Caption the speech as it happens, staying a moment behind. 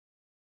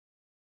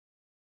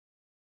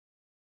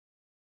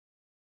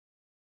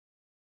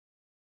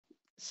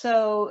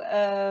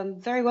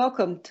Very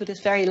welcome to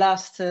this very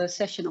last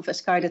session of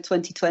escaide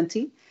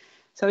 2020.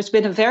 So it's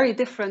been a very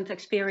different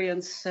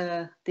experience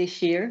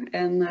this year,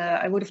 and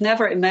I would have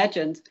never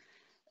imagined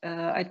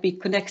I'd be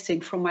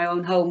connecting from my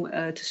own home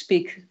to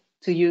speak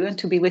to you and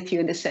to be with you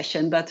in this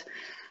session. But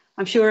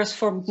I'm sure as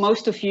for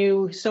most of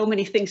you, so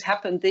many things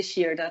happened this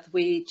year that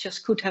we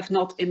just could have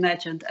not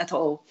imagined at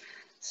all.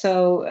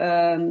 So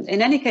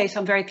in any case,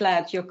 I'm very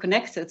glad you're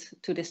connected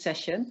to this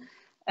session.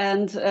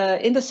 And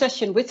in the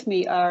session with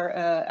me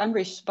are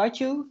Amrish,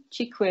 Baidjoe,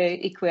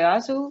 Chikwe,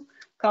 Ihekweazu,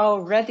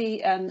 Carl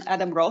Reddy and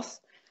Adam Roth.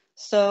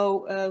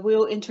 So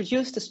we'll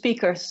introduce the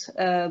speakers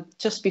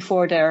just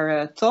before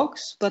their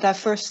talks, but I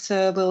first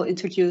will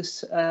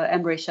introduce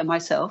Amrish and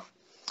myself.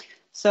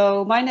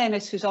 So my name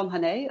is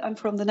Hahné. I'm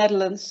from the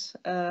Netherlands.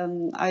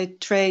 I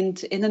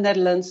trained in the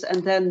Netherlands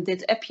and then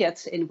did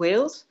EPIET in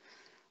Wales.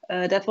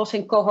 That was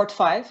in cohort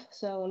 5,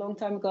 so a long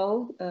time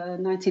ago,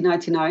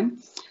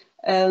 1999.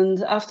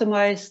 And after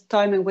my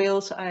time in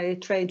Wales, I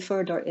trained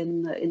further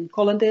in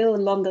Colindale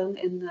in London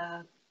in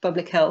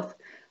public health,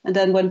 and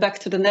then went back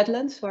to the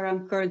Netherlands, where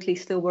I'm currently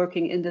still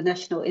working in the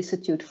National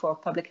Institute for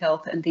Public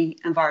Health and the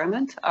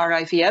Environment,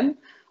 RIVM,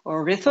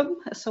 or RIVM,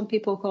 as some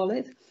people call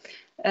it.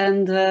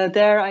 And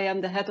there I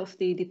am the head of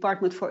the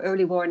Department for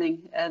Early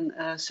Warning and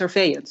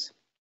Surveillance.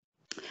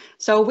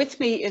 So with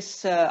me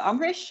is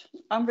Amrish.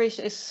 Amrish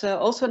is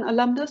also an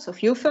alumnus of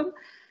UFM.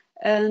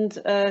 And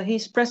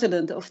he's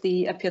president of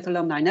the EPIET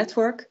Alumni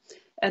Network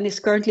and is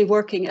currently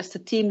working as the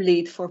team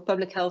lead for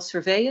public health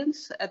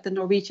surveillance at the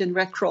Norwegian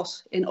Red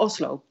Cross in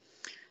Oslo.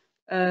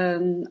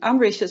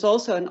 Amrish is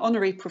also an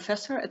honorary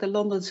professor at the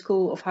London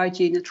School of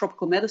Hygiene and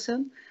Tropical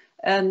Medicine.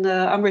 And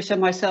Amrish and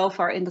myself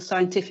are in the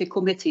scientific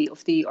committee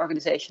of the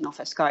organization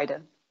of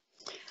escaide.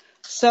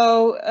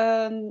 So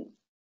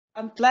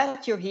I'm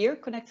glad you're here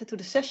connected to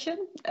the session,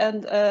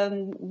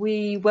 and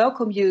we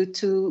welcome you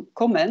to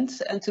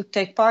comment and to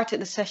take part in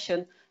the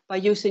session by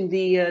using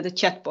the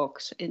chat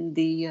box in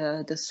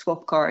the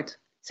swap card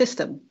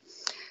system.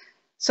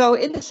 So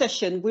in the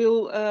session,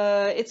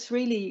 it's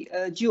really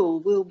dual.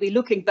 We'll be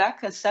looking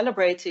back and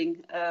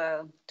celebrating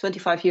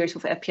 25 years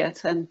of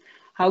EPIET and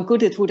how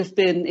good it would have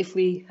been if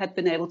we had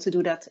been able to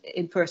do that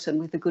in person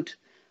with a good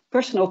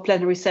personal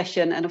plenary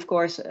session and of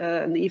course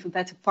an even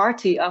better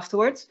party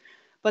afterwards.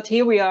 But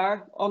here we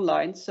are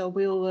online, so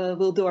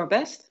we'll do our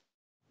best.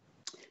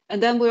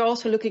 And then we're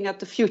also looking at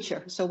the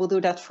future. So we'll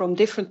do that from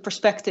different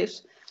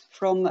perspectives,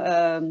 from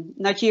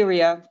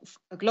Nigeria,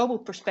 a global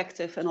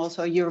perspective, and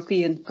also a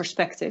European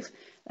perspective,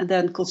 and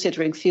then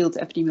considering field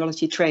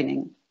epidemiology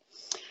training.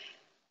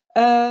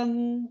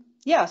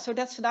 Yeah, so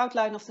that's an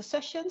outline of the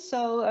session.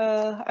 So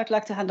I'd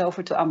like to hand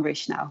over to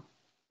Amrish now.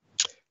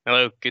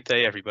 Hello, good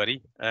day,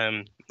 everybody.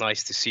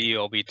 Nice to see you,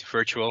 albeit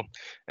virtual.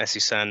 As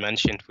Suzanne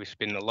mentioned, we've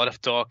been a lot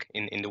of talk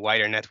in the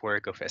wider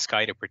network of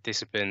escaide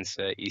participants,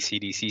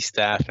 ECDC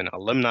staff and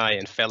alumni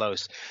and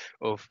fellows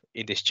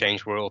in this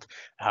changed world,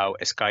 how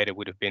escaide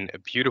would have been a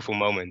beautiful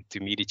moment to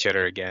meet each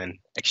other again,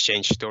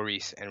 exchange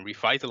stories and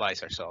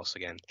revitalize ourselves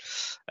again.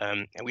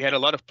 And we had a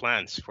lot of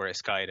plans for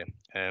escaide,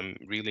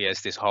 really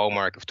as this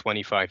hallmark of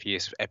 25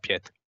 years of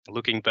EPIET.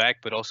 Looking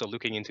back, but also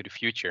looking into the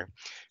future,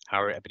 how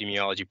our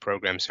epidemiology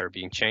programs are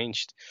being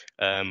changed,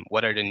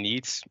 what are the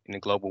needs in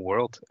the global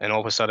world, and all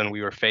of a sudden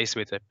we were faced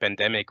with a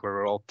pandemic where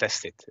we're all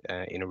tested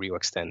in a real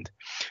extent,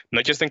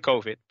 not just in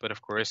COVID, but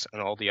of course on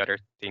all the other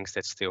things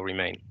that still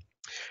remain.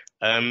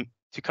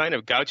 To kind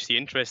of gauge the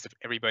interest of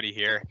everybody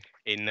here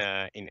in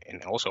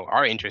also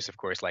our interest, of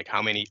course, like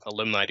how many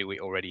alumni do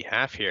we already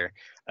have here?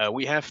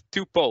 We have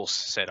 2 polls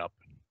set up,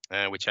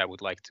 which I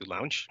would like to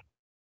launch.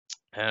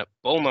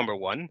 Poll number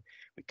 1.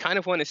 We kind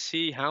of want to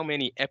see how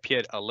many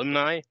EPIET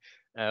alumni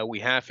we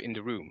have in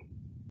the room.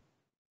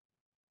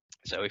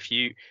 So if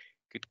you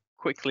could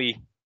quickly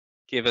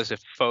give us a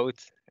vote,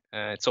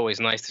 it's always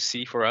nice to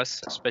see for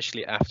us,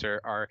 especially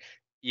after our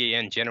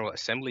EAN General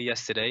Assembly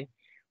yesterday,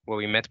 where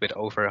we met with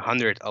over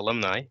 100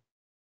 alumni,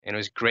 and it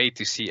was great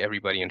to see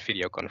everybody in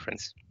video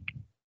conference.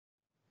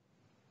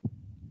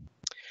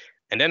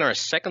 And then our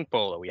second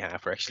poll that we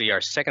have, or actually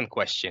our second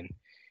question,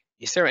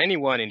 is there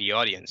anyone in the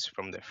audience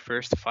from the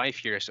first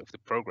 5 years of the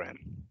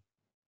program?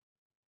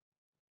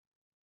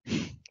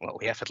 Well,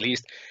 we have at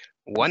least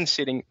one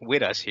sitting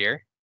with us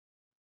here.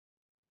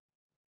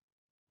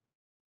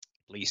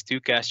 Please do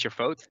cast your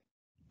vote.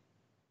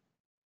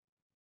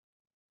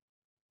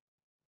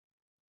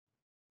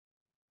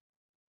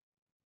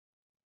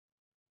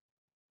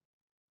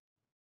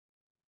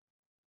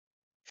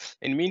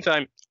 In the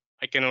meantime,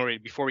 I can already,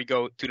 before we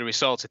go to the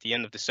results at the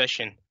end of the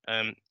session,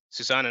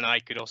 Suzanne and I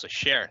could also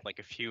share like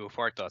a few of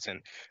our thoughts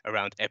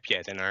around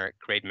EPIET and our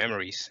great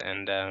memories.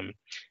 And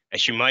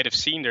as you might have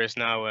seen, there's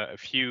now a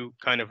few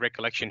kind of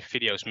recollection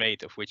videos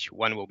made, of which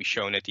one will be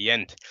shown at the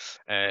end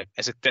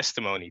as a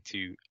testimony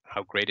to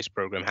how great this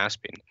program has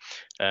been.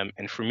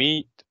 And for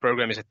me, the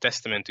program is a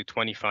testament to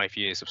 25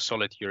 years of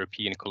solid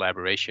European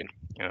collaboration,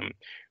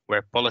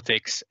 where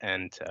politics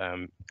and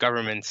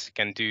governments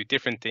can do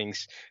different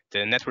things,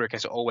 the network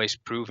has always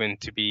proven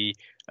to be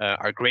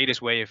our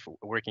greatest way of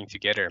working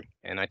together.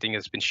 And I think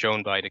it's been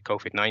shown by the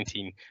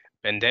COVID-19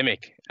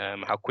 pandemic,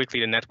 how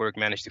quickly the network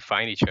managed to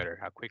find each other,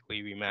 how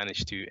quickly we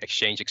managed to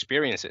exchange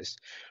experiences,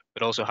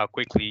 but also how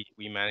quickly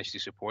we managed to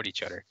support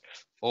each other.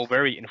 All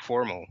very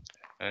informal.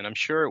 And I'm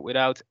sure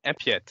without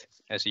EPIET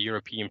as a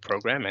European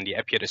program and the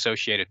EPIET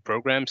associated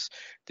programs,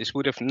 this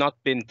would have not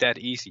been that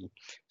easy.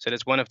 So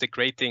that's one of the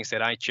great things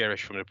that I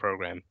cherish from the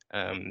program,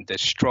 the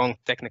strong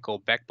technical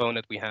backbone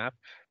that we have,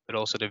 but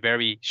also the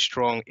very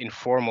strong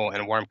informal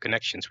and warm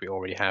connections we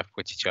already have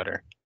with each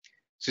other.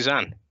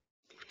 Suzanne,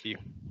 to you.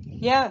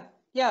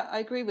 Yeah, I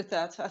agree with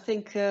that. I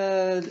think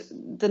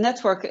the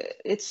network,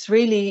 it's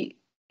really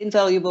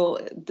invaluable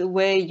the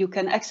way you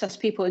can access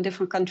people in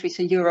different countries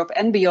in Europe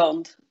and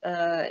beyond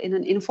in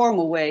an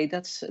informal way.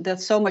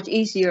 That's so much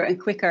easier and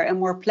quicker and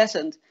more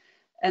pleasant,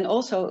 and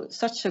also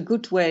such a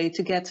good way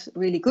to get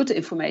really good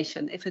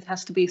information. If it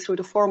has to be through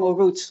the formal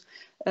routes,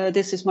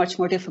 this is much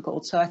more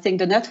difficult. So I think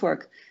the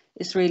network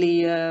is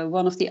really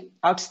one of the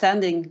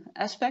outstanding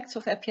aspects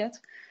of EPIET.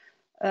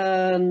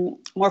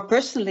 More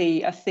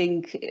personally, I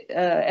think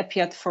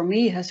EPIET for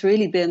me has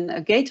really been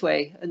a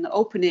gateway, an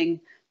opening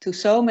to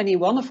so many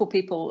wonderful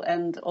people,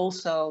 and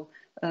also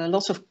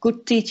lots of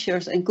good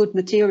teachers and good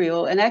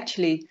material, and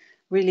actually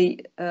really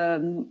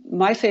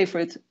my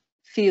favorite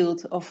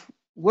field of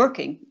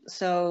working.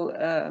 So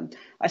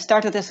I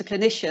started as a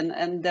clinician,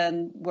 and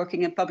then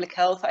working in public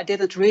health, I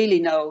didn't really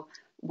know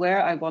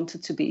where I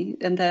wanted to be.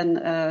 And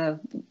then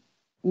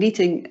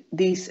meeting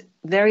these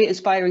very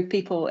inspiring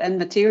people and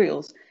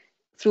materials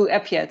through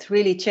EPIET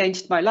really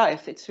changed my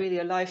life. It's really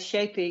a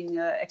life-shaping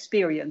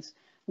experience,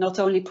 not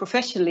only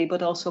professionally,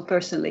 but also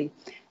personally.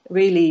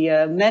 Really,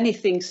 many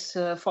things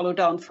followed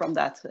on from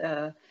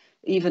that.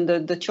 Even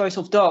the choice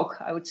of dog,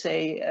 I would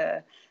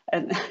say,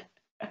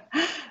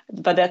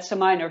 but that's a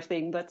minor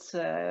thing. But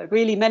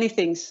really many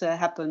things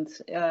happened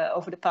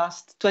over the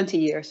past 20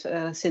 years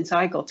since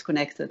I got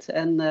connected.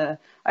 And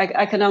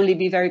I can only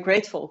be very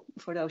grateful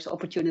for those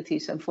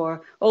opportunities and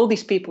for all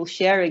these people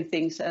sharing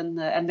things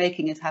and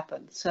making it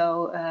happen.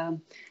 So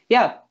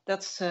yeah,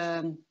 that's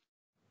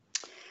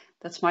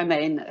my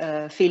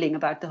main feeling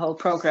about the whole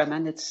program,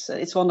 and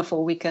it's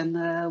wonderful. We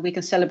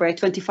can celebrate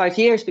 25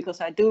 years, because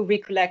I do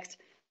recollect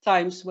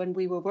times when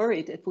we were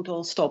worried it would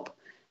all stop.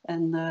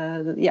 And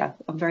yeah,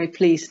 I'm very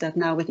pleased that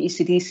now with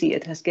ECDC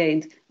it has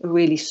gained a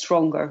really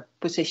stronger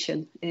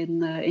position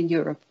in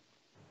Europe.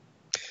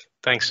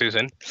 Thanks,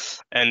 Susan.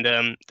 And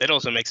that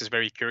also makes us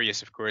very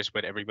curious, of course,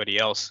 what everybody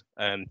else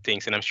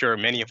thinks. And I'm sure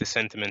many of the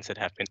sentiments that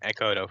have been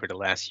echoed over the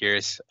last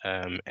years,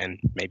 and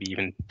maybe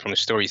even from the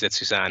stories that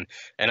Suzanne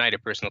and I, the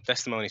personal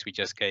testimonies we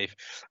just gave,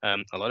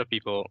 a lot of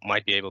people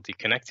might be able to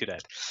connect to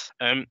that.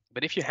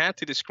 But if you had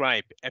to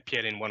describe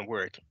EPIET in one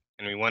word,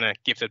 and we want to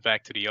give that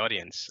back to the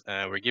audience,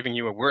 we're giving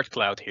you a word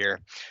cloud here.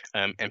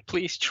 And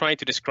please try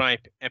to describe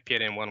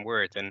EPIET in one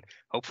word. And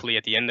hopefully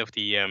at the end of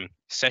the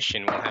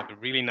session, we'll have a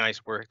really nice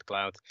word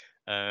cloud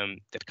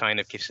that kind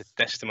of gives a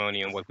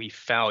testimony on what we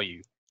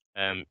value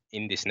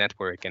in this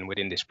network and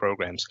within these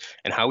programs,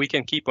 and how we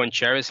can keep on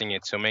cherishing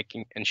it. So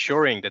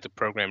ensuring that the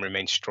program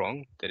remains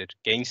strong, that it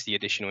gains the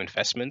additional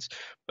investments,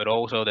 but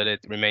also that it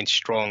remains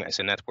strong as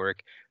a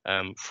network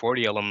for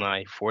the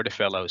alumni, for the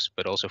fellows,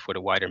 but also for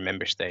the wider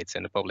member states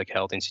and the public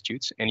health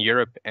institutes in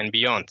Europe and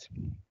beyond.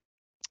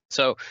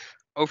 So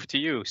over to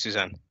you,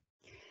 Suzanne.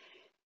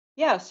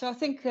 Yeah, so I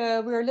think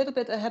we're a little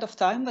bit ahead of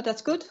time, but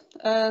that's good.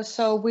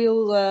 So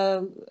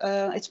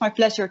it's my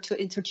pleasure to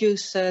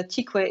introduce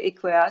Chikwe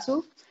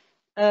Ihekweazu.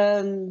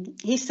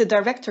 He's the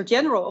Director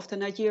General of the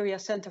Nigeria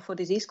Center for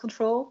Disease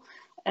Control.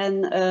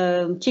 And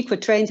Chikwe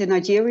trained in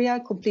Nigeria,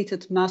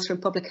 completed Master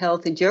in Public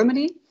Health in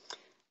Germany,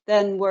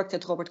 then worked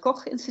at Robert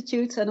Koch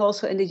Institute and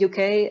also in the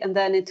UK. And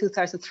then in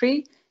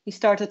 2003, he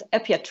started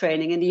EPIET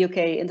training in the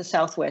UK in the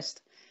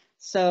Southwest.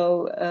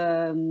 So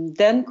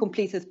then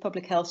completed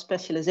public health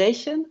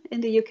specialization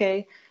in the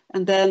UK,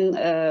 and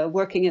then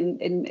working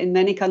in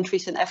many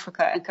countries in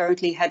Africa, and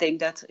currently heading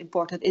that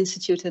important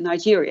institute in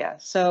Nigeria.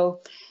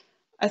 So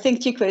I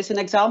think Chikwe is an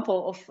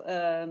example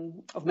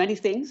of many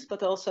things,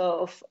 but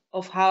also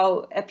of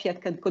how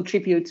EPIET can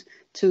contribute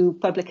to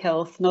public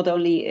health, not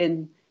only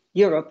in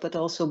Europe, but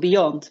also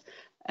beyond.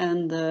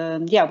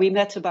 And yeah, we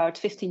met about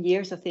 15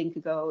 years, I think,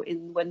 ago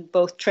when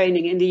both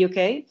training in the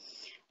UK.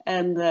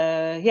 And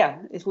yeah,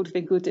 it would have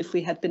been good if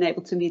we had been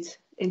able to meet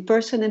in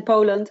person in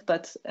Poland,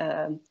 but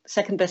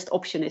second best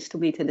option is to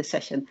meet in the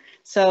session.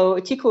 So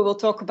Chikwe will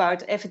talk about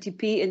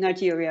FETP in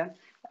Nigeria,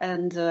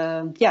 and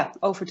yeah,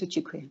 over to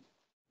Chikwe.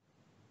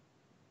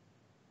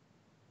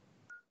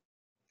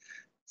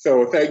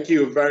 So thank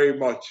you very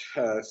much,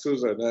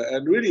 Susan,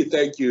 and really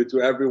thank you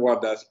to everyone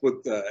that's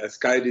put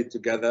escaide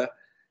together,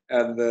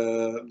 and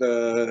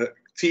the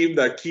team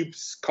that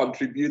keeps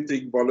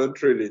contributing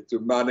voluntarily to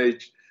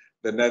manage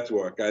the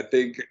network. I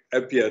think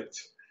EPIET,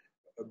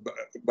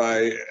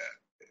 by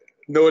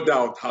no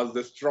doubt, has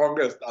the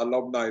strongest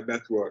alumni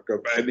network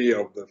of any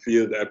of the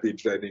field epi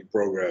training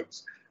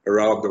programs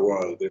around the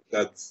world.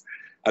 That's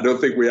I don't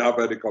think we have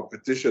any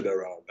competition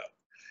around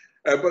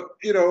that. But,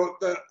 you know,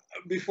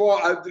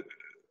 before I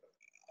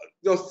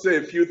just say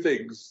a few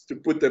things to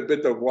put a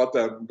bit of what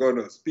I'm going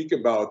to speak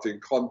about in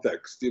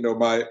context. You know,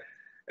 my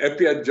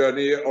EPIAT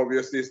journey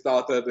obviously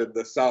started in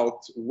the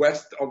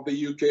southwest of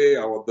the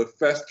UK. I was the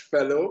first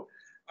fellow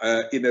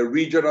in a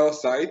regional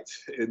site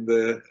in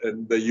the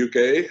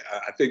UK.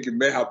 I think it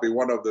may have been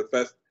one of the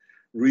first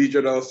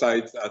regional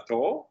sites at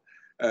all.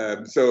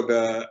 So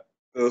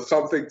there's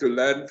something to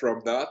learn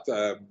from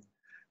that.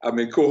 I'm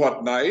in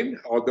cohort 9,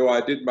 although I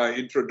did my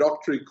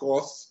introductory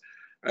course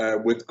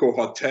with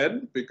cohort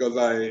 10 because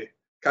I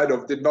kind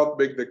of did not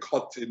make the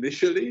cut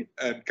initially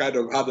and kind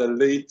of had a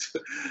late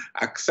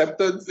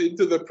acceptance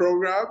into the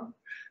program.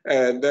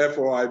 And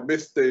therefore I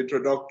missed the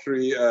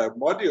introductory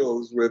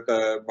modules with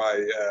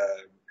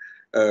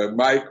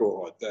my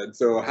cohort. And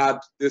so had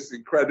this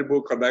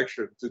incredible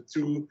connection to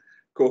 2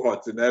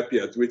 cohorts in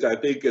EPIAT, which I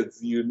think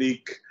is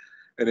unique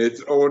in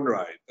its own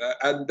right.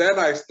 And then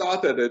I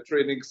started a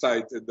training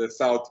site in the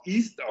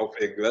southeast of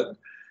England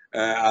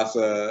as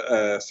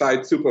a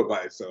site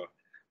supervisor.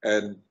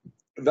 And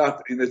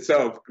that in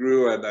itself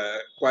grew, and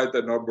quite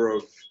a number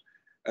of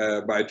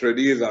my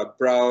trainees are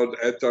proud,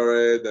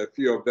 Ettore, a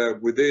few of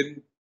them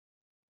within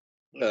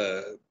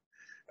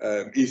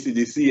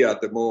ECDC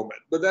at the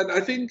moment. But then I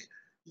think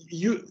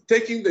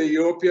taking the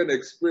European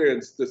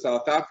experience to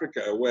South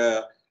Africa,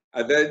 where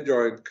I then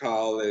joined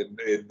Carl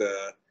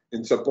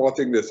in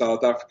supporting the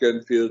South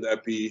African Field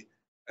Epi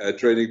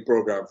training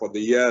program for the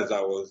years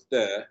I was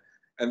there,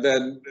 and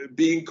then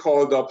being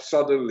called up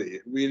suddenly,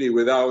 really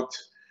without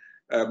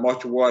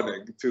much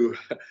warning, to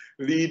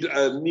lead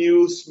a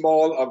new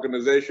small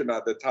organization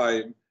at the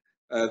time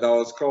that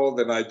was called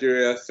the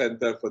Nigeria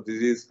Center for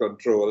Disease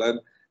Control.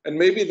 And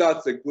maybe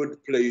that's a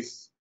good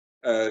place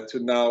to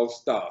now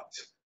start.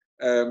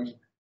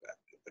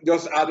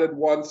 Just added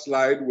one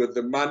slide with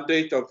the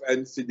mandate of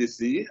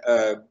NCDC.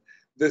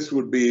 This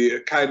would be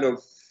kind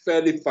of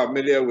fairly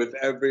familiar with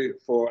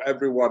for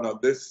everyone on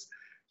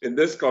in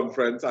this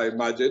conference, I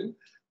imagine.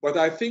 But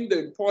I think the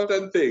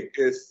important thing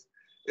is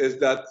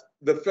that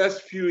the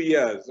first few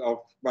years of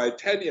my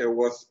tenure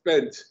was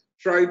spent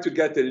trying to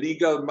get a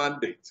legal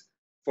mandate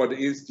for the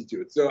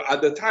Institute. So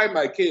at the time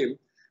I came,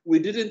 we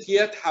didn't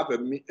yet have a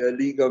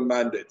legal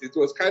mandate. It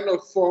was kind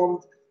of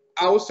formed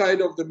outside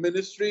of the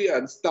ministry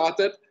and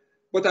started,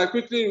 but I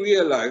quickly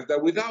realized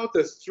that without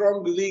a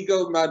strong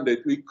legal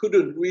mandate, we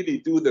couldn't really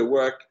do the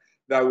work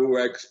that we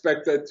were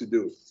expected to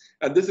do.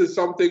 And this is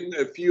something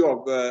a few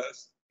of the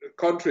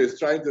countries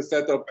trying to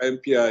set up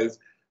NPIs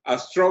are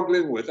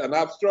struggling with, and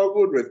I've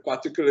struggled with,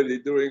 particularly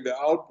during the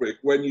outbreak,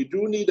 when you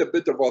do need a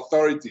bit of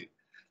authority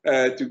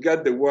to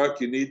get the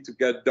work you need to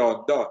get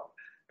done.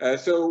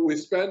 So we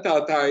spent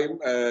our time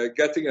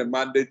getting a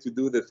mandate to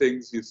do the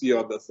things you see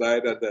on the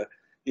slide, and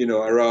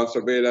around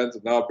surveillance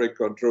and outbreak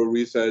control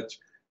research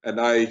and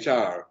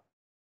IHR,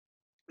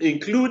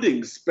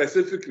 including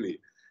specifically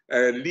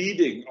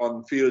leading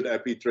on field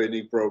epi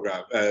training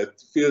program,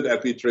 field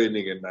epi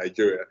training in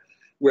Nigeria.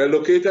 We're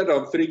located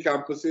on 3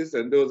 campuses,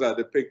 and those are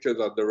the pictures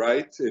on the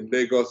right in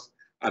Lagos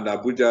and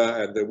Abuja,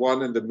 and the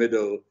one in the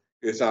middle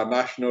is our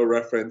national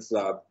reference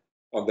lab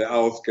on the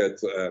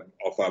outskirts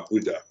of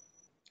Abuja.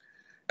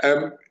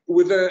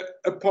 With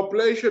a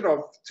population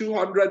of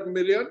 200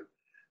 million,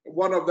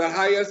 one of the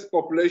highest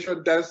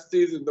population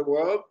densities in the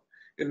world,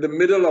 in the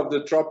middle of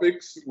the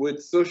tropics, with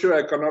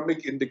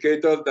socioeconomic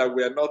indicators that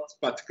we are not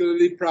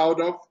particularly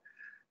proud of.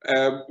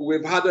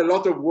 We've had a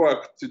lot of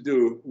work to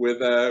do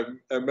with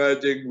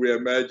emerging,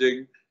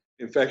 re-emerging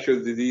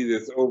infectious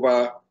diseases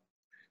over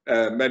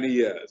many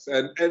years.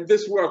 And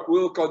this work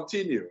will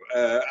continue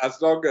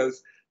as long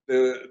as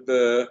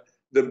the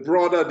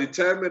broader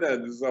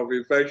determinants of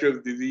infectious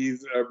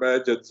disease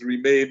emergence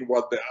remain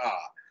what they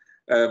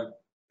are.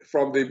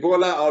 From the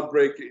Ebola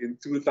outbreak in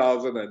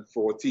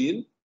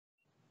 2014,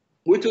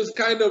 which was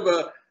kind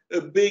of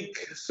a big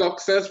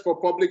success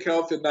for public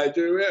health in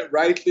Nigeria,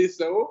 rightly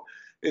so,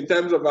 in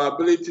terms of our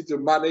ability to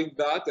manage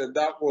that, and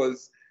that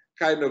was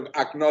kind of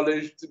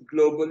acknowledged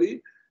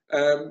globally.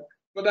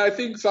 But I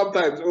think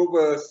sometimes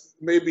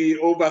maybe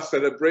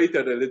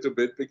over-celebrated a little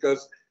bit,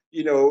 because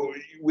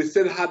we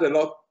still had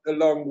a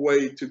long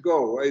way to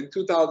go. In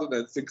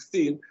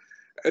 2016,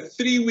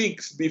 3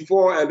 weeks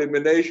before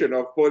elimination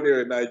of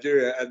polio in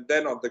Nigeria, and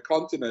then on the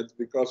continent,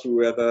 because we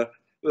were the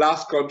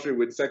last country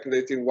with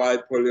circulating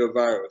wild polio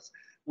virus,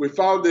 we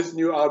found this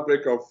new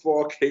outbreak of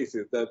 4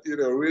 cases that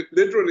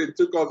literally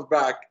took us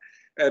back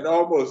and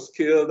almost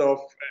killed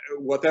off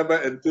whatever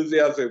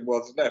enthusiasm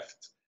was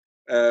left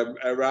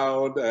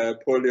around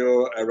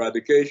polio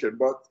eradication.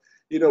 But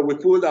we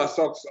pulled our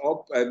socks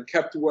up and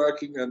kept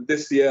working, and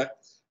this year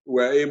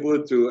we're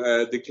able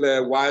to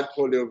declare wild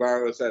polio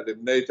virus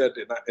eliminated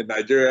in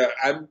Nigeria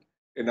and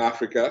in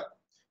Africa.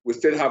 We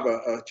still have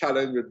a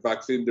challenge with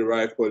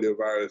vaccine-derived polio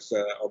virus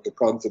on the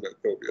continent,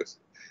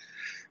 obviously.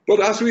 But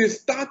as we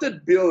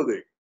started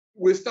building,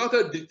 we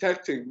started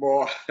detecting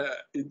more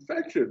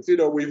infections.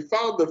 We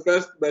found the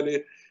first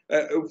many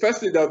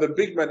Firstly, there was a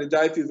big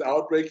meningitis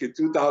outbreak in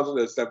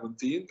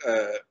 2017,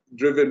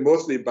 driven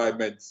mostly by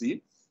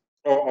Mensi,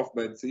 or of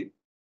Mensi.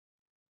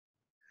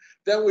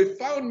 Then we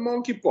found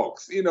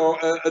monkeypox, you know,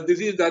 a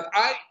disease that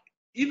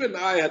even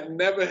I had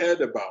never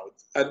heard about,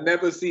 had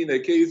never seen a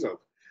case of.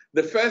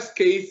 The first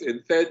case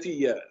in 30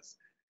 years.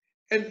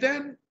 And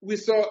then we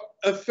saw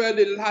a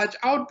fairly large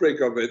outbreak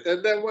of it.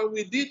 And then when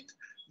we did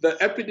the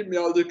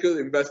epidemiological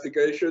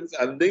investigations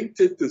and linked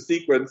it to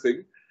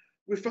sequencing,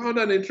 we found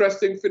an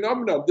interesting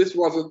phenomenon. This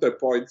wasn't a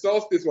point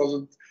source. This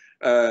wasn't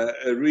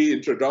a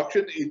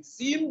reintroduction. It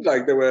seemed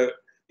like there were,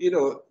 you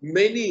know,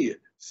 many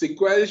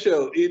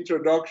sequential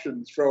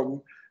introductions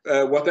from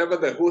whatever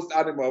the host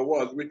animal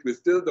was, which we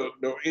still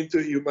don't know,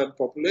 into human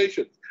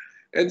populations.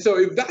 And so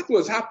if that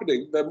was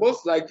happening, the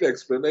most likely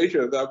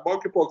explanation is that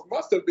monkeypox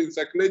must have been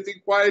circulating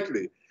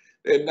quietly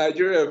in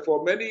Nigeria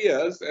for many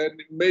years,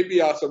 and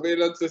maybe our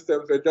surveillance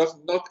systems were just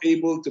not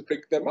able to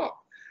pick them up.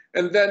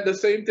 And then the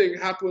same thing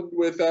happened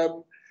with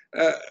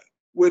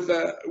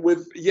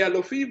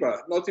yellow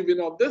fever. Not even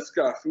on this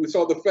graph, we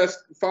saw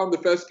found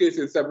the first case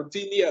in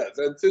 17 years,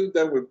 and since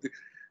then we've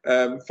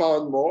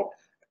found more.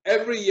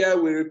 Every year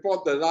we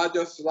report the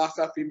largest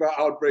Lassa fever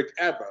outbreak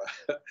ever.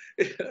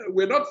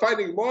 We're not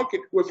finding more,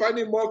 we're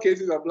finding more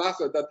cases of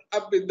Lassa that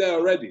have been there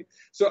already.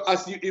 So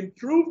as you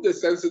improve the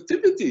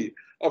sensitivity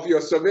of your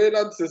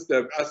surveillance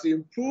system, as you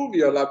improve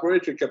your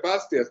laboratory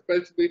capacity,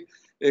 especially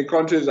in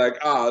countries like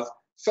ours,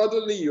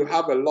 suddenly you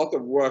have a lot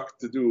of work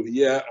to do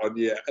year on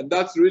year. And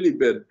that's really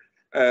been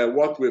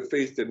what we've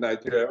faced in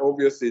Nigeria,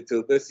 obviously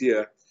till this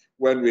year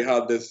when we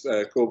had this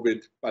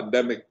COVID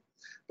pandemic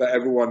that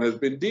everyone has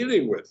been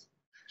dealing with.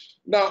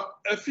 Now,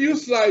 a few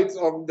slides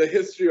on the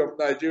history of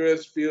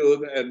Nigeria's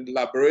field and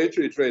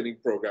laboratory training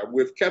program.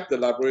 We've kept the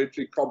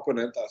laboratory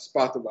component as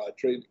part of our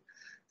training.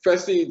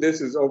 Firstly,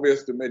 this is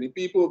obvious to many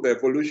people, the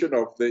evolution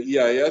of the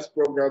EIS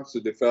programs to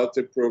the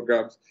Field-epidemiology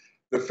programs.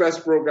 The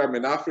first program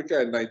in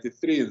Africa in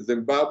 '93, in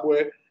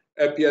Zimbabwe,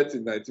 EPIET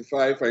in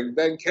 '95, and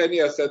then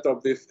Kenya set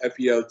up this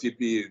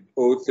FELTP in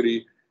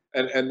 '03,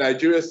 and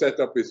Nigeria set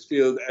up its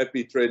field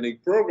epi training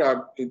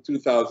program in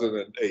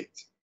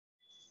 2008.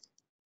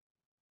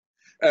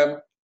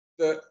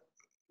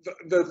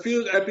 The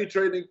field epi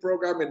training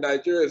program in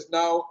Nigeria is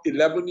now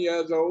 11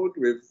 years old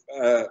with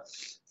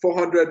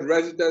 400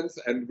 residents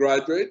and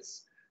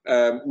graduates.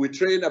 We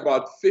train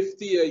about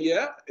 50 a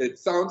year. It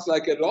sounds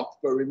like a lot,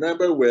 but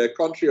remember, we're a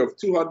country of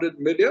 200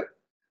 million.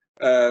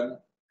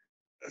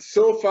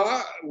 So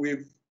far,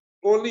 we've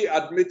only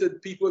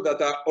admitted people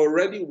that are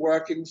already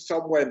working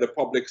somewhere in the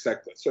public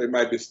sector. So it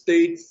might be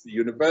states,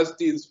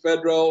 universities,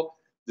 federal,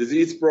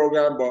 disease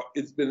program, but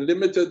it's been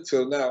limited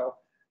till now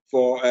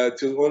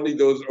to only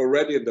those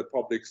already in the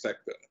public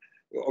sector.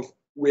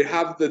 We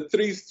have the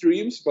 3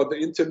 streams, but the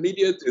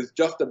intermediate is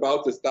just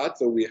about to start,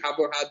 so we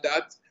haven't had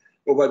that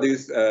over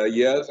these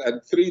years,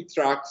 and 3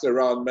 tracks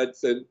around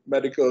medicine,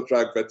 medical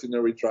track,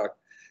 veterinary track,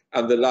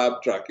 and the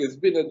lab track. It's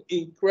been an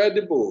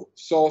incredible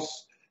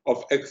source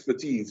of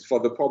expertise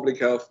for the public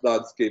health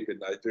landscape in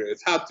Nigeria.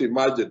 It's hard to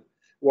imagine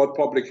what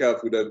public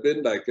health would have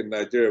been like in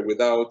Nigeria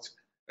without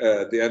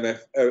the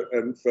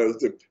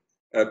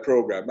NFLTIP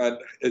program, and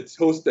it's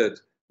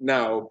hosted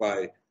now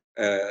by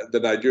the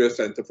Nigeria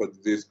Center for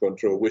Disease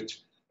Control,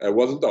 which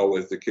wasn't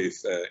always the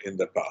case in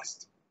the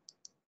past.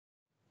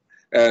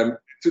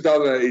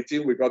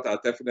 2018, we got our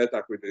TEPHINET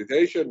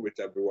accreditation, which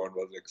everyone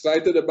was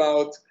excited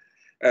about.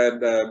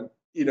 And,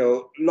 you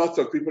know, lots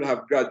of people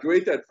have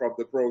graduated from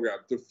the program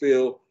to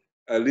fill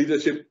a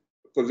leadership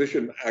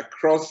position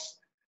across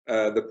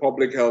the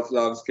public health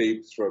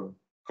landscapes, from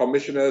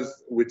commissioners,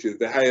 which is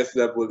the highest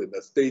level in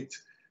the state.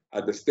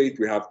 At the state,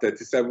 we have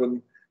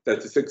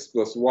 36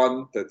 plus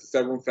 1,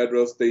 37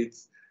 federal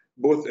states,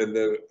 both in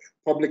the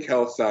public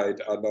health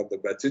side and on the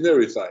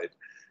veterinary side.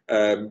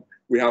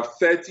 We have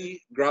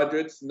 30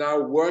 graduates now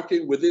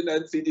working within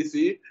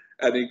NCDC,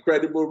 an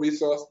incredible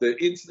resource. The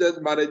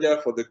incident manager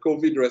for the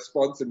COVID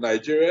response in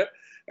Nigeria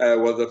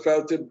was a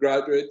Field-epidemiology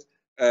graduate.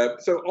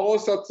 So all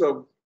sorts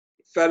of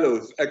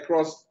fellows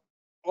across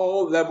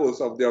all levels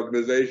of the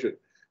organization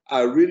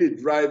are really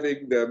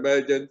driving the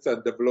emergence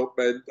and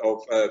development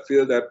of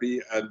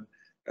field-epi and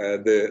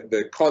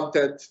the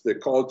content, the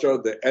culture,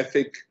 the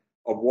ethic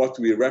of what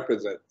we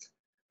represent.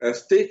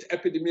 State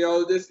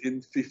epidemiologists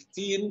in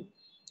 15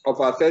 of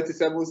our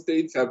 37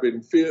 states have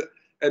been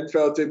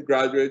Field-epidemiology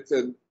graduates,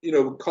 and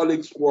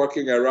colleagues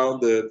working around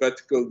the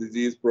vertical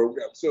disease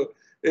program. So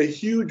a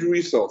huge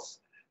resource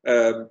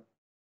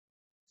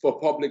for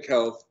public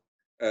health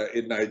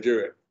in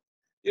Nigeria.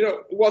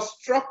 What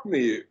struck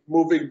me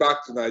moving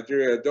back to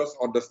Nigeria, just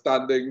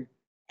understanding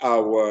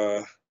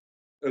our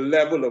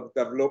level of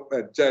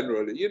development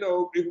generally.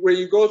 When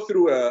you go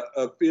through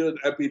a field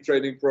epi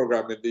training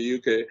program in the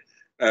UK,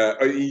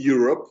 or in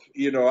Europe,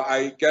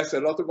 I guess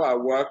a lot of our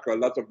work, a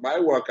lot of my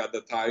work at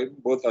the time,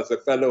 both as a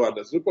fellow and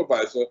a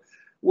supervisor,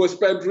 was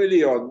spent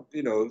really on,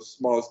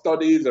 small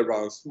studies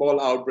around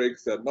small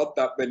outbreaks and not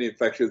that many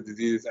infectious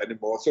diseases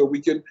anymore. So we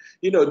can,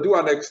 do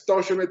an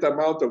extortionate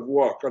amount of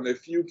work on a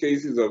few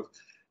cases of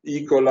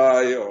E.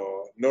 coli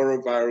or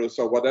norovirus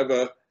or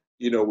whatever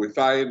we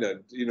find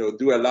and,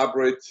 do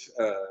elaborate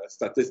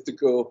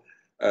statistical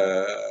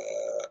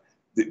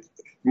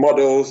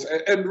models,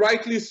 and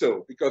rightly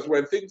so, because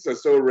when things are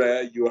so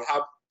rare, you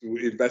have to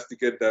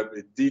investigate them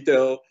in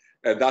detail,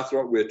 and that's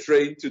what we're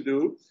trained to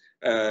do.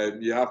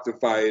 And you have to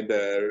find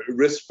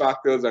risk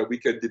factors, and we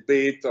can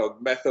debate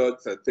on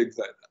methods and things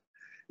like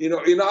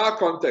that. In our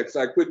context,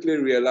 I quickly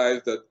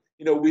realized that,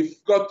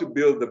 we've got to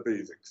build the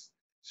basics.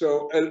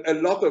 So a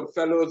lot of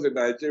fellows in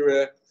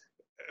Nigeria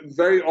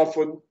very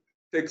often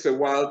takes a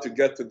while to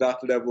get to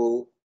that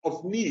level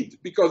of need,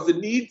 because the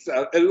needs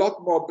are a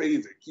lot more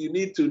basic. You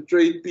need to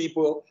train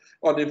people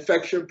on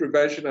infection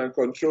prevention and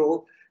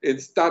control in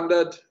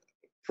standard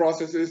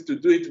processes, to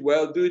do it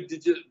well, do it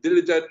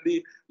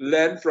diligently,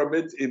 learn from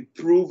it,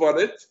 improve on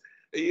it.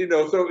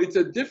 So it's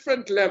a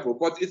different level,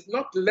 but it's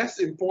not less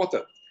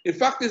important. In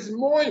fact, it's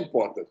more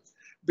important,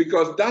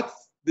 because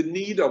that's the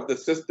need of the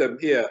system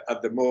here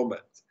at the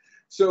moment.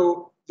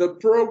 So the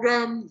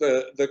program,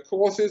 the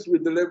courses we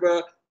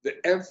deliver, the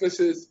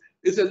emphasis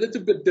is a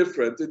little bit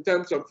different in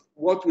terms of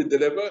what we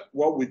deliver,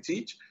 what we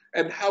teach,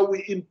 and how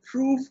we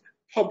improve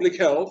public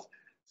health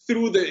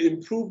through the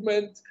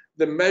improvement,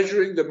 the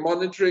measuring, the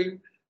monitoring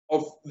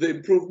of the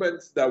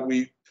improvements that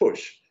we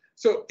push.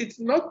 So it's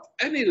not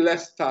any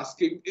less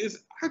tasking,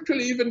 it's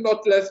actually even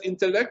not less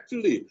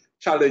intellectually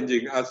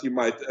challenging, as you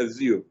might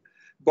assume.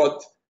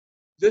 But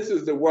this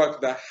is the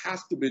work that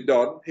has to be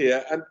done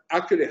here, and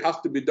actually has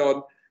to be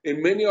done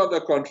in many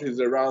other countries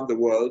around the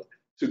world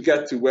to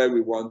get to where we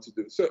want to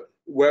do. So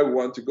where we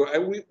want to go.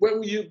 And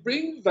when you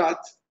bring that,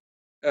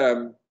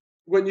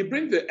 when you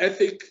bring the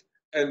ethic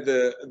and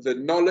the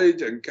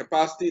knowledge and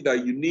capacity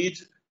that you need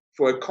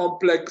for a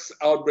complex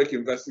outbreak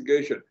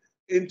investigation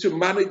into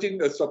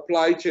managing a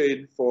supply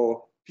chain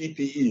for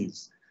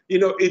PPEs,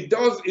 it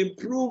does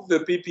improve the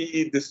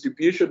PPE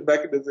distribution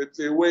mechanisms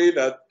in ways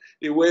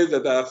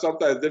that are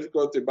sometimes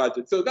difficult to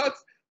imagine. So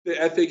that's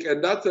the ethic,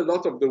 and that's a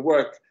lot of the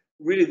work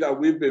really that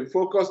we've been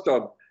focused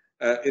on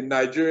in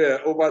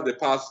Nigeria over the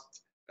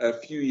past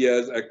few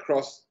years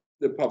across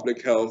the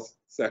public health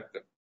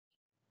sector.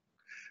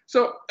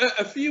 So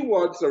a few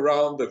words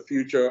around the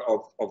future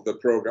of the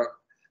program.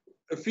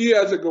 A few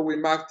years ago, we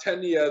marked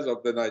 10 years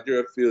of the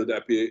Nigeria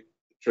Field-Epi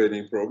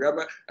training program,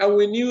 and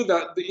we knew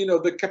that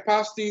the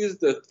capacities,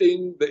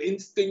 the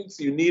instincts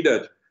you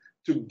needed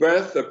to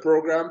birth the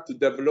program, to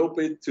develop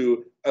it,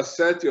 to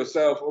assert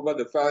yourself over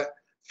the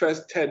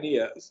first 10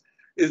 years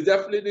is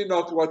definitely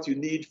not what you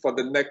need for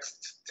the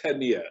next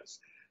 10 years.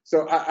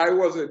 So I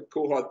was in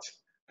cohort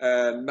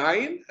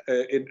 9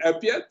 in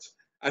EPIET.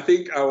 I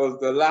think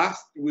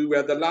we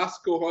were the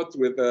last cohort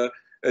with a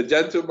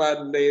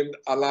gentleman named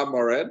Alain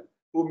Morin,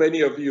 who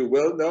many of you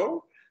will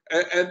know.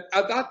 And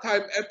at that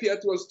time,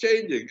 EPIET was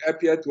changing.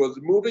 EPIET was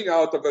moving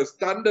out of a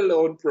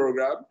standalone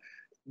program,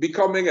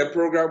 becoming a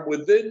program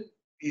within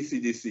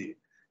ECDC.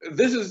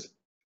 This is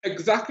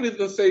exactly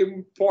the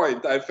same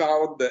point I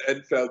found the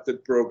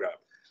NFELTED program.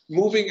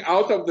 Moving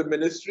out of the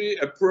ministry,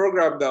 a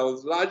program that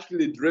was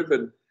largely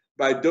driven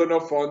by donor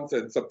funds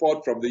and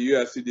support from the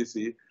US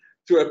CDC,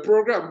 to a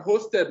program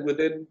hosted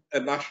within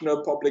a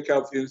national public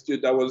health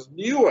institute that was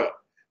newer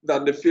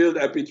than the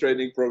Field-Epi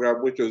training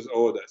program, which was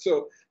older.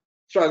 So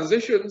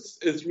transitions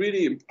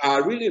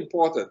are really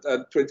important,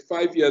 and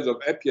 25 years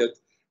of EPIET,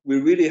 we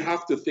really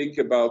have to think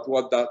about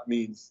what that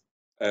means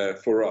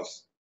for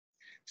us.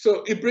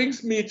 So it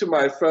brings me to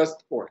my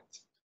first point,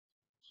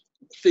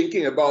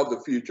 thinking about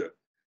the future.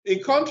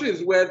 In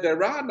countries where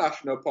there are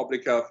national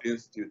public health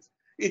institutes,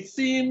 it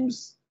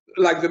seems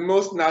like the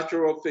most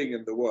natural thing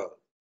in the world.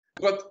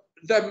 But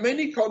there are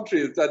many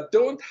countries that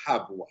don't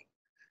have one.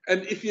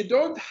 And if you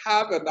don't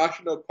have a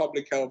national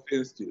public health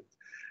institute,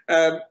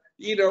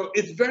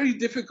 it's very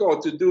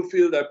difficult to do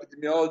field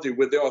epidemiology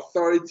with the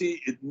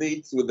authority it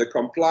needs, with the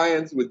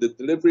compliance, with the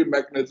delivery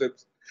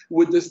mechanisms,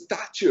 with the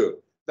stature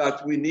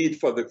that we need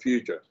for the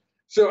future.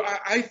 So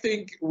I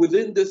think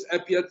within this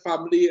EPIET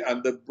family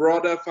and the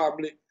broader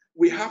family,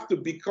 we have to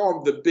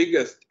become the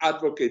biggest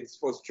advocates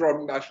for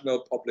strong national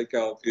public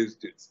health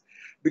institutes.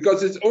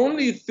 Because it's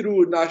only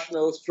through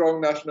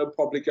strong national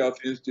public health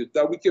institutes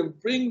that we can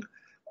bring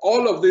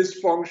all of these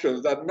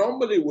functions that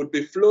normally would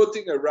be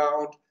floating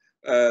around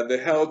the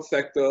health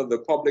sector, the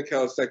public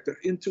health sector,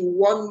 into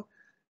one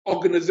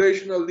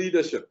organizational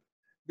leadership.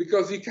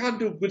 Because you can't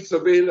do good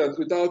surveillance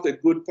without a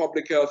good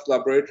public health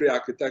laboratory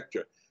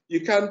architecture.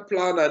 You can't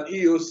plan an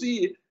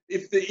EOC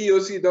if the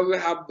EOC doesn't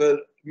have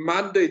the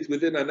mandate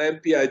within an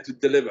MPI to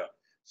deliver.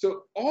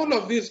 So all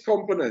of these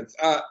components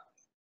are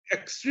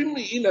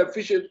extremely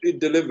inefficiently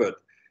delivered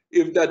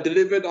if they're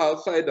delivered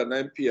outside an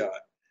MPI.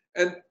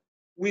 And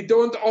we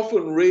don't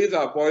often raise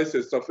our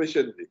voices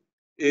sufficiently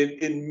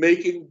in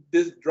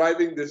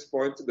driving this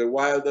point to the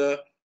wider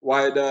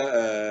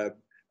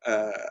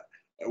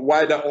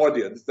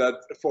audience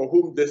for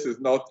whom this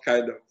is not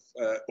kind of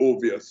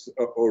obvious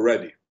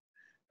already.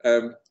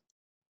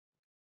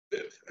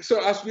 So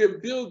as we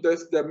have built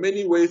this, there are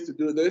many ways to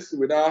do this.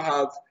 We now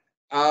have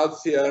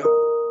ours here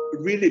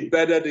really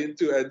bedded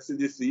into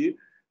NCDC.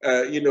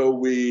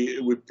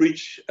 We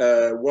preach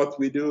what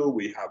we do.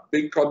 We have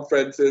big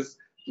conferences.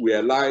 We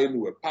align.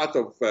 We're part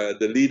of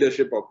the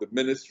leadership of the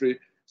ministry.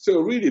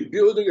 So really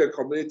building a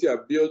community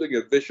and building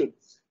a vision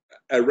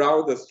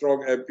around a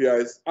strong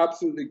MPI is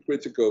absolutely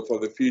critical for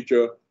the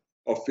future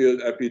of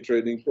field epi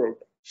training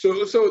program.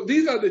 So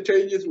these are the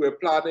changes we're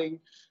planning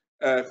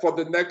for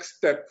the next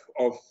step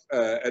of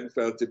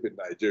NFLTIP in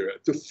Nigeria,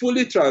 to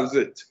fully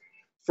transit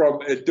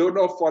from a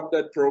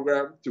donor-funded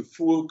program to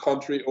full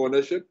country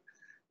ownership.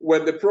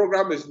 When the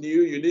program is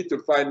new, you need to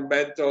find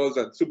mentors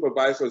and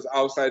supervisors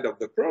outside of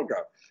the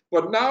program.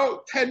 But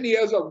now, 10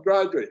 years of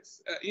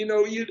graduates,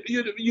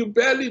 you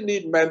barely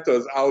need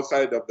mentors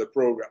outside of the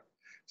program.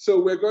 So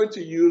we're going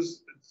to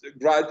use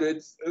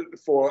graduates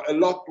for a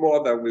lot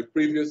more than we've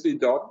previously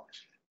done.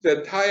 The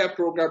entire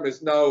program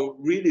is now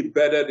really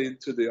bedded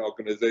into the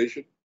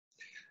organization.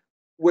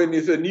 When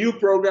it's a new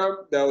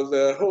program, there was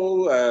a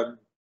whole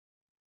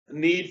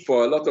need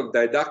for a lot of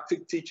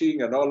didactic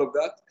teaching and all of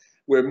that.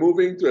 We're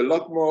moving to a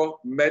lot more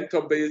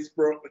mentor-based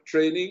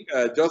training,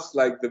 just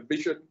like the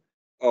vision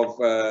of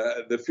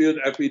the field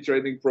epi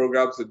training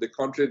programs in the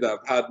country that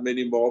have had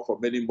many more for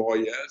many more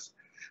years.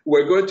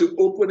 We're going to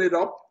open it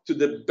up to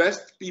the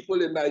best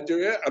people in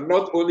Nigeria, and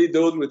not only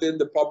those within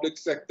the public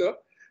sector.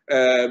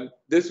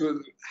 This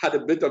had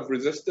a bit of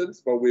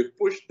resistance, but we've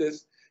pushed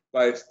this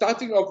by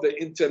starting off the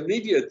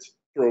intermediate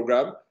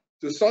program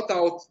to sort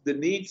out the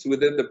needs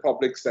within the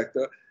public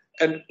sector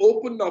and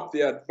open up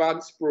the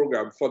advanced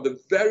program for the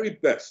very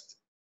best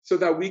so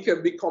that we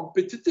can be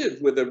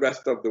competitive with the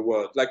rest of the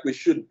world like we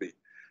should be.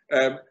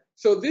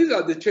 So these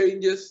are the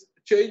changes.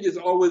 Change is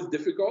always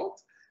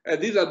difficult. And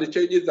these are the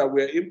changes that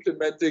we're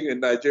implementing in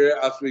Nigeria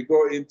as we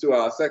go into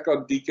our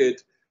second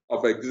decade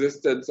of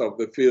existence of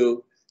the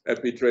field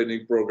epi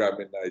training program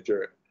in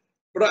Nigeria.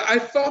 But I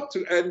thought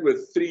to end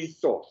with three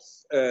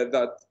thoughts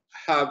that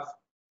have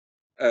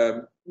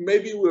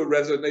maybe will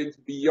resonate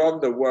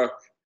beyond the work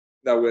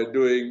that we're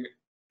doing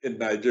in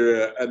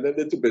Nigeria and a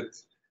little bit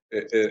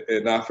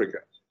in Africa.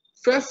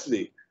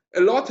 Firstly,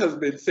 a lot has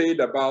been said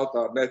about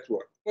our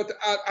network, but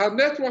our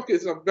network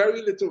is of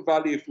very little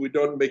value if we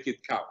don't make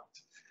it count.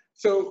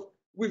 So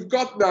we've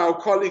got now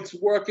colleagues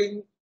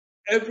working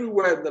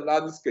everywhere in the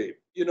landscape.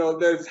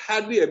 There's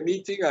hardly a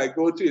meeting I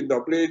go to in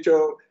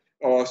WHO,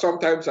 or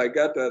sometimes I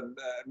get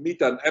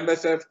meet an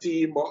MSF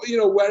team, or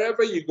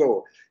wherever you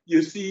go,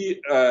 you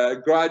see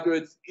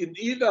graduates in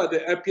either the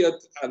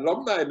EPIAT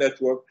alumni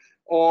network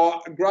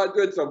or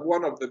graduates of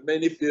one of the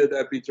many field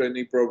epi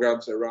training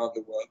programs around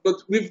the world. But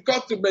we've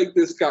got to make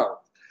this count.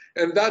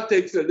 And that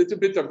takes a little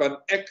bit of an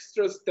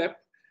extra step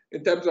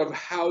in terms of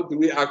how do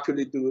we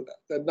actually do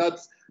that. And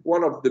that's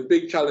one of the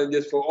big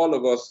challenges for all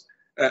of us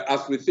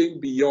as we think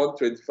beyond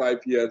 25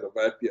 years of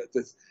EPIAT.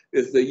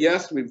 It's the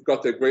yes, we've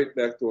got a great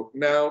network.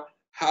 Now,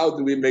 how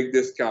do we make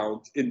this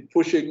count in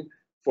pushing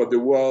for the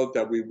world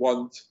that we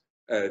want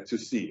to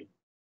see?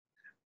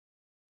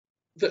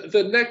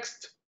 The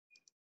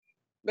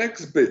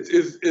next bit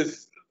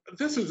is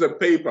this is a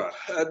paper.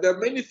 There are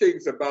many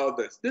things about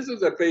this. This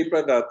is a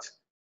paper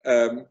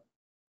that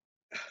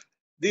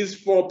these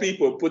four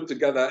people put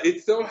together.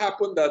 It so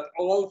happened that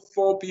all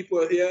four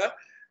people here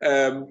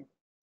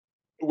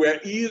were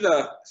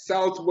either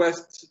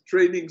Southwest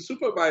training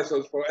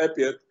supervisors for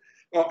EPIAT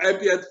or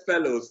EPIAT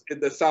fellows in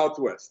the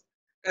Southwest.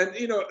 And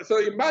so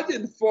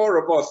imagine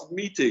four of us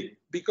meeting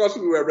because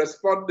we were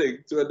responding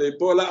to an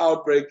Ebola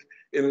outbreak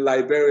in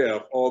Liberia,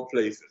 of all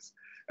places.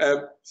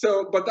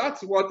 But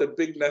that's what a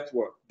big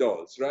network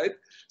does, right?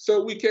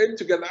 So we came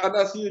together, and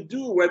as you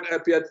do when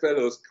EPIAT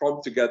fellows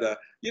come together,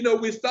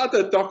 we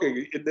started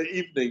talking in the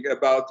evening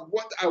about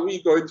what are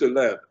we going to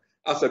learn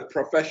as a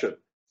profession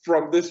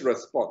from this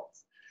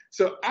response.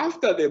 So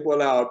after the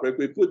Ebola outbreak,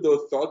 we put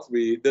those thoughts.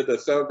 We did a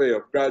survey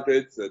of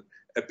graduates and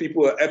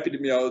people,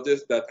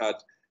 epidemiologists that had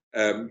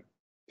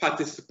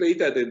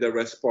participated in the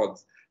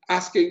response,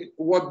 asking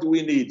what do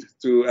we need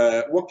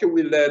to, what can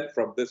we learn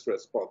from this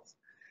response?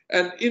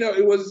 And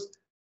it was,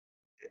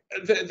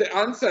 the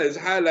answer is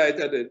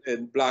highlighted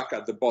in black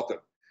at the bottom.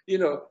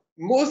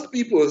 Most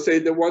people say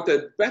they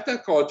wanted better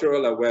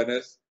cultural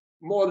awareness,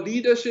 more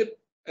leadership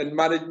and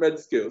management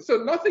skills. So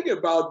nothing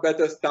about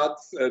better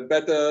stats and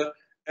better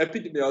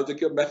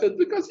epidemiological methods,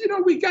 because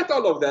we get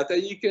all of that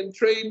and you can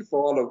train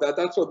for all of that.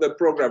 That's what the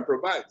program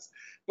provides.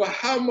 But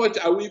how much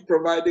are we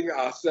providing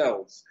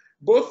ourselves,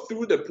 both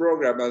through the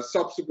program and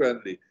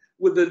subsequently,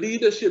 with the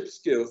leadership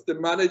skills, the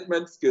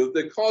management skills,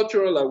 the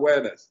cultural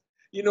awareness?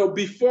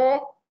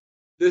 Before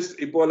this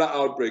Ebola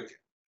outbreak,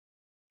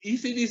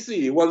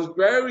 ECDC was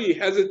very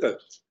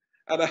hesitant,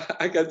 and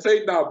I can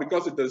say now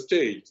because it has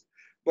changed.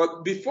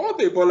 But before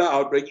the Ebola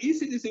outbreak,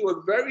 ECDC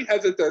was very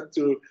hesitant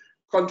to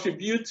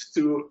contribute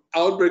to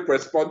outbreak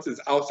responses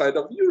outside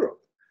of Europe.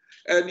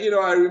 And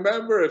I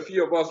remember a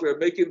few of us were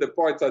making the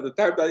points at the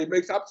time that it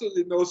makes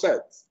absolutely no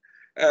sense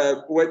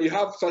when you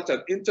have such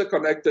an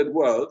interconnected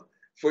world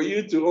for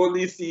you to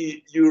only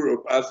see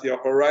Europe as your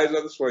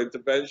horizons for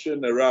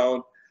intervention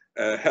around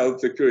health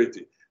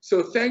security.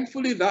 So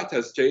thankfully that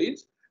has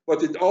changed,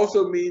 but it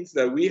also means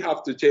that we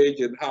have to change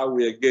in how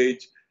we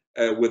engage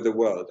with the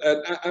world.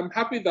 And I'm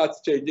happy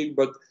that's changing,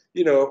 but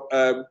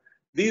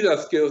these are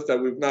skills that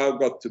we've now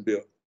got to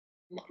build.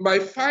 My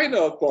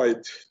final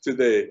point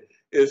today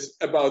is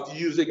about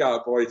using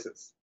our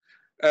voices.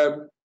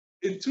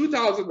 In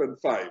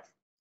 2005,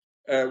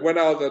 when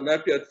I was an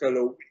EPIET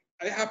fellow,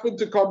 I happened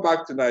to come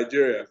back to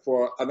Nigeria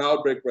for an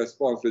outbreak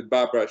response with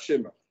Barbara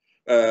Schimmer,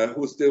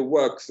 who still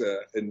works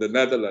in the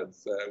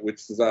Netherlands with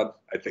Suzanne,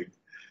 I think.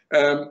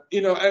 And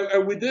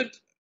we did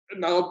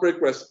an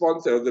outbreak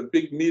response. There was a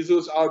big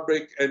measles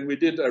outbreak, and we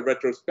did a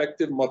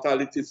retrospective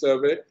mortality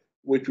survey,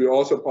 which we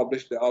also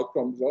published the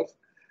outcomes of.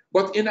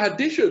 But in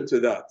addition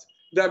to that,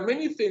 there are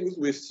many things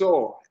we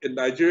saw in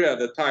Nigeria at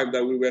the time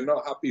that we were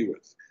not happy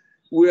with.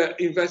 We were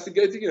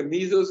investigating a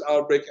measles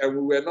outbreak, and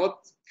we were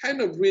not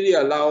kind of really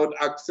allowed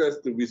access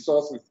to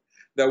resources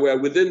that were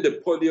within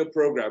the polio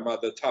program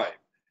at the time.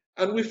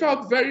 And we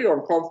felt very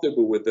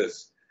uncomfortable with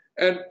this.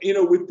 And,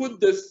 we put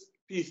this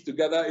piece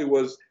together. It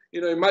was,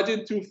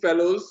 imagine two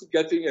fellows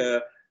getting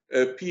a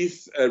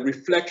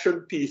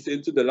reflection piece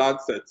into the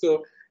Lancet.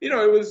 So, it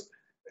was,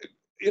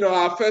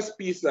 our first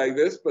piece like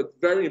this, but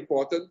very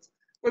important.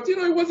 But,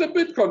 it was a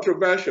bit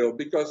controversial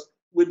because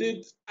we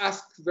did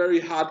ask very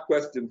hard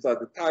questions at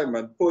the time,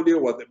 and polio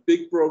was a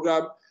big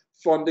program,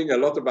 funding a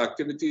lot of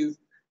activities.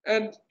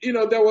 And,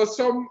 there was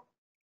some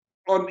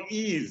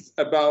unease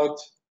about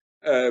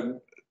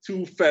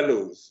two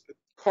fellows,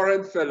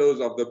 current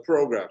fellows of the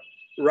program,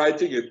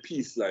 writing a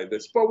piece like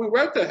this. But we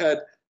went ahead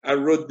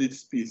and wrote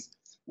this piece.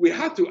 We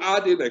had to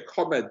add in a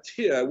comment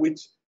here,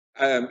 which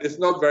is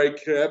not very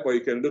clear, but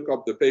you can look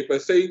up the paper,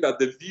 saying that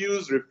the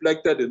views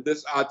reflected in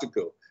this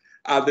article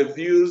are the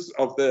views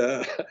of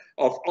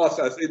us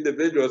as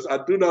individuals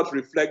and do not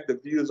reflect the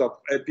views of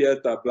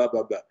EPIET, blah,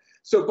 blah, blah.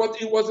 So, but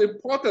it was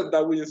important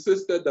that we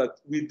insisted that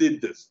we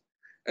did this.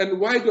 And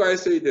why do I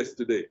say this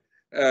today?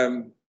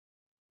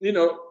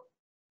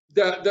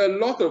 There are a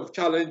lot of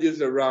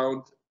challenges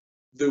around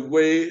the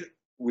way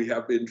we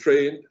have been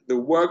trained, the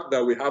work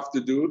that we have to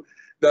do.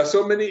 There are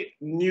so many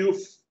new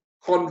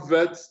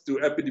converts to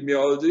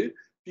epidemiology,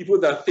 people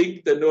that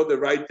think they know the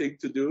right thing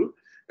to do.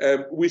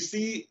 We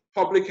see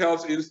public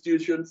health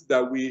institutions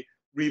that we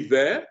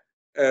revere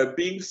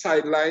being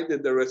sidelined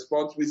in the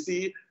response. We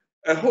see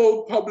a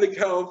whole public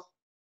health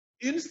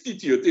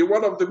institute in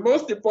one of the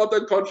most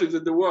important countries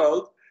in the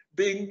world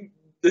being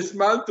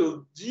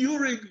dismantled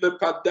during the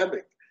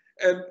pandemic.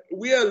 And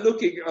we are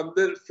looking on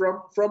this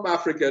from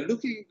Africa,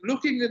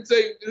 looking and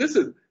saying,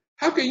 listen,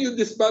 how can you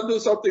dismantle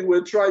something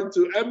we're trying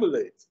to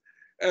emulate?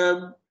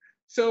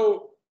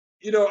 So,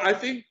 I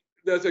think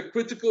there's a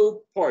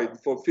critical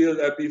point for field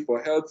epi,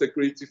 for health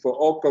security, for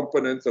all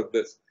components of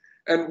this.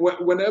 And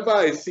whenever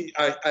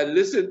I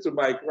listen to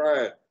my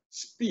client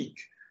speak,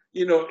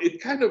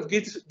 it kind of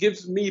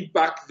gives me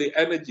back the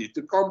energy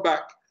to come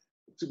back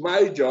to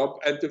my job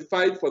and to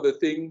fight for the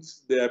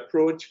things, the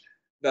approach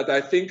that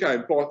I think are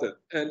important.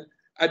 And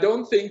I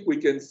don't think we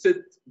can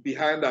sit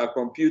behind our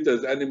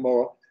computers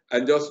anymore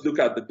and just look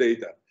at the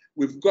data.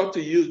 We've got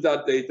to use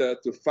that data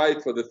to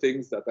fight for the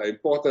things that are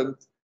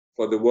important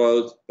for the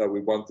world that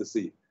we want to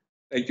see.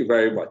 Thank you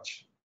very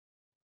much.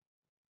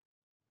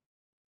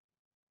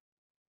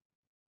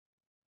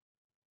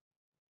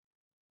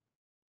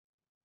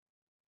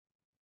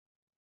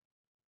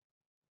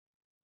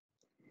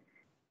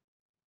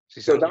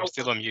 So you're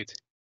still on mute.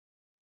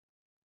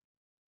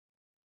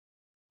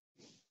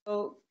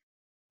 Oh,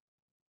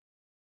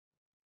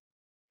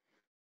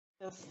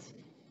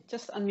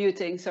 just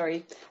unmuting,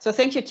 sorry. So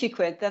thank you,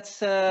 Chikwe.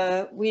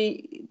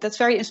 That's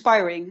very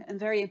inspiring and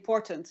very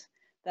important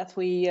that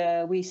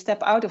we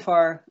step out of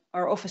our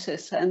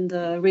offices and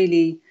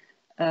really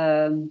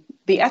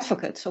be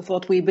advocates of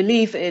what we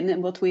believe in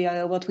and what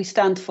we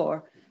stand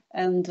for.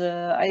 And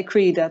I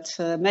agree that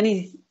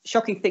many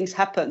shocking things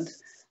happened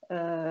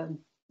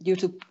due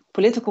to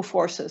political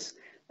forces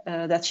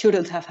that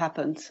shouldn't have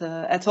happened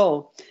at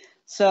all.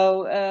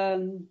 So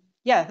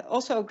yeah,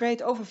 also a great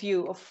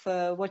overview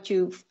of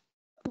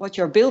what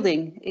you're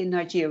building in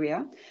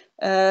Nigeria.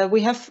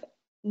 We have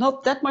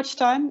not that much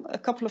time, a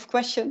couple of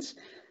questions.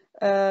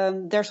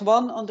 There's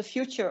one on the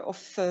future of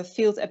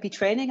field epi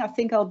training. I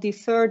think I'll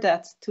defer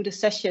that to the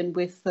session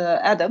with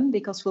Adam,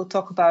 because we'll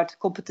talk about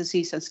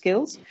competencies and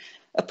skills.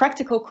 A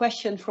practical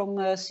question from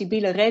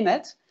Sibylle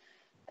Remet.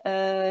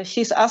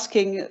 She's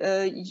asking,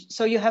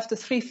 so you have the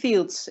three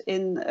fields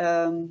in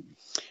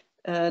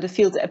the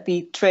field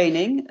epi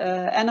training,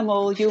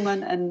 animal,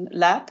 human, and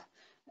lab.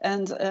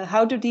 And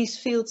how do these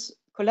fields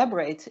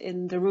collaborate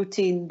in the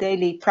routine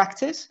daily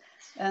practice?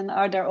 And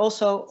are there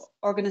also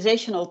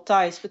organizational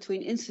ties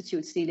between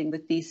institutes dealing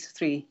with these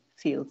three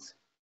fields?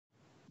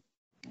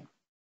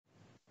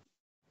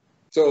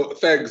 So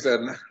thanks,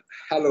 and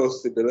hello,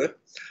 Sibylle.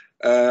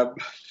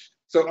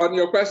 So on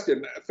your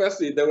question,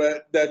 firstly, there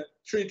were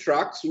three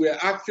tracks. We are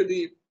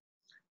actually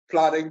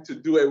planning to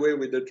do away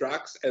with the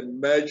tracks and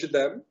merge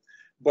them,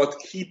 but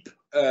keep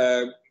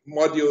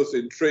modules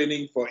in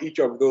training for each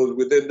of those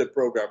within the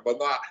program, but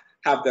not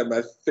have them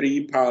as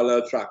three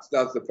parallel tracks.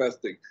 That's the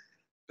first thing.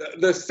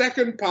 The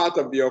second part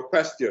of your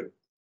question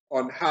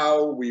on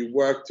how we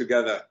work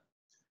together.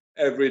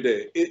 every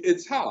day.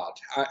 It's hard,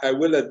 I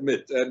will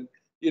admit. And,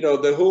 you know,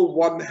 the whole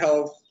One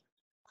Health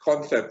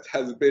concept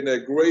has been a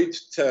great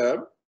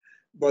term,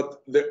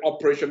 but the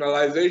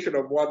operationalization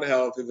of One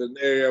Health is an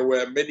area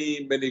where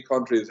many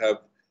countries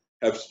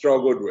have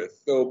struggled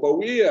with. So, but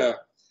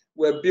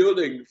we're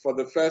building for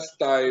the first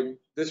time,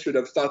 this should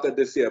have started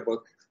this year, but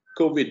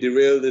COVID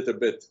derailed it a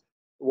bit,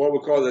 what we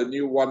call a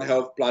new One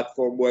Health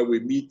platform, where we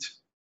meet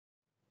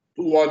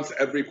once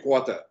every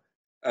quarter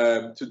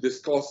to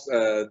discuss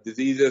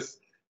diseases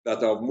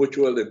that are of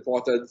mutual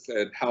importance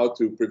and how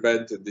to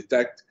prevent and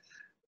detect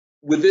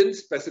within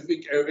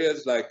specific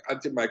areas like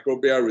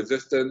antimicrobial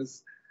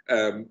resistance.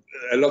 A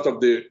lot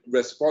of the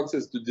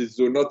responses to the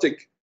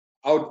zoonotic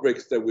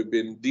outbreaks that we've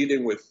been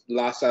dealing with,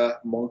 Lassa,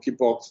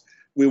 monkeypox,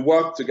 we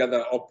work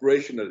together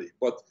operationally,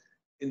 but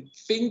in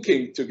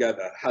thinking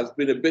together has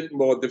been a bit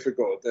more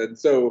difficult. And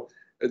so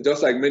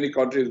just like many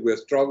countries, we're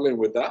struggling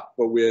with that,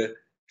 but we're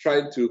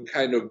trying to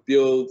kind of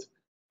build,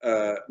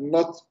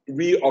 not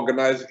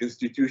reorganize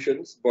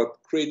institutions, but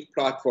create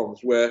platforms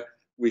where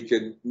we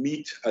can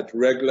meet at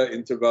regular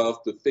intervals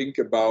to think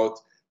about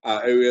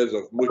areas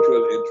of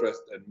mutual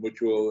interest and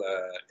mutual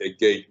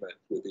engagement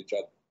with each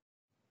other.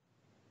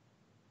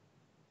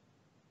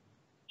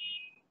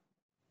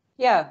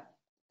 Yeah,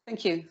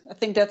 thank you. I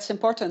think that's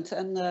important.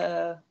 And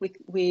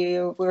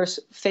we're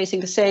facing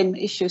the same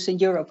issues in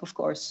Europe, of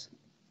course,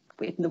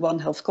 in the One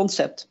Health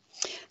concept.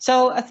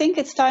 So I think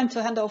it's time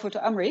to hand over to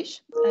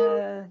Amrish,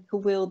 who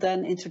will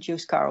then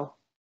introduce Carl.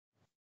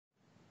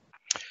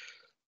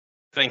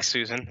 Thanks,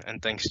 Susan,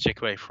 and thanks,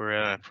 Chikwe, for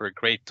a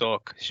great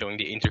talk showing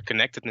the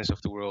interconnectedness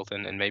of the world,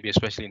 and maybe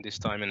especially in this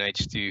time and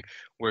age to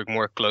work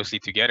more closely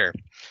together.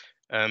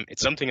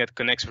 It's something that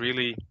connects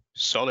really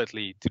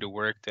solidly to the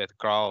work that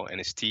Carl and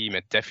his team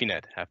at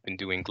TEPHINET have been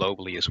doing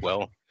globally as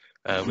well,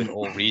 with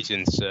all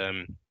regions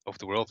of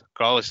the world.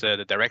 Carl is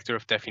the director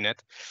of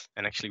TEPHINET,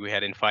 and actually we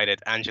had invited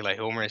Angela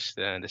Hilmers,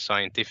 the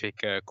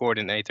scientific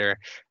coordinator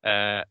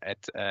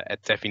at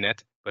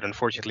TEPHINET, but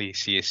unfortunately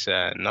she is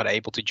not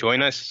able to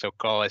join us, so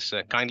Carl has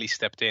kindly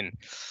stepped in.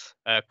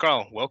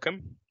 Carl,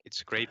 welcome.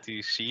 It's great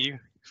to see you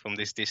from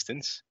this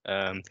distance.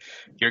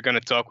 You're going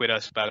to talk with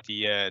us about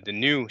the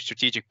new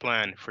strategic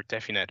plan for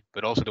TEPHINET,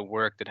 but also the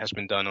work that has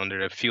been done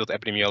under the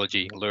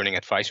Field-epidemiology Learning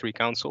Advisory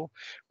Council,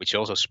 which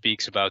also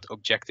speaks about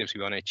objectives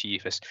we want to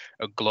achieve as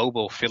a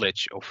global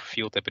village of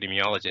field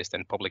epidemiologists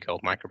and public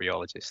health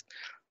microbiologists.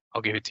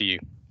 I'll give it to you.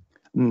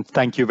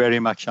 Thank you very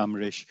much,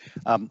 Amrish.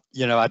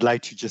 You know, I'd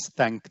like to just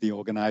thank the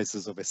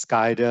organizers of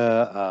escaide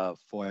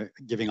for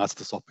giving us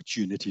this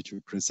opportunity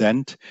to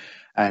present.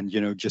 And,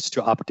 you know, just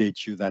to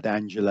update you that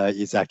Angela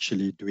is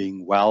actually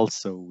doing well,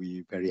 so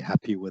we're very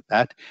happy with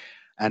that.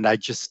 And I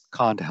just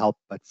can't help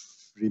but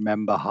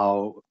remember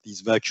how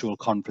these virtual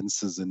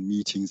conferences and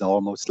meetings are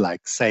almost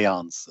like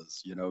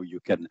seances. You know,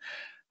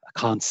 I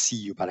can't see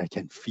you, but I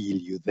can feel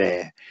you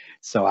there.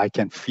 So I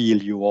can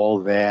feel you all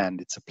there,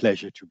 and it's a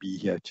pleasure to be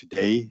here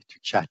today to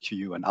chat to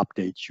you and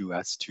update you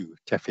as to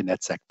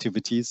TEPHINET's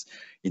activities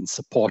in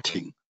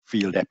supporting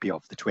field epi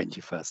of the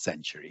 21st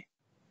century.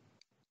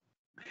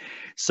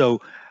 So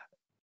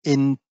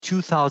in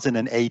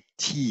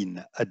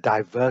 2018, a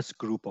diverse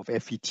group of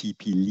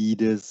FETP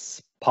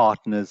leaders,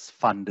 partners,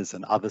 funders,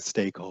 and other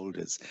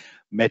stakeholders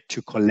met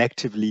to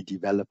collectively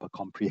develop a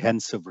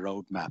comprehensive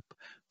roadmap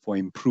for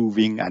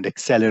improving and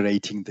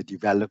accelerating the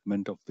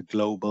development of the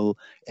global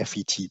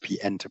FETP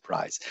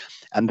enterprise.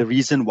 And the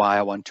reason why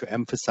I want to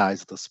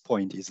emphasize this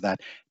point is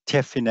that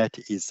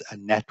TEPHINET is a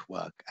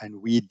network,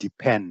 and we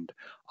depend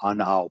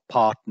on our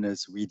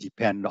partners, we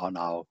depend on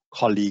our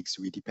colleagues,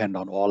 we depend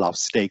on all our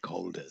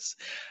stakeholders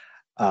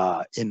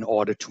in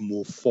order to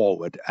move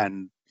forward.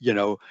 And, you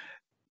know,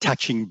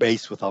 touching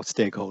base with our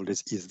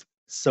stakeholders is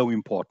so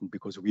important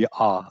because we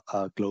are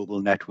a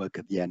global network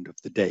at the end of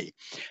the day.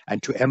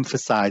 And to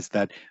emphasize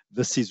that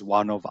this is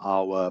one of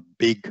our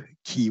big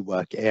key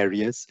work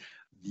areas,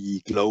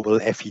 the global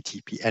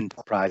FETP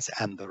enterprise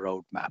and the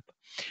roadmap.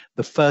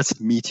 The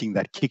first meeting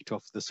that kicked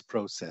off this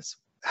process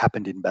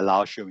happened in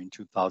Baidjoe in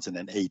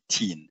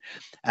 2018.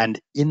 And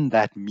in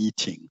that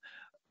meeting,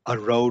 a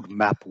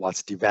roadmap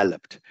was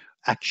developed,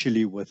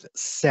 actually with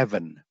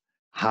 7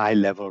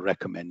 high-level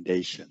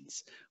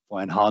recommendations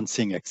for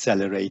enhancing,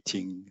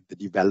 accelerating the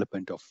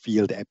development of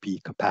field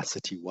epi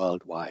capacity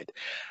worldwide.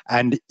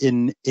 And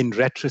in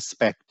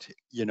retrospect,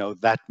 you know,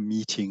 that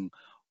meeting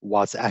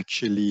was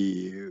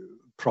actually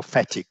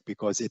prophetic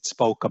because it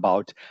spoke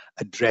about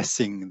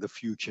addressing the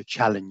future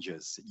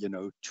challenges, you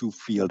know, to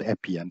field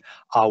epi. And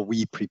are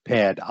we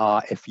prepared?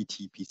 Are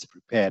FETPs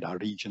prepared? Are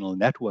regional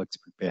networks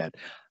prepared?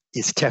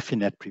 Is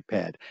TEPHINET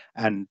prepared?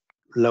 And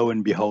lo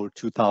and behold,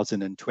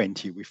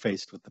 2020, we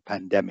faced with the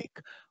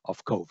pandemic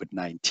of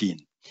COVID-19.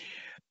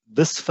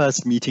 This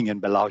first meeting in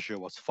Baidjoe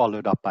was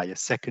followed up by a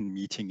second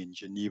meeting in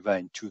Geneva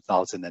in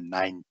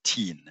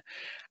 2019.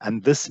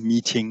 And this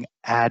meeting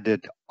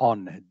added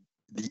on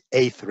the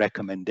 8th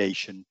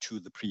recommendation to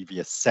the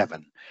previous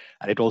 7.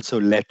 And it also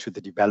led to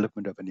the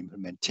development of an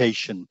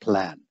implementation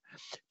plan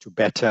to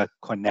better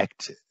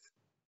connect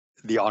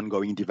the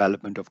ongoing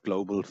development of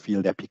global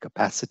field epi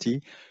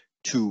capacity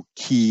to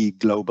key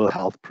global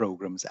health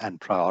programs and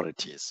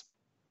priorities.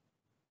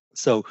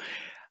 So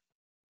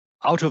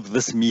out of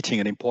this meeting,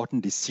 an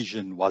important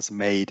decision was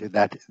made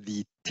that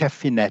the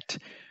TEPHINET,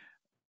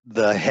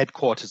 the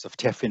headquarters of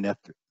TEPHINET,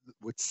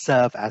 would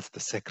serve as the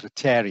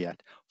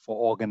secretariat for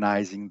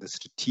organizing the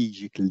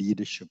strategic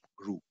leadership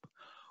group,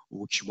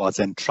 which was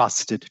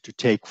entrusted to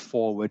take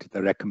forward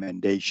the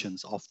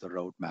recommendations of the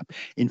roadmap.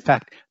 In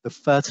fact, the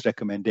first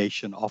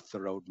recommendation of the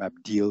roadmap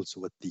deals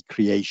with the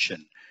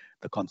creation,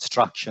 the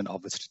construction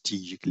of a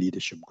strategic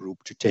leadership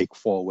group to take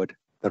forward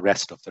the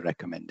rest of the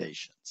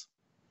recommendations.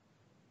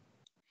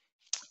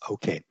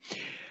 Okay.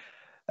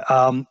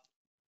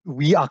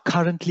 We are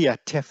currently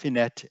at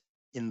TEPHINET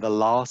in the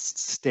last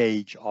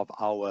stage of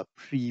our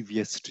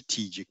previous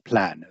strategic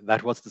plan.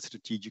 That was the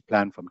strategic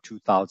plan from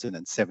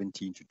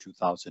 2017 to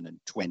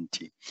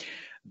 2020.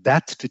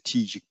 That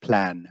strategic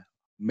plan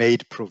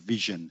made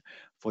provision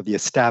for the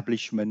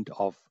establishment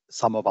of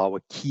some of our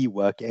key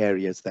work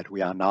areas that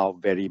we are now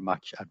very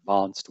much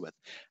advanced with.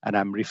 And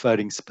I'm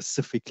referring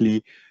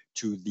specifically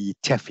to the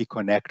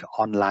TEPHIConnect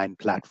online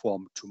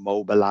platform to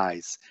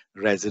mobilize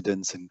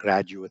residents and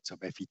graduates of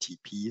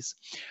FETPs.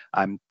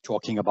 I'm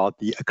talking about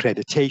the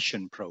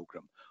accreditation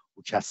program,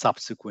 which has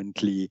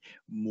subsequently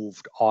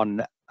moved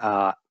on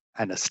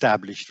and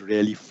established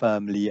really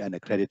firmly an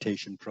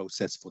accreditation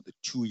process for the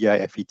 2-year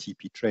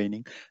FETP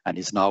training, and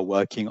is now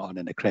working on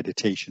an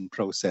accreditation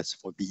process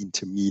for the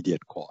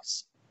intermediate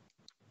course.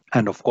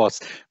 And of course,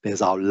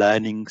 there's our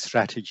learning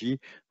strategy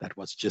that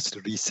was just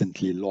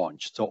recently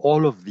launched. So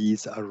all of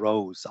these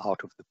arose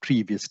out of the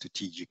previous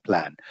strategic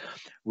plan.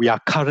 We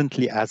are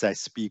currently, as I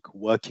speak,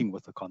 working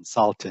with a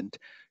consultant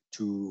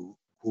who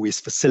is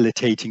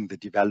facilitating the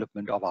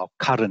development of our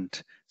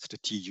current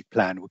strategic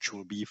plan, which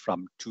will be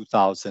from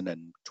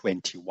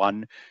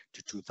 2021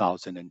 to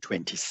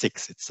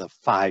 2026. It's a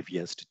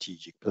 5-year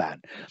strategic plan.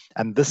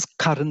 And this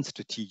current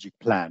strategic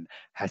plan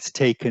has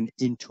taken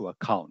into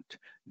account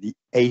the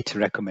 8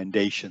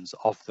 recommendations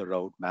of the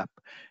roadmap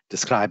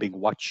describing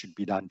what should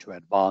be done to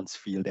advance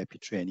field epi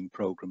training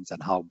programs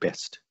and how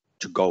best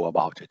to go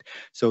about it.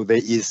 So there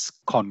is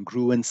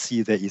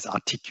congruency, there is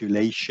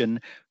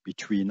articulation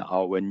between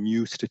our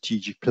new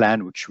strategic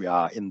plan, which we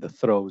are in the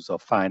throes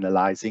of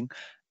finalizing,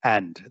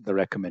 and the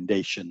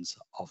recommendations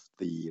of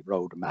the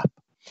roadmap.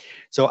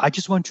 So I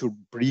just want to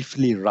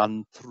briefly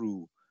run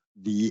through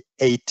the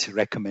 8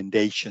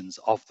 recommendations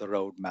of the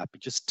roadmap,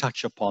 just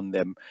touch upon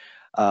them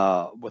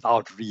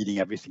without reading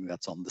everything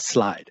that's on the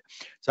slide.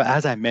 So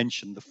as I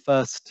mentioned, the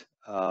first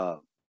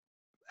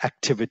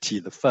activity,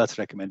 the first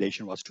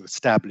recommendation was to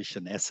establish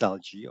an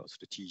SLG or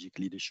strategic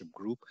leadership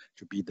group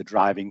to be the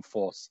driving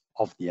force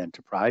of the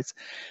enterprise.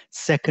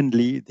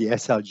 Secondly, the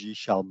SLG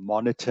shall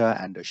monitor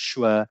and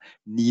assure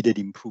needed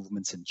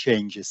improvements and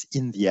changes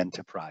in the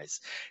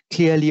enterprise.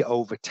 Clearly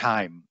over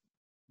time,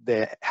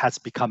 there has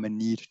become a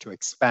need to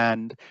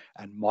expand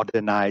and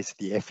modernize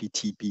the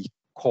FETP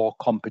core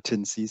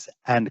competencies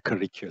and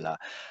curricula.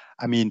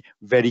 I mean,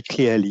 very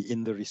clearly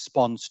in the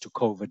response to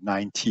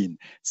COVID-19,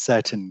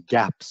 certain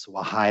gaps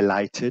were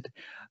highlighted.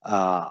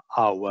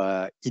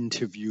 Our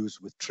interviews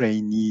with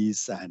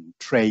trainees and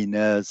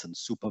trainers and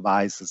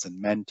supervisors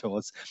and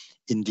mentors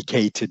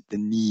indicated the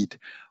need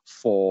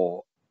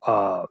for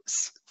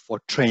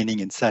training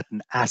in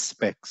certain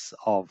aspects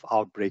of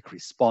outbreak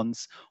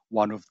response.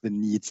 One of the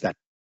needs that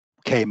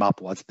came up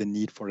was the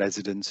need for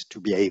residents to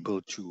be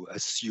able to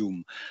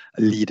assume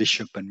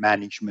leadership and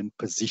management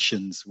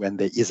positions when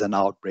there is an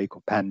outbreak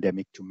or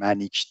pandemic, to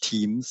manage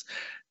teams.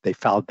 They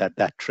felt that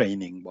that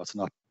training was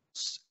not,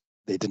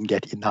 they didn't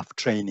get enough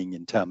training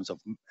in terms of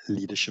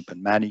leadership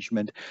and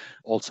management.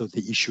 Also,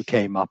 the issue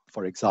came up,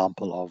 for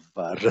example,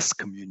 of risk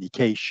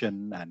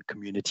communication and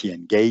community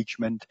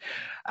engagement.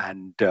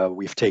 And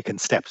we've taken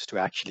steps to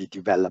actually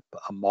develop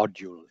a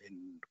module in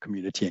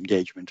community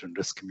engagement and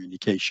risk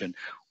communication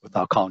with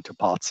our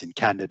counterparts in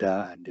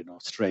Canada and in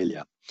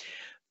Australia.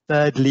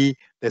 Thirdly,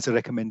 there's a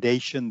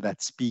recommendation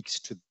that speaks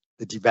to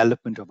the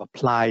development of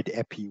applied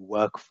EPI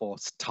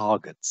workforce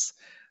targets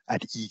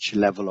at each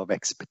level of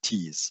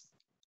expertise.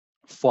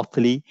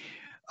 Fourthly,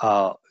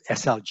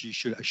 SLG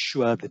should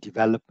assure the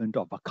development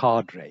of a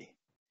cadre,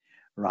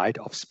 right,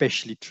 of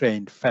specially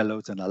trained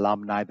fellows and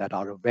alumni that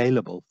are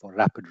available for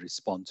rapid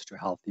response to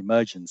health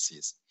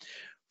emergencies.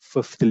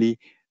 Fifthly,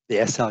 the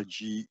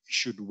SLG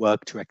should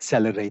work to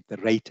accelerate the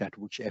rate at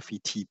which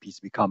FETPs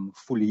become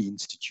fully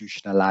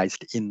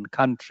institutionalized in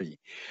country.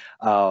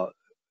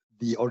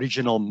 The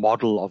original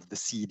model of the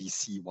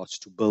CDC was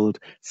to build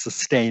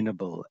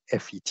sustainable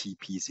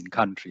FETPs in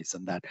countries,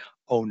 and that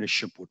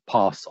ownership would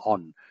pass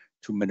on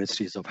to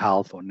ministries of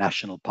health or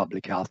national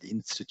public health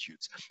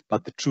institutes.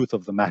 But the truth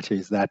of the matter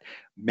is that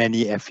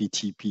many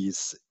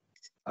FETPs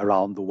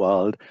around the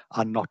world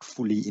are not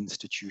fully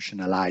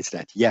institutionalized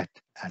as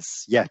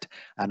yet,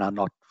 and are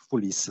not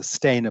fully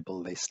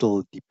sustainable. They're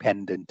still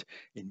dependent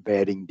in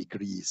varying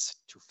degrees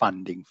to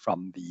funding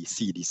from the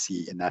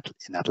CDC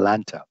in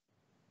Atlanta.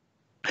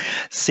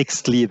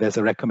 Sixthly, there's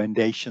a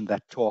recommendation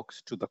that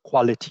talks to the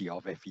quality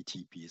of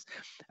FETPs.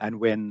 And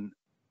when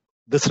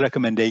this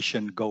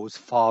recommendation goes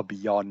far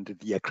beyond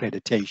the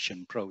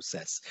accreditation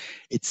process.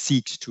 It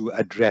seeks to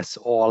address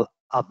all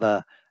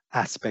other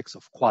aspects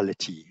of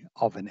quality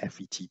of an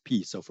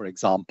FETP. So, for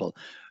example,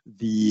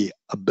 the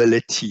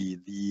ability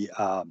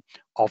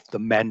of the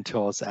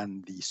mentors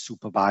and the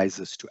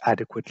supervisors to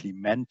adequately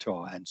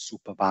mentor and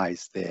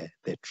supervise their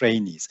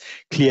trainees.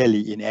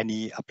 Clearly, in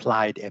any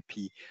applied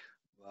EPI,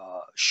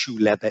 shoe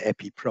leather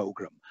EPI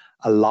program,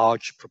 a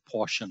large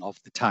proportion of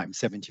the time,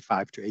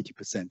 75 to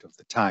 80% of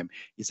the time,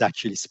 is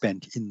actually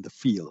spent in the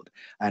field,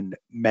 and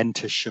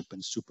mentorship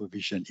and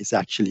supervision is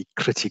actually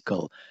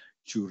critical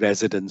to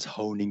residents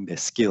honing their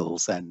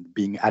skills and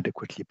being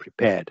adequately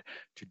prepared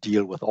to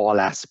deal with all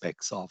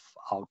aspects of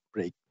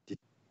outbreak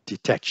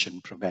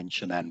detection,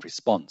 prevention, and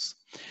response.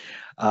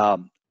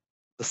 The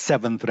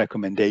seventh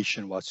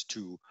recommendation was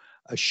to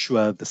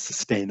assure the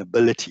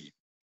sustainability,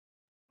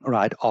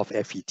 right, of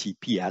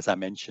FETP. As I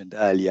mentioned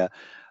earlier,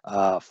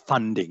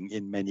 funding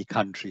in many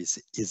countries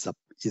is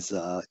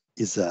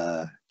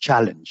a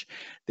challenge.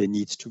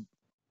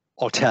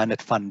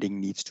 Alternate funding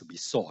needs to be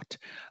sought.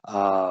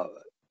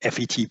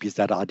 FETPs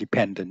that are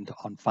dependent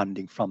on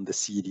funding from the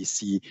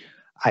CDC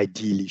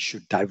ideally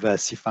should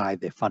diversify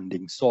their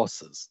funding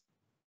sources.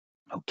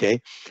 Okay,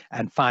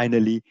 and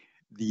finally,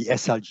 the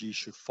SLG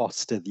should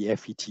foster the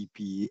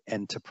FETP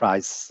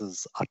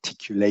enterprises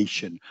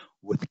articulation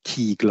with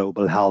key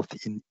global health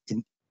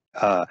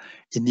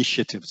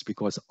initiatives,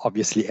 because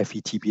obviously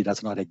FETP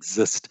does not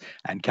exist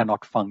and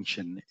cannot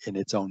function in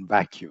its own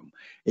vacuum.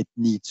 It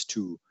needs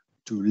to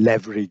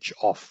leverage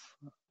off,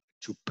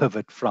 to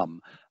pivot from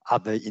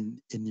other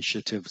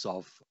initiatives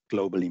of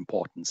global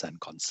importance and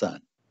concern.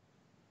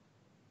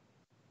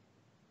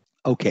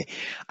 Okay,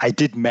 I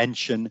did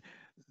mention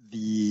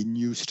the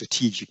new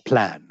strategic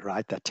plan,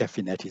 right, that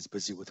TEPHINET is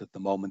busy with at the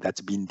moment, that's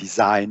been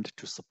designed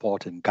to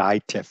support and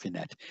guide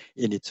TEPHINET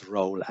in its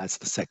role as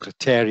the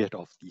secretariat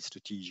of the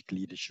strategic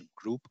leadership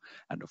group,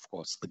 and of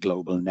course the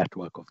global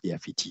network of the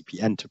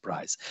FETP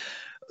enterprise.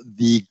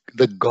 The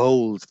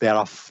goals, there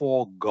are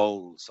 4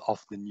 goals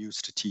of the new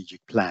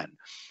strategic plan,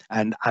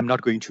 and I'm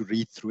not going to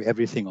read through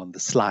everything on the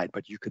slide,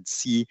 but you could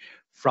see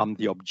from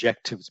the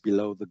objectives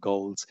below the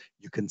goals,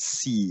 you can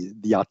see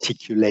the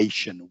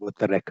articulation with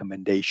the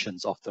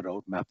recommendations of the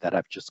roadmap that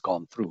I've just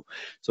gone through.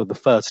 So the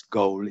first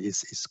goal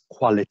is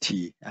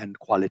quality and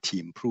quality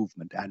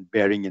improvement, and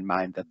bearing in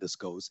mind that this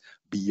goes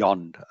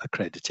beyond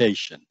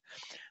accreditation.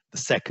 The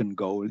second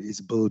goal is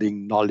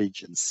building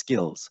knowledge and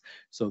skills.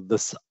 So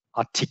this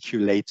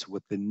articulates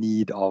with the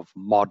need of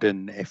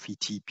modern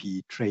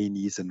FETP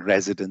trainees and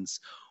residents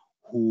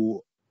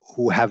who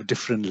have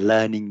different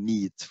learning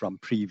needs from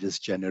previous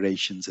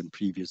generations and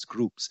previous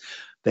groups.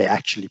 They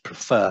actually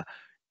prefer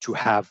to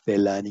have their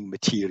learning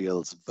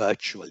materials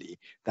virtually,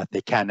 that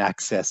they can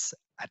access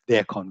at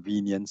their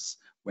convenience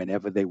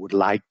whenever they would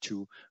like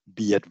to,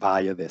 be it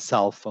via their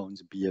cell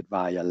phones, be it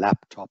via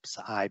laptops,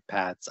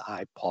 iPads,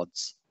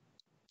 iPods.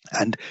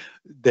 And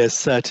there's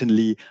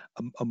certainly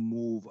a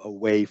move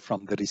away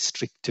from the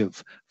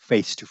restrictive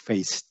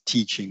face-to-face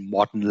teaching.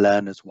 Modern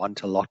learners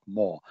want a lot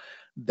more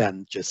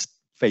than just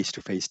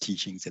face-to-face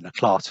teachings in a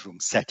classroom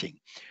setting.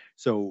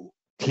 So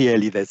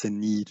clearly there's a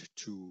need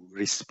to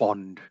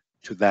respond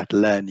to that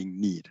learning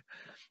need.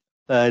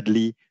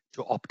 Thirdly,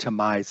 to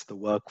optimize the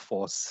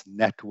workforce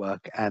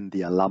network and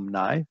the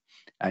alumni.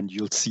 And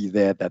you'll see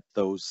there that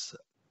those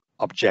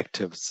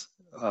objectives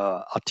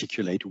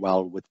articulate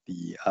well with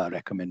the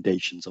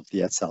recommendations of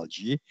the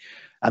SLG.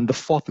 And the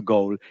fourth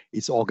goal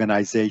is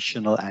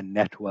organizational and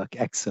network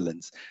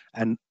excellence.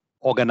 And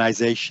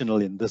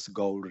organizational in this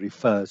goal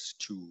refers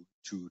to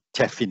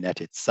TEPHINET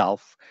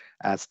itself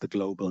as the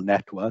global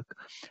network,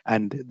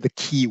 and the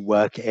key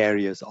work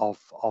areas of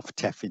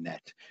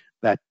TEPHINET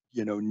that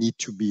need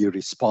to be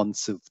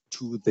responsive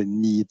to the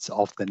needs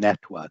of the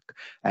network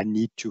and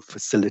need to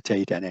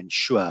facilitate and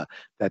ensure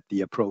that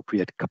the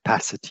appropriate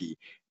capacity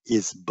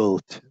is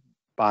built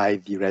by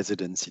the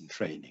residents in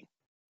training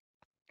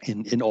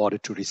in order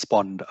to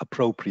respond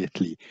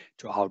appropriately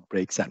to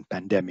outbreaks and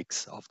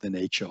pandemics of the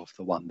nature of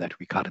the one that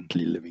we're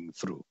currently living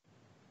through.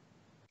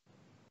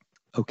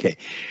 Okay,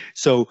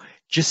 so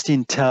just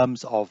in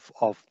terms of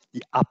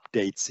the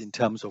updates, in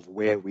terms of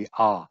where we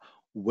are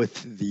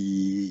with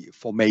the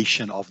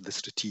formation of the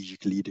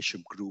strategic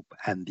leadership group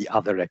and the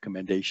other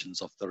recommendations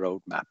of the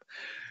roadmap.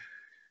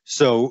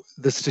 So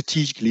the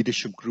strategic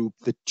leadership group,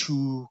 the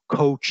 2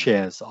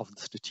 co-chairs of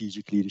the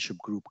strategic leadership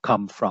group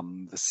come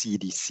from the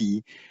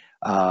CDC,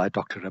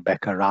 Dr.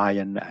 Rebecca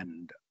Ryan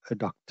and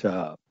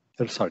Dr.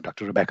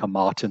 Rebecca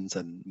Martins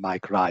and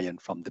Mike Ryan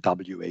from the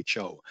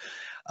WHO.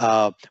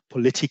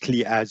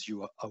 Politically, as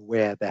you are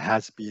aware, there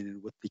has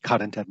been, with the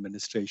current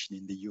administration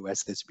in the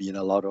US, there's been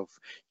a lot of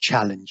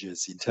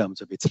challenges in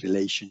terms of its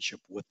relationship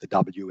with the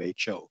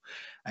WHO.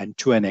 And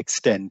to an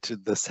extent,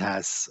 this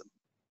has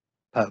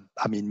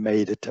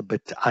made it a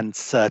bit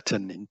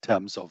uncertain in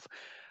terms of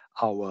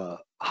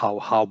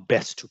how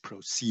best to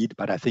proceed.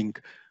 But I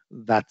think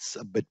that's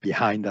a bit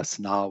behind us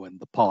now, and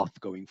the path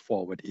going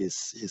forward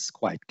is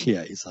quite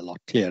clear, is a lot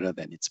clearer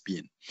than it's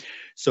been.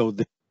 So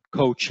the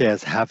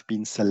Co-chairs have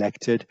been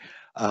selected.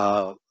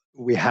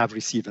 We have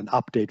received an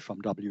update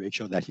from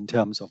WHO that in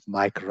terms of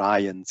Mike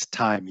Ryan's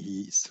time,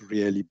 he's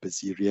really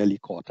busy, really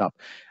caught up,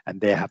 and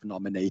they have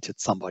nominated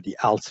somebody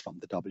else from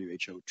the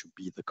WHO to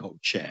be the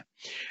co-chair.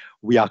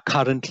 We are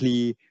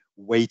currently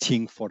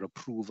waiting for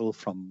approval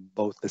from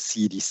both the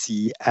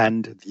CDC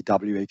and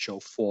the WHO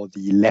for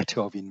the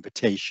letter of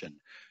invitation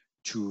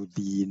to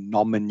the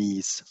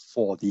nominees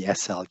for the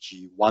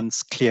SLG.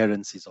 Once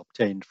clearance is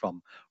obtained from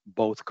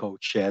both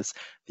co-chairs,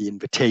 the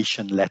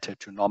invitation letter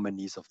to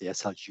nominees of the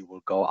SLG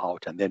will go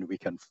out, and then we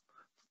can,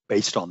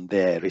 based on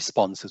their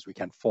responses, we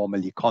can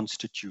formally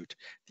constitute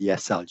the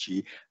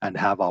SLG and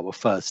have our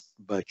first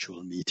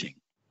virtual meeting.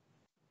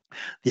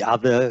 The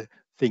other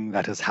thing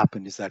that has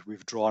happened is that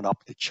we've drawn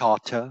up the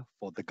charter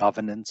for the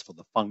governance, for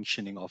the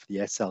functioning of the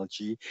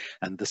SLG,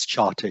 and this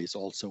charter is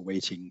also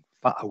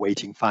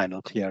awaiting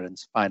final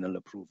clearance, final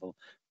approval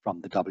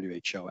from the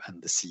WHO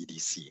and the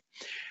CDC.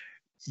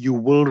 You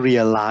will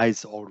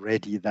realize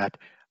already that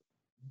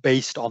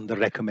based on the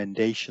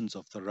recommendations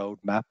of the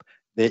roadmap,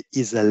 there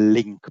is a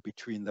link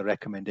between the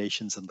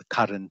recommendations and the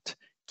current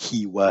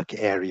key work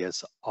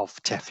areas of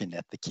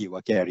TEPHINET, the key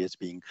work areas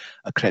being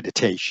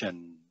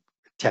accreditation,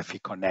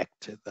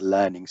 TEPHIConnect, the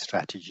learning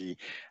strategy,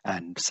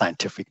 and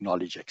scientific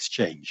knowledge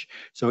exchange.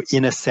 So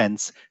in a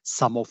sense,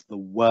 some of the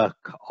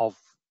work of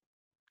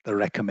the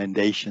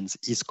recommendations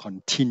is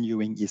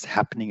continuing, is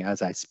happening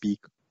as I speak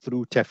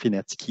through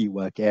TEPHINET's key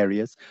work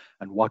areas.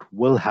 And what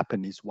will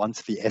happen is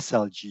once the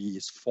SLG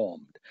is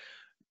formed,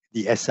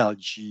 the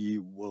SLG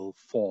will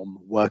form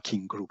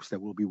working groups. There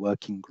will be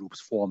working groups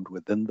formed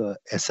within the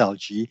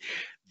SLG.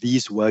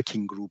 These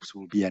working groups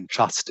will be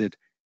entrusted,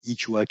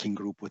 each working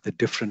group with a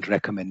different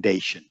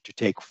recommendation, to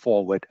take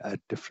forward a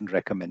different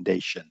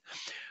recommendation.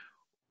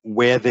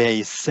 Where there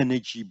is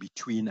synergy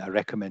between a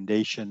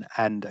recommendation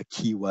and a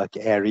key work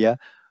area,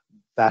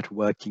 that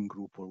working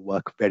group will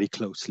work very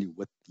closely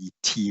with the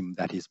team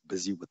that is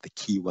busy with the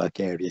key work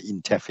area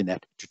in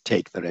TEPHINET to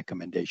take the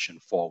recommendation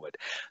forward.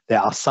 There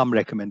are some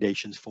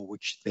recommendations for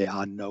which there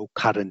are no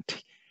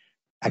current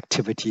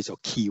activities or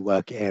key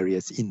work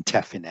areas in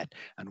TEPHINET,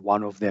 and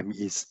one of them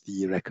is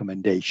the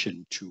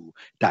recommendation to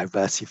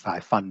diversify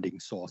funding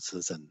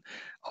sources and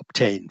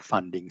obtain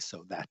funding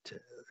so that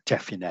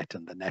TEPHINET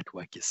and the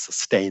network is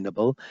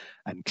sustainable.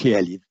 And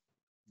clearly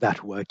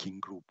that working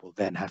group will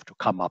then have to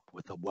come up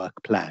with a work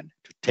plan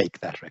to take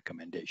that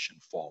recommendation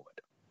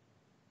forward.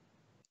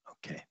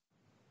 Okay.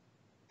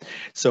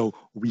 So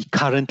we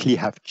currently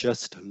have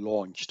just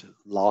launched,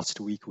 last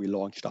week we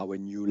launched our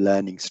new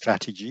learning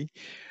strategy.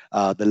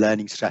 The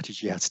learning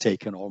strategy has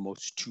taken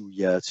almost 2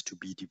 years to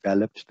be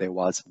developed. There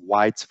was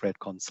widespread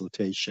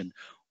consultation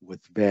with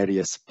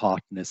various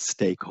partners,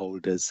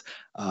 stakeholders,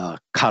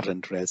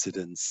 current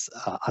residents,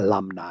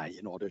 alumni,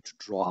 in order to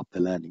draw up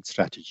the learning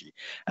strategy.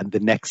 And the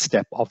next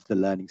step of the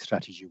learning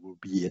strategy will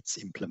be its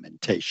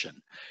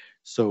implementation.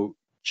 So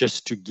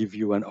just to give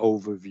you an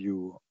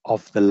overview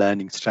of the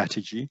learning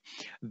strategy,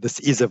 this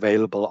is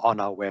available on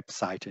our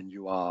website and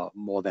you are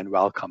more than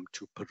welcome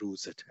to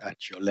peruse it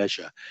at your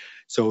leisure.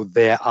 So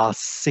there are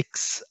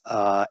 6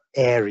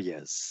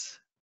 areas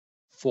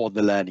for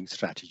the learning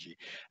strategy.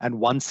 And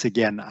once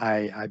again,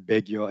 I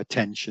beg your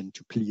attention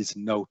to please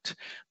note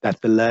that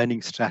the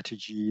learning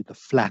strategy, the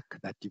FLAC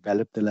that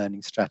developed the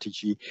learning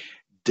strategy,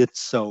 did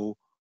so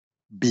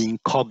being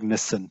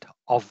cognizant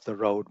of the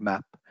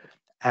roadmap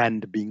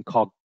and being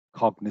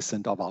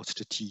cognizant of our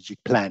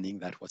strategic planning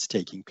that was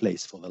taking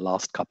place for the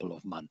last couple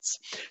of months.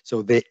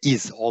 So there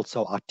is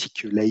also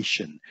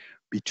articulation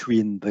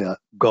between the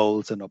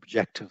goals and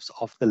objectives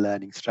of the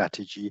learning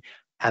strategy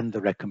and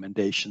the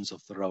recommendations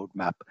of the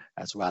roadmap,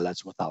 as well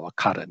as with our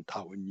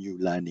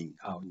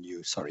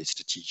new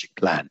strategic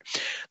plan.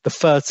 The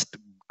first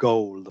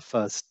goal, the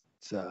first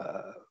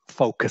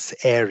focus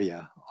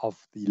area of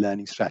the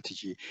learning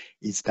strategy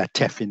is that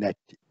TEPHINET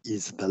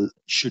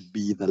should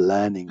be the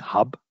learning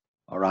hub,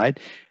 all right,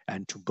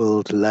 and to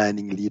build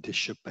learning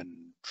leadership and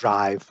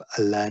drive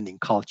a learning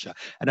culture.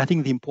 And I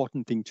think the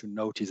important thing to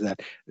note is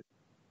that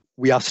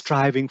we are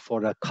striving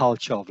for a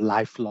culture of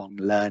lifelong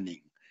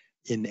learning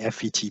in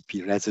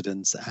FETP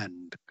residents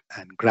and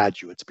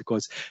graduates,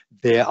 because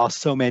there are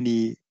so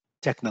many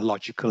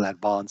technological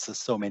advances,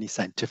 so many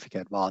scientific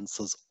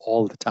advances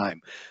all the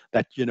time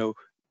that, you know,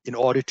 in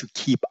order to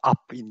keep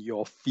up in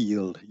your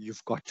field,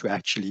 you've got to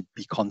actually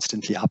be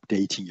constantly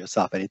updating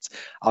yourself. And it's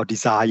our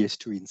desire is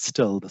to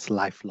instill this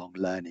lifelong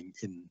learning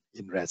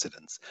in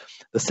residents.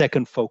 The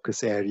second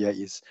focus area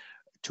is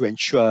to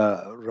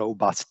ensure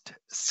robust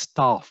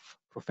staff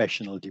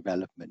professional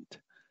development.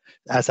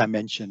 As I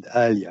mentioned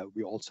earlier,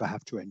 we also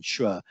have to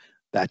ensure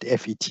that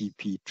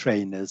FETP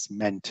trainers,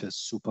 mentors,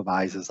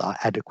 supervisors are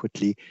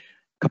adequately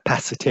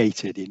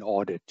capacitated in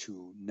order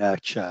to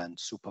nurture and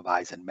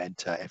supervise and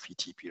mentor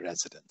FETP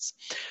residents.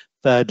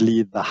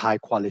 Thirdly, the high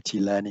quality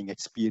learning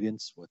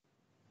experience, with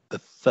the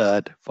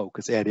third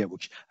focus area,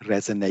 which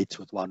resonates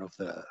with one of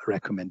the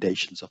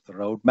recommendations of the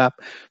roadmap,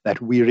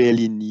 that we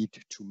really need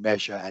to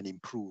measure and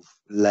improve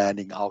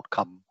learning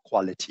outcome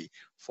quality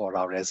for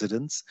our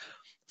residents.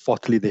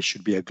 Fourthly, there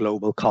should be a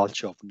global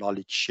culture of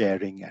knowledge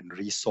sharing and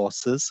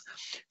resources.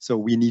 So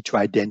we need to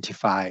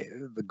identify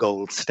the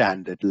gold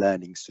standard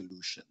learning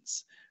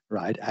solutions,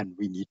 right? And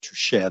we need to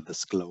share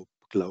this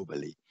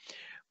globally.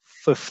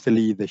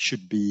 Fifthly, there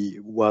should be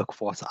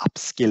workforce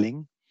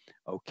upskilling,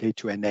 okay,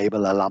 to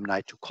enable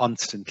alumni to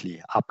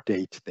constantly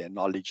update their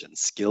knowledge and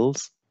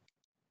skills.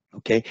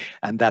 Okay,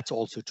 and that's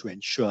also to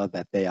ensure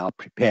that they are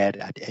prepared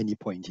at any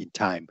point in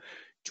time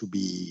to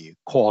be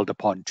called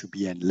upon to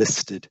be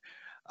enlisted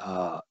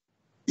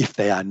if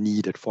they are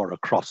needed for a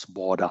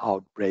cross-border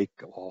outbreak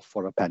or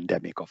for a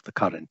pandemic of the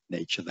current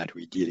nature that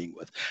we're dealing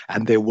with.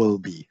 And there will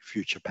be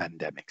future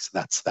pandemics,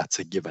 that's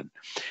a given.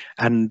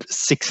 And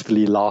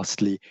sixthly,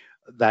 lastly,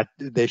 that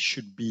there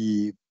should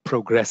be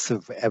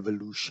progressive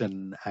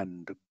evolution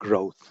and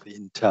growth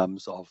in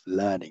terms of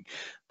learning,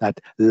 that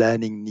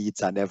learning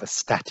needs are never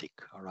static,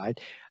 all right?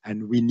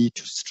 And we need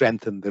to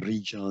strengthen the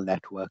regional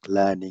network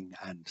learning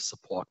and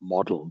support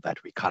model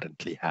that we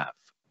currently have.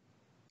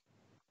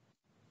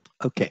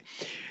 Okay,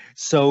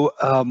 so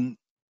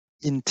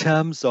in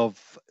terms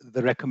of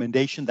the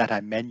recommendation that I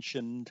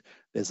mentioned,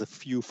 there's a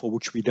few for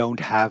which we don't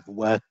have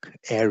work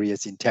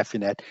areas in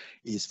TEPHINET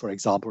is, for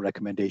example,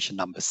 recommendation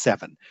number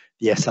 7.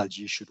 The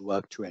SLG should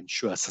work to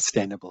ensure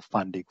sustainable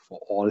funding for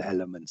all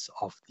elements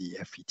of the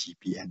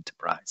FETP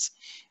enterprise.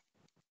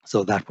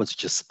 So that was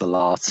just the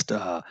last,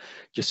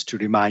 just to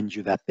remind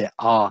you that there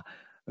are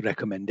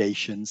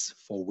recommendations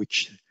for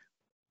which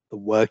the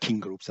working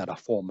groups that are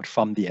formed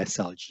from the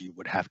SLG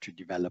would have to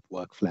develop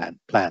work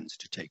plans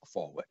to take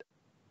forward.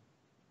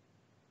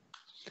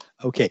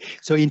 Okay,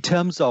 so in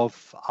terms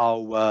of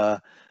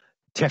our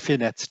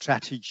TEPHINET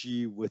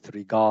strategy with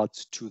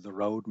regards to the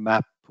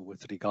roadmap,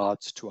 with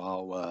regards to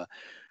our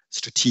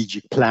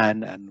strategic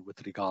plan, and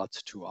with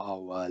regards to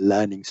our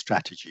learning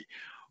strategy,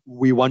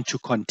 we want to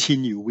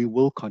continue, we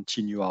will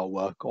continue our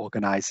work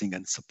organizing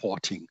and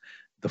supporting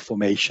the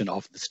formation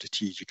of the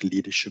strategic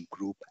leadership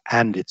group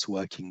and its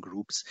working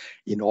groups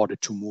in order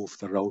to move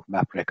the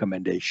roadmap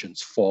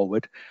recommendations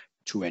forward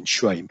to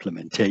ensure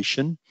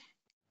implementation.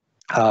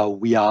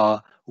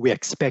 We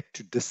expect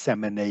to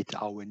disseminate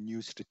our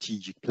new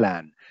strategic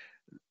plan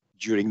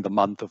during the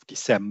month of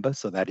December,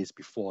 so that is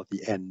before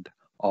the end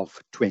of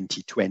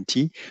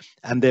 2020.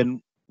 And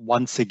then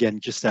once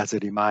again, just as a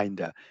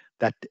reminder,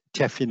 that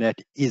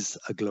TEPHINET is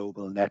a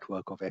global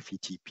network of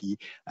FETP,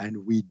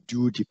 and we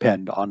do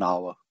depend on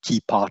our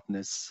key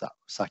partners,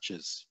 such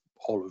as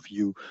all of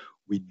you.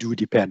 We do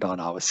depend on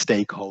our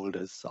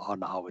stakeholders,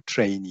 on our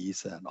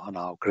trainees, and on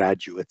our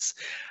graduates.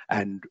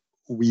 And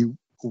we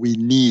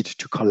need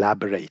to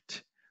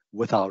collaborate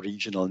with our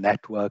regional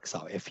networks,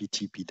 our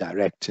FETP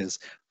directors,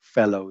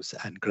 fellows,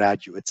 and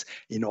graduates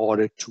in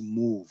order to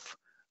move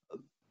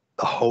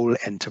the whole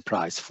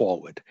enterprise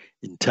forward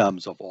in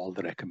terms of all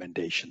the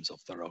recommendations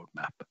of the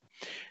roadmap.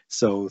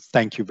 So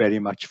thank you very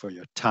much for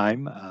your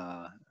time.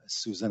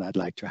 Susan, I'd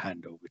like to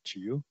hand over to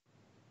you.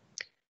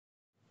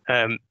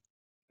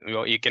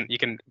 Well, you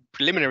can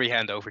preliminary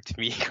hand over to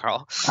me,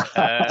 Carl.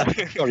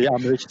 Sorry,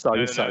 Amrish,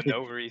 sorry.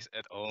 No worries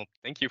at all.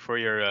 Thank you for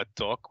your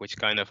talk, which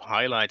kind of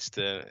highlights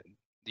the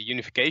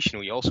unification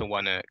we also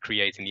want to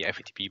create in the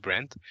FETP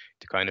brand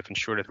to kind of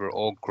ensure that we're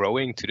all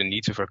growing to the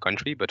needs of our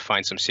country, but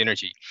find some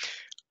synergy.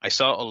 I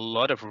saw a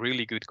lot of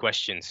really good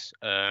questions,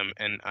 and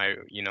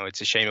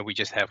it's a shame that we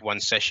just have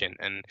one session.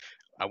 And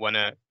I want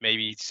to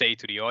maybe say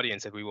to the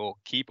audience that we will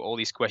keep all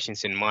these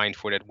questions in mind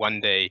for that one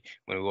day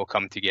when we will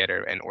come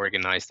together and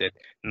organize that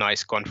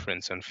nice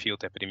conference on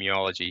field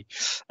epidemiology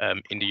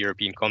in the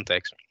European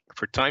context.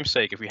 For time's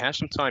sake, if we have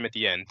some time at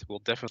the end, we'll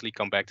definitely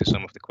come back to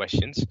some of the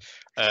questions.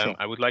 Sure.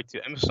 I would like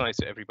to emphasize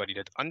to everybody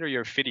that under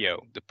your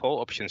video, the poll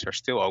options are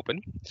still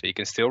open, so you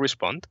can still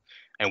respond.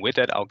 And with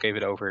that, I'll give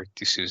it over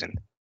to Susan.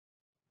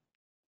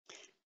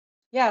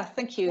 Yeah,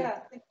 thank you,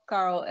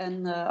 Carl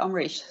and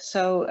Amrish.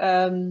 So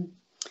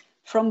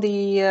from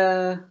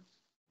the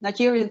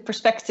Nigerian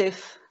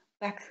perspective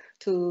back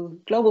to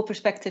global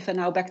perspective and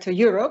now back to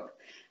Europe,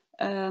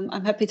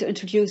 I'm happy to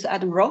introduce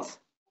Adam Roth.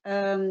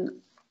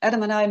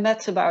 Adam and I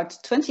met about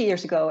 20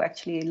 years ago,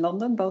 actually, in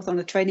London, both on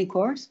a training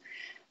course.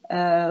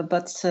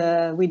 But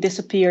we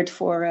disappeared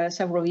for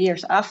several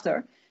years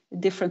after,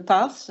 different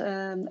paths.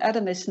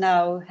 Adam is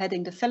now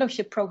heading the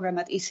fellowship program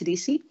at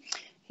ECDC.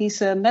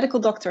 He's a medical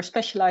doctor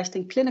specialized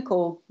in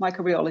clinical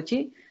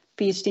microbiology,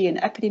 PhD in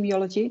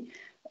epidemiology.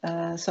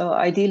 So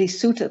ideally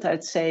suited,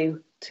 I'd say,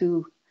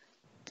 to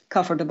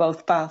cover the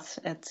both paths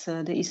at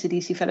the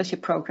ECDC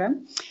fellowship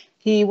program.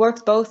 He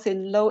worked both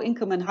in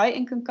low-income and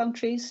high-income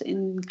countries,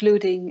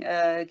 including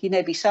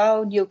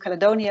Guinea-Bissau, New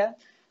Caledonia,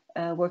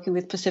 working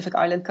with Pacific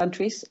Island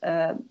countries,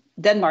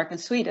 Denmark and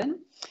Sweden.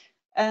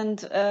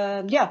 And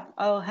yeah,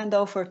 I'll hand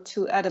over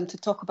to Adam to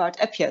talk about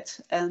EPIET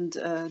and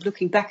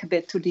looking back a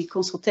bit to the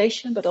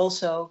consultation, but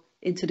also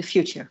into the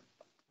future.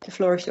 The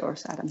floor is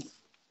yours, Adam.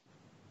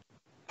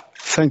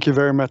 Thank you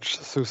very much,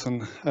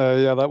 Susan.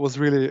 Yeah, that was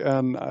really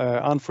an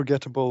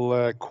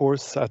unforgettable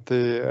course at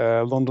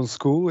the London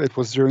School. It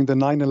was during the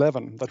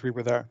 9/11 that we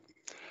were there.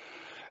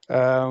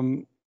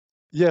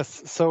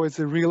 Yes, so it's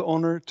a real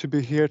honor to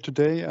be here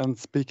today and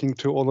speaking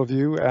to all of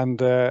you and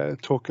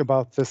talk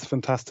about this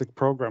fantastic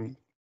program.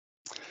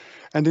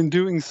 And in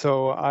doing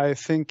so, I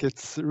think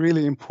it's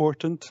really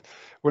important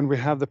when we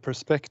have the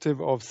perspective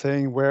of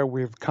saying where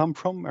we've come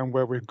from and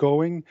where we're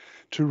going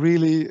to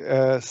really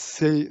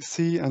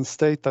see and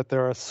state that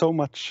there are so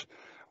much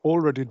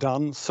already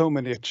done, so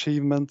many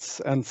achievements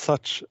and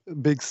such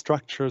big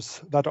structures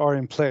that are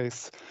in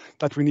place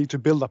that we need to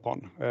build upon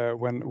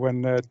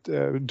when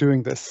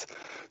doing this.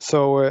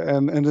 So,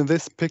 and in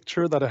this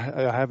picture that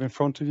I have in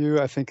front of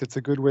you, I think it's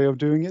a good way of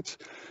doing it.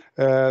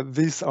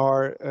 These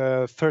are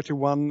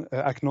 31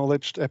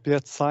 acknowledged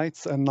EPIET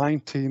sites and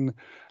 19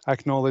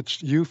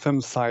 acknowledged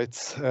EUFEM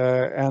sites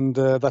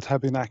that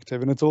have been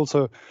active. And it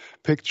also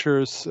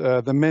pictures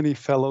the many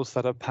fellows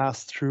that have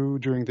passed through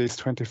during these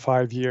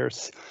 25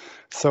 years.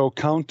 So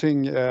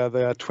counting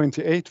the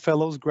 28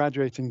 fellows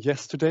graduating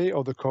yesterday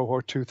of the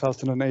cohort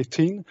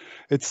 2018,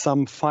 it's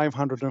some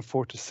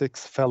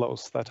 546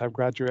 fellows that have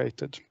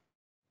graduated.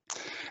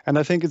 And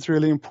I think it's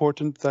really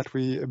important that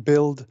we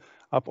build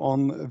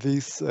upon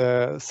these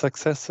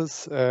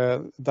successes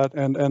and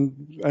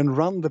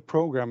run the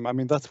program. I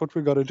mean, that's what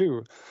we got to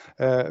do,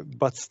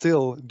 but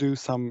still do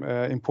some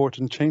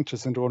important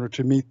changes in order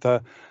to meet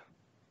the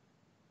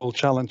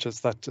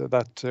challenges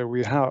that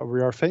we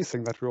are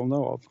facing, that we all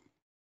know of.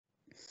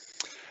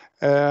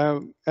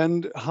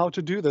 And how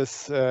to do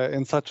this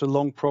in such a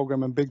long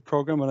program and big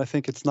program. And I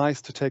think it's nice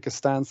to take a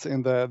stance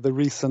in the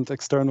recent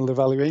external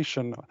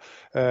evaluation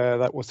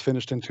that was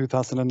finished in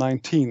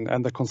 2019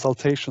 and the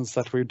consultations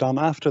that we've done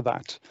after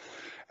that.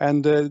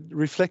 And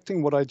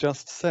reflecting what I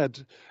just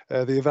said,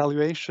 the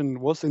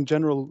evaluation was in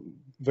general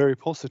very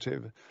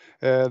positive.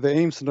 The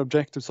aims and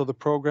objectives of the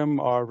program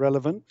are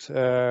relevant.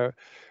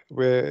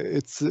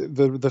 It's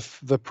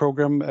the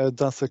program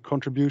does a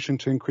contribution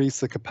to increase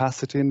the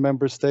capacity in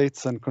member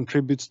states and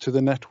contributes to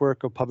the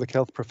network of public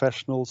health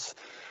professionals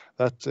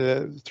that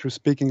through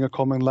speaking a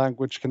common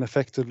language can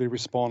effectively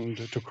respond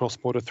to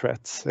cross-border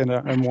threats in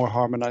a more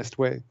harmonized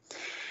way.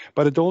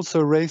 But it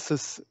also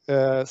raises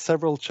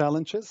several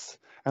challenges,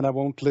 and I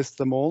won't list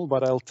them all,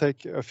 but I'll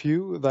take a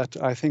few that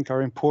I think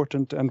are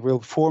important and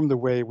will form the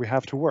way we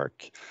have to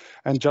work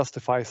and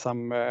justify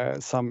some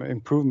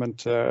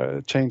improvement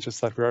changes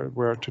that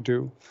we're to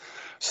do.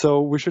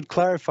 So we should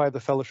clarify the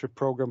fellowship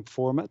program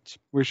format.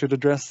 We should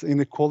address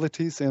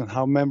inequalities in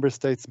how member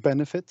states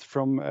benefit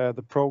from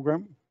the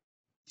program.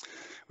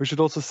 We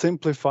should also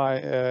simplify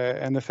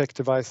and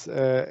effectivize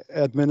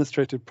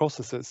administrative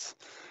processes.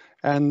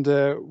 And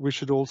we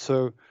should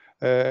also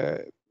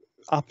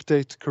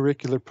update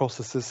curricular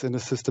processes in a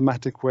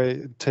systematic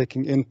way,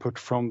 taking input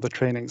from the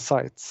training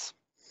sites.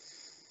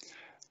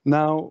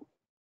 Now,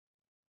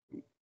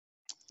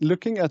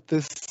 looking at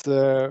this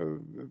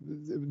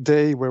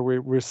day where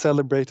we're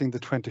celebrating the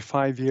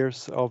 25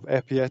 years of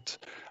EPIET,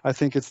 I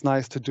think it's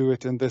nice to do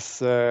it in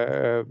this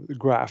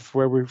graph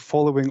where we're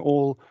following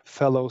all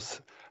fellows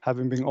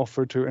having been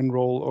offered to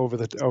enroll over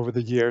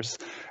the years.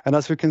 And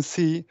as we can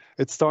see,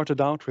 it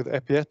started out with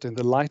EPIET in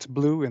the light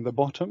blue in the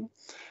bottom,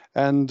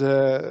 and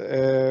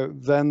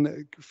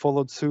then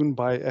followed soon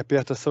by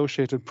EPIET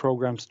associated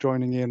programs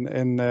joining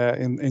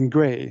in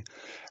gray.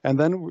 And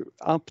then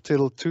up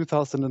till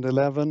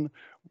 2011,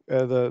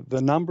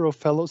 the number of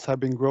fellows have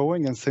been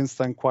growing, and since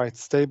then quite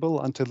stable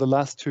until the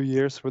last 2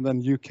 years, when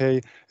then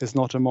UK is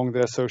not among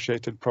the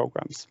associated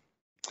programs.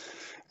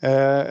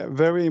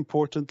 Very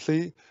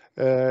importantly,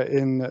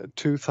 in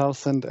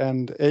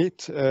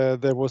 2008,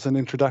 there was an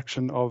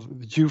introduction of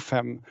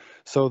EUFEM.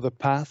 So the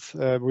path,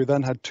 we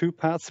then had two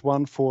paths,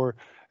 one for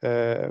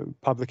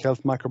public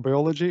health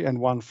microbiology and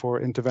one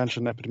for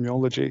intervention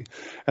epidemiology.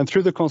 And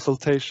through the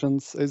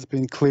consultations, it's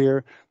been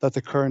clear that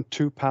the current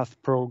two-path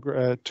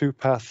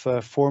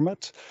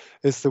format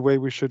is the way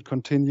we should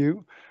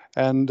continue.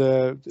 And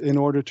in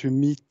order to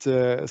meet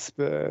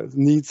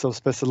needs of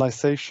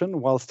specialization,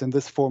 whilst in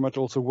this format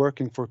also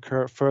working for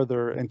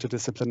further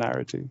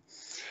interdisciplinarity.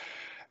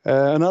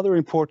 Another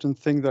important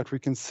thing that we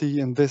can see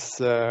in this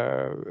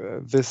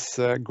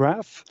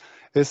graph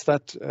is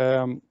that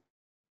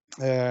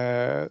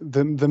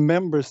the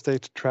member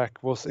state track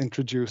was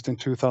introduced in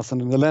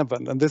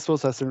 2011, and this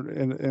was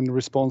in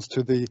response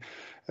to the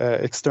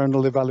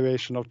external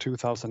evaluation of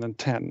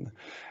 2010,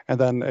 and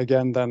then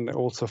again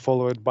also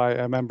followed by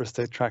a member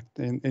state track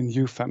in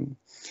EUFEM.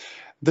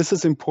 This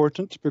is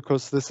important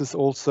because this is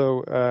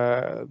also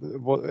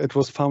it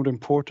was found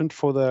important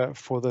for the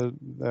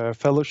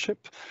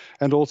fellowship,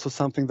 and also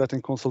something that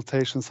in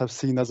consultations have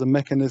seen as a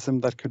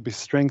mechanism that could be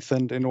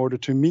strengthened in order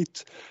to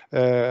meet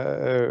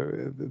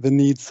the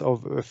needs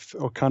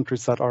of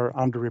countries that are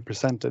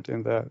underrepresented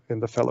in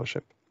the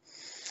fellowship.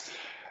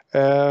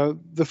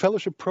 The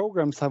fellowship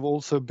programs have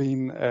also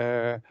been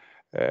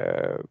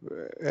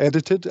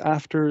edited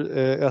after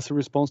as a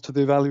response to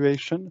the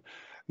evaluation.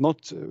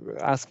 Not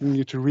asking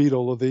you to read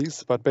all of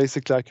these, but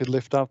basically I could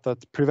lift out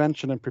that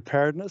prevention and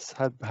preparedness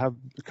have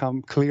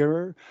become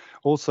clearer.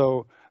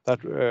 Also,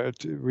 that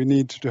we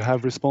need to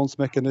have response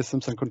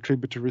mechanisms and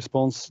contribute to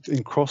response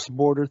in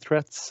cross-border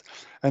threats,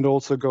 and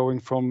also going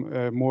from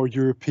a more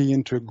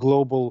European to a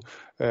global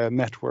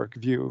network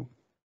view.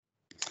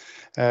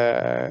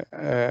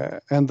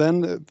 And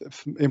then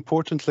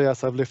importantly,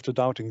 as I've lifted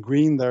out in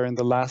green there in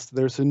the last,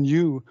 there's a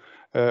new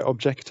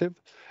objective.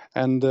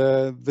 And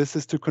this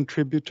is to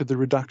contribute to the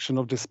reduction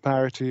of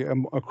disparity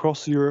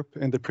across Europe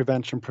in the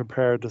prevention,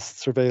 preparedness,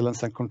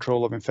 surveillance and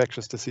control of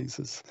infectious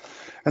diseases.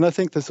 And I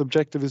think this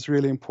objective is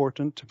really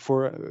important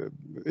for,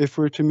 if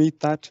we're to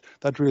meet that,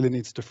 that really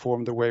needs to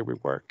form the way we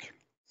work.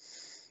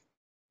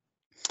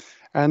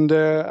 And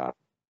the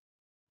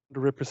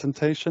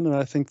representation, and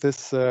I think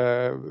this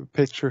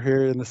picture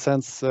here in a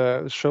sense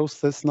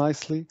shows this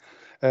nicely.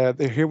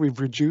 Here we've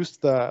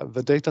reduced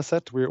the data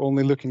set. We're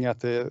only looking at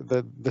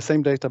the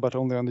same data, but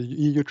only on the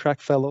EU track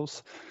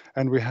fellows.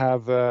 And we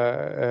have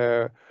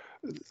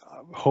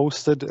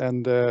hosted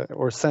and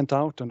or sent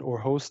out and or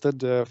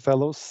hosted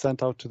fellows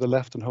sent out to the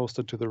left and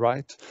hosted to the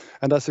right.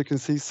 And as you can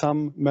see,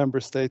 some member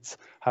states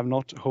have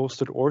not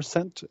hosted or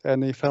sent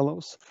any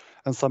fellows,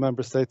 and some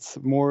member states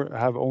more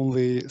have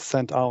only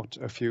sent out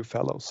a few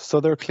fellows.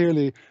 So there are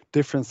clearly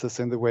differences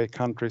in the way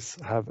countries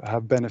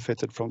have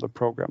benefited from the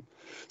program.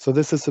 So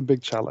this is a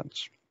big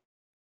challenge.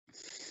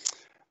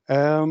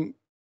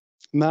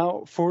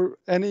 Now, for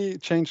any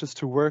changes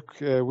to work,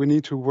 we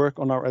need to work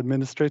on our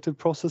administrative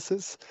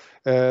processes.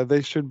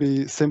 They should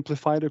be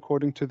simplified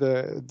according to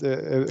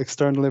the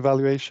external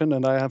evaluation,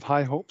 and I have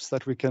high hopes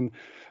that we can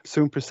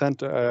soon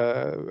present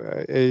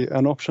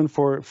an option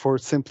for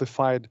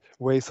simplified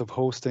ways of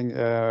hosting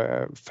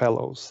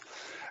fellows.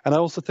 And I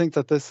also think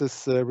that this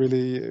is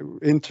really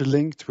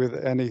interlinked with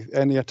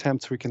any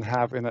attempts we can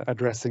have in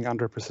addressing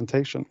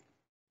underrepresentation.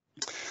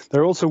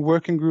 There are also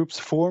working groups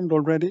formed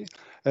already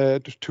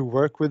to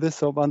work with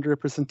this of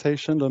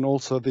underrepresentation, and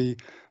also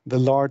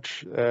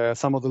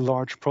some of the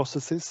large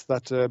processes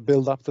that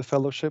build up the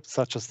fellowship,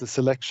 such as the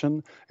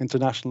selection,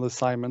 international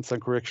assignments,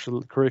 and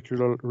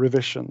curricular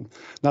revision.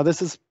 Now,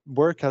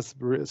 work has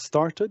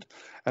started,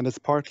 and it's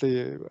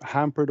partly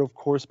hampered, of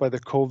course, by the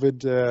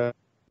COVID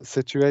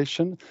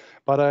situation,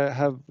 but I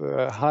have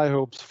high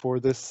hopes for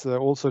this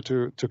also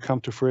to come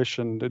to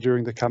fruition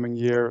during the coming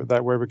year,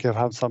 where we can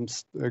have some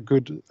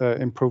good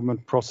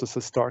improvement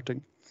processes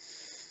starting.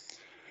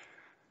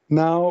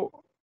 Now,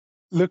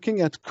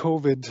 looking at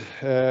COVID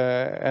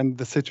and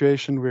the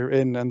situation we're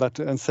in,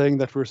 and saying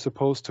that we're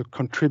supposed to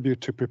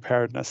contribute to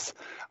preparedness,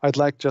 I'd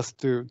like just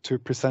to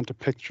present a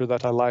picture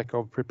that I like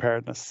of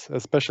preparedness,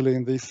 especially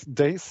in these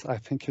days. I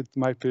think it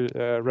might be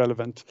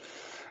relevant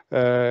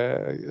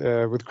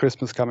with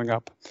Christmas coming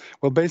up.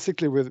 Well,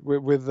 basically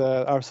with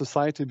our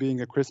society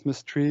being a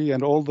Christmas tree,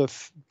 and all the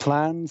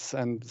plans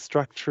and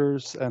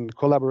structures and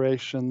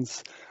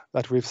collaborations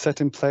that we've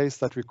set in place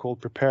that we call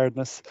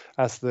preparedness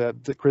as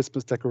the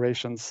Christmas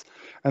decorations,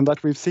 and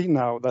that we've seen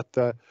now that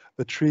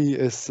the tree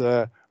is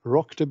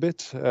rocked a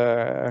bit,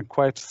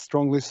 quite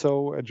strongly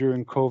so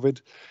during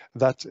COVID,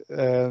 that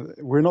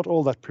we're not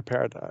all that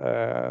prepared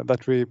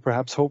that we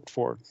perhaps hoped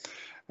for.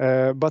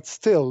 But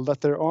still, that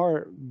there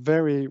are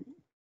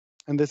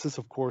and this is,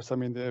 of course, I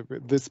mean,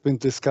 this has been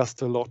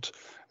discussed a lot,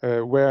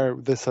 where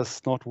this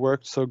has not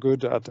worked so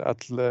good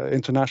at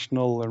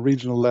international and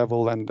regional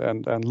level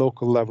and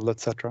local level,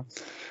 etc.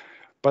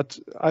 But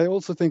I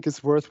also think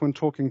it's worth, when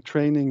talking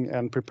training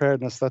and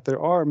preparedness, that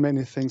there are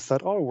many things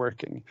that are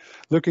working.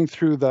 Looking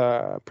through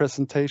the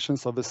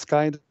presentations of the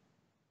escaide,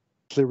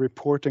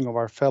 reporting of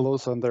our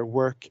fellows and their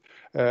work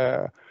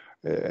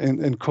in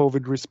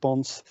COVID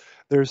response,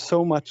 there's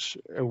so much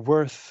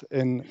worth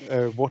in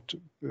what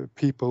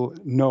people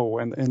know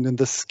and in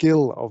the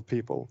skill of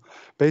people.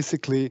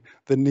 Basically,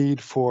 the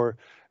need for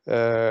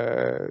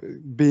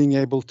being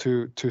able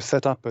to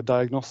set up a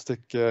diagnostic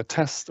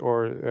test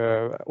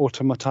or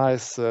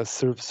automatize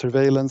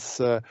surveillance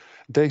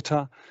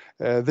data.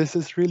 This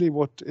is really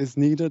what is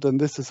needed, and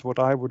this is what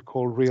I would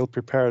call real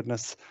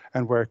preparedness,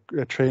 and where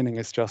training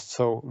is just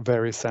so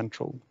very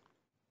central.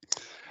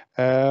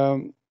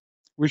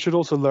 We should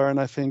also learn,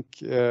 I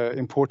think,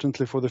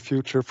 importantly for the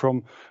future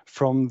from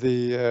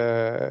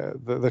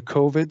the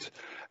COVID,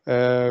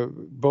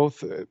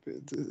 both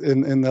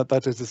in that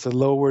it is a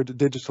lowered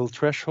digital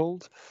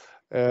threshold,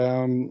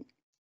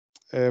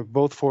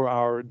 both for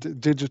our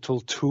digital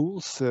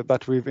tools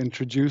that we've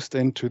introduced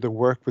into the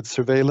work with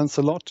surveillance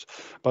a lot,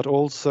 but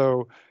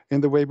also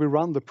in the way we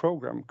run the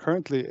program.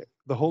 Currently,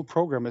 the whole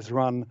program is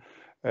run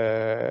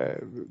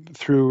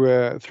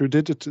through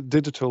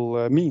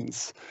digital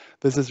means.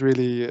 This is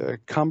really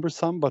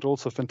cumbersome, but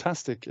also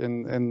fantastic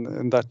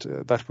in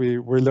that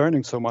we're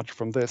learning so much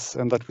from this,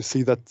 and that we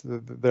see that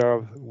there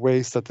are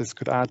ways that this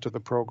could add to the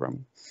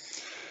program.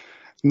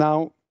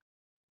 Now,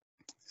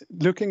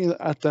 looking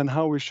at then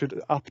how we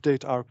should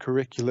update our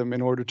curriculum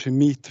in order to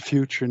meet the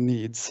future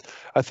needs,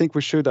 I think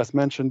we should, as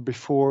mentioned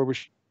before, we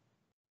should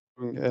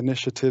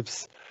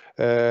initiatives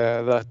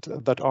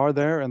that are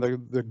there, and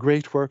the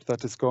great work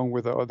that is going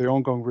with the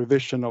ongoing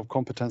revision of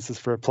competences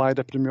for applied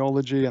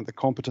epidemiology and the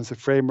competency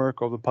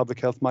framework of the public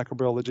health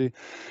microbiology.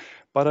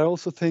 But I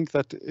also think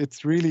that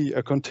it's really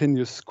a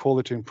continuous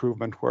quality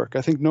improvement work.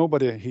 I think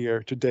nobody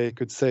here today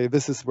could say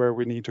this is where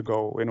we need to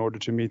go in order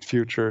to meet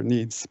future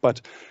needs, but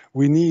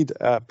we need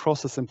a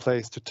process in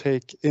place to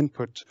take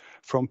input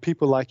from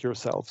people like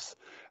yourselves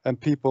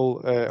and people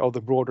of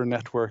the broader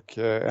network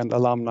and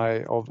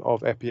alumni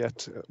of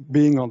EPIET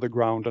being on the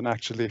ground and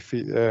actually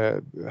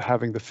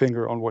having the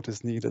finger on what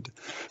is needed.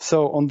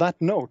 So on that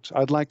note,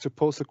 I'd like to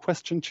pose a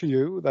question to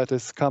you that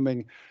is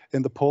coming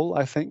in the poll,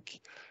 I think,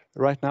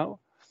 right now.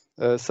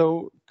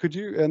 So could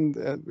you, and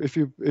if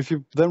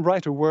you then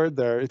write a word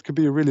there, it could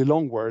be a really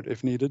long word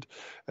if needed,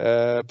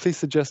 please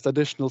suggest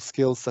additional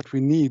skills that we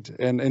need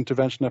in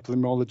intervention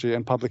epidemiology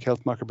and public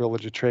health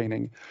microbiology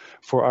training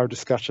for our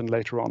discussion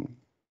later on.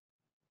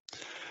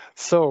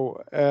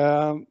 So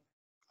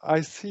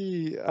I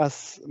see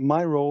as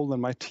my role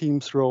and my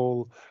team's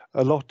role,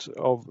 a lot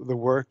of the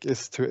work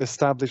is to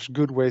establish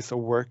good ways of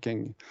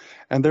working.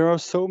 And there are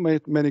so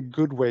many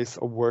good ways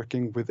of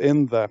working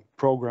within the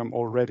program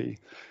already.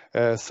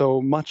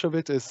 So much of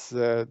it is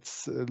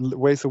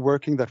ways of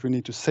working that we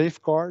need to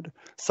safeguard,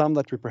 some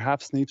that we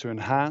perhaps need to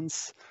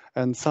enhance,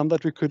 and some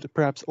that we could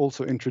perhaps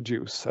also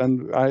introduce.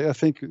 And I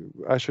think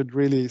I should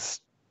really,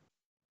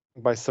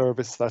 by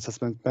service that has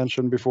been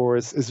mentioned before,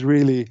 is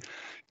really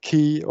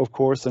key, of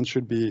course, and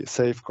should be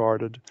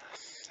safeguarded.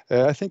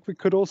 I think we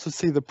could also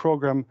see the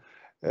program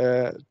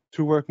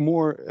to work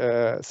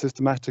more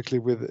systematically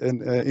with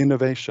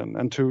innovation,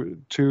 and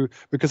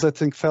because I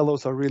think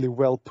fellows are really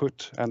well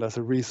put and as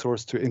a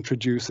resource to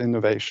introduce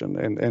innovation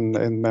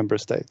in member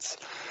states.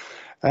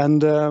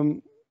 And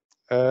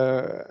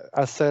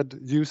as said,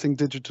 using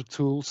digital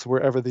tools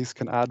wherever these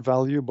can add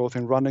value, both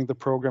in running the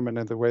program and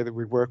in the way that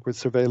we work with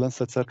surveillance,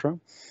 etc.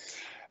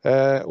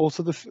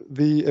 Also,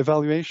 the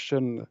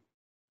evaluation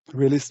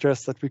really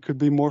stressed that we could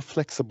be more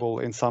flexible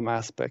in some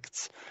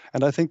aspects.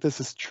 And I think this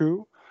is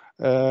true.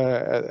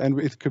 And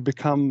it could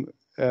become,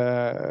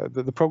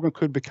 the program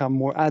could become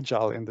more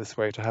agile in this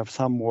way, to have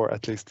some more,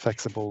 at least,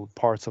 flexible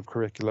parts of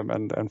curriculum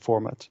and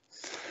format.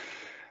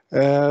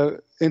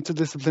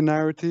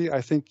 Interdisciplinarity,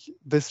 I think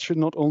this should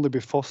not only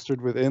be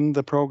fostered within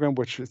the program,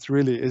 which it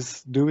really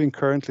is doing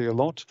currently a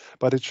lot,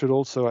 but it should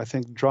also, I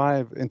think,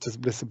 drive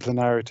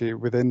interdisciplinarity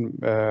within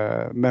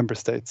member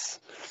states.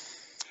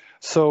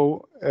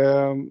 So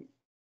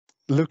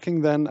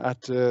looking then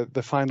at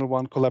the final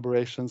one,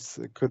 collaborations,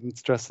 couldn't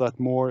stress that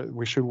more.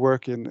 We should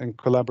work in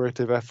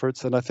collaborative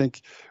efforts, and I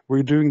think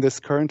we're doing this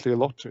currently a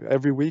lot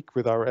every week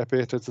with our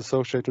EPIET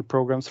associated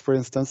programs, for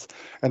instance.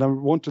 And I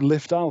want to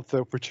lift out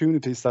the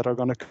opportunities that are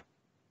going to.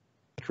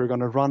 We're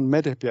going to run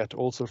MedEPIET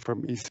also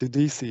from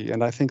ECDC,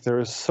 and I think there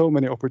are so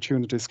many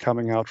opportunities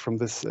coming out from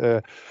this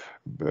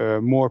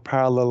more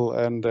parallel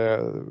and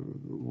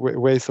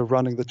ways of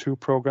running the two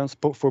programs,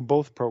 for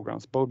both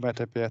programs, both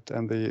MedEPIET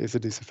and the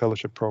ECDC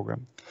Fellowship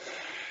Program.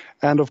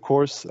 And of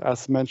course,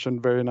 as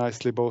mentioned very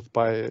nicely both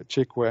by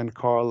Chikwe and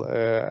Carl,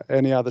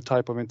 any other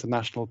type of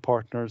international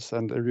partners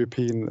and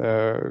European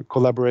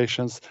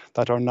collaborations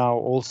that are now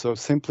also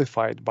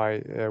simplified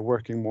by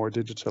working more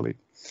digitally.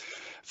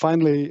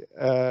 Finally,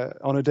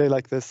 on a day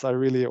like this, I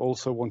really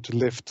also want to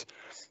lift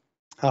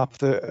up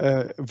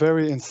the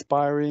very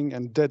inspiring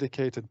and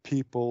dedicated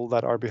people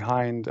that are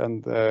behind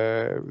and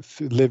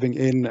living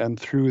in and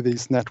through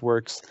these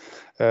networks,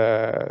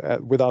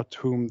 without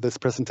whom this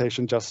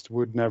presentation just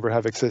would never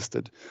have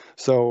existed.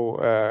 So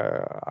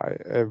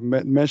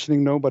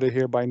mentioning nobody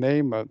here by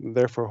name,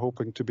 therefore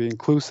hoping to be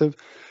inclusive.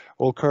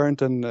 All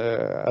current and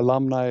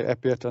alumni,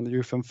 EPIET and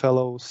UFM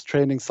fellows,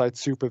 training site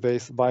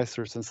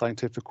supervisors and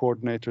scientific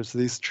coordinators,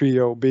 these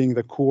trio being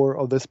the core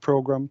of this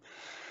program.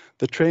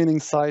 The training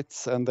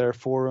sites and their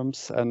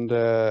forums and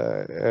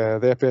the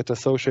EPIET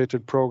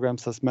associated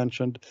programs, as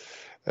mentioned,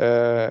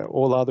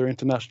 all other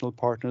international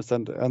partners,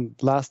 and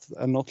last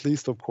and not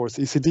least, of course,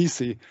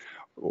 ECDC,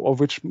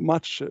 of which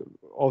much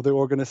of the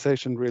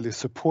organization really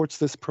supports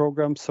this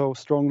program so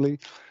strongly,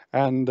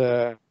 and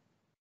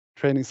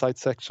training site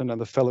section and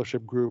the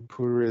fellowship group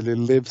who really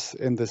lives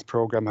in this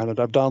program and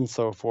have done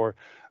so for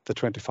the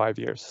 25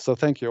 years. So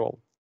thank you all.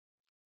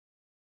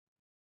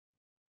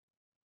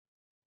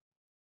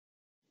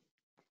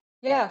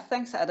 Yeah,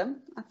 thanks,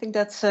 Adam. I think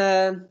that's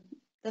a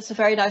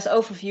very nice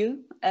overview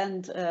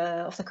and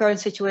of the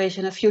current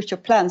situation and future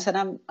plans. And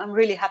I'm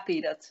really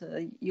happy that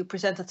you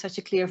presented such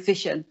a clear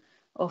vision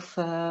of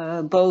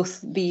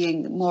both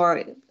being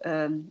more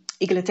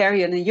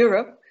egalitarian in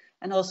Europe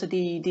and also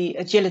the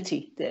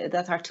agility.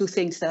 That are two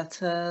things that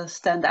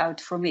stand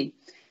out for me.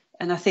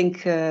 And I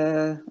think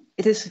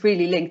it is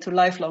really linked to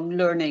lifelong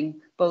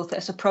learning, both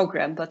as a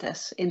program, but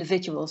as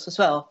individuals as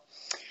well.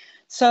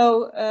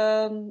 So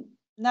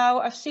now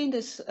I've seen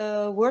this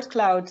word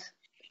cloud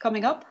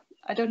coming up.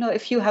 I don't know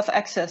if you have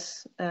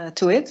access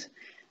to it.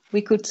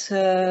 We could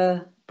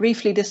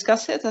briefly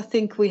discuss it. I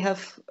think we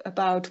have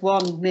about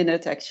 1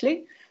 minute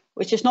actually,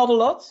 which is not a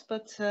lot,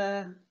 but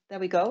there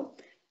we go.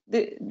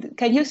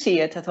 Can you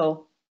see it at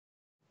all?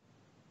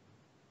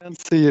 I can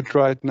see it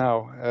right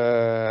now.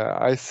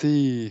 I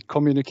see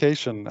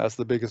communication as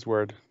the biggest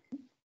word.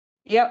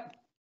 Yep.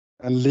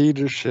 And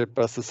leadership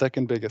as the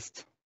second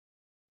biggest.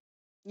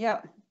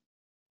 Yeah.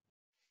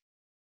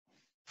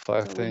 So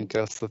I think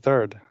that's the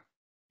third.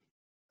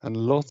 And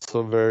lots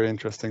of very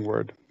interesting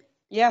word.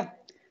 Yeah,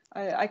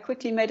 I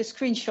quickly made a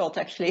screenshot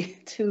actually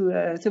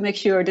to make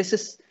sure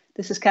this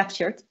is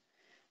captured.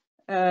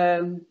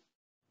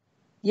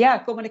 Yeah,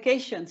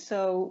 communication.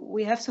 So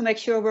we have to make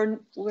sure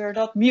we're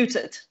not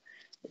muted.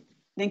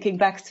 Linking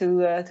back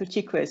to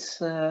Chikwe's,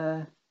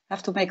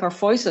 have to make our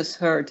voices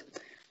heard.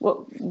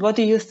 What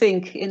do you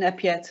think in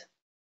EPIET?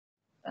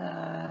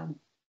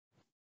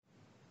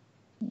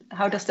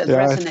 How does that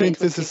resonate? I think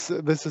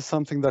this is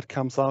something that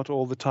comes out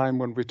all the time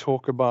when we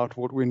talk about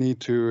what we need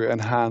to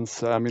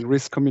enhance. I mean,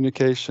 risk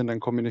communication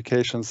and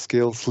communication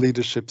skills,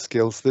 leadership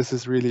skills. This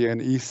is really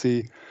an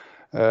easy.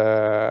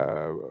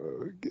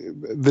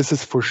 This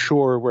is for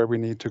sure where we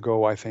need to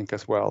go, I think,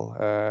 as well,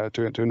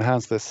 to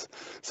enhance this.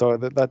 So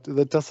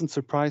that doesn't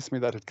surprise me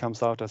that it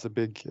comes out as a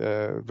big,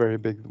 very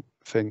big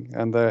thing.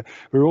 And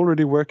we're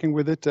already working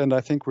with it, and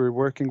I think we're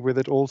working with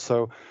it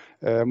also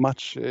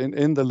much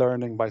in the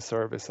learning by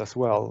service as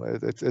well.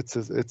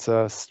 It's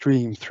a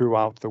stream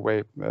throughout the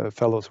way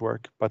fellows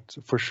work, but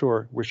for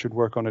sure we should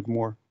work on it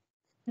more.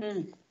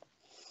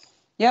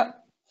 Yeah.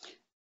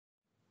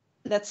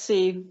 Let's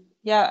see.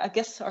 Yeah, I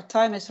guess our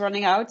time is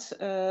running out.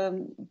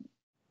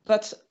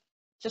 But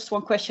just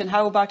one question: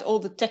 how about all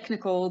the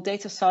technical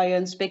data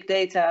science, big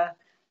data,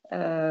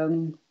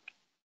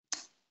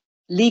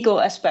 legal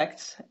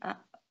aspects?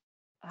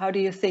 How do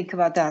you think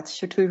about that?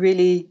 Should we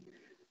really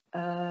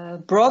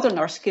broaden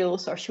our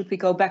skills, or should we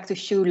go back to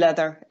shoe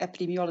leather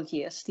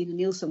epidemiology, as Stine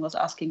Nielsen was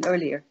asking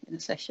earlier in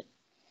the session?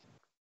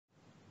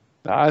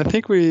 I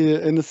think we,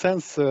 in a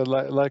sense,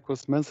 like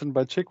was mentioned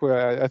by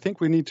Chikwe, I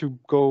think we need to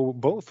go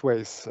both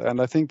ways.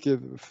 And I think if,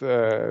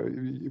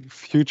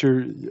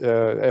 future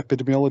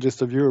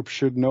epidemiologists of Europe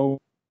should know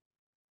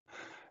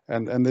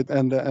and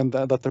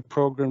that the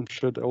program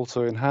should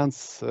also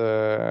enhance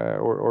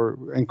or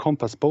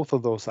encompass both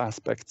of those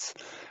aspects.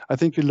 I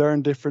think you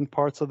learn different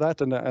parts of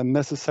that, and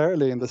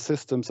necessarily in the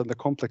systems and the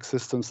complex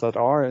systems that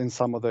are in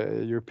some of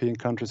the European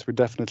countries, we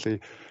definitely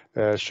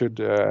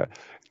should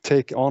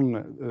take on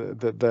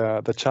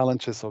the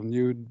challenges of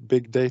new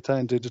big data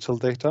and digital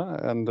data,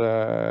 and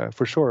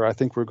for sure, I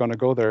think we're going to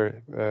go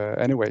there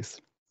anyways.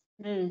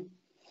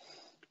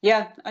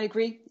 Yeah, I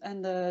agree.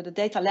 And the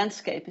data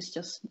landscape is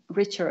just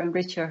richer and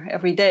richer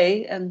every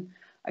day. And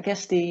I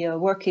guess the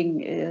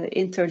working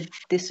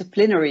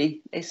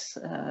interdisciplinary is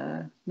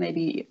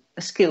maybe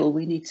a skill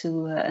we need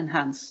to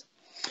enhance.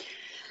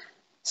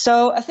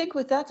 So I think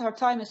with that, our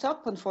time is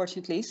up,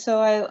 unfortunately.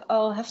 So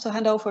I'll have to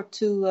hand over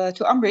to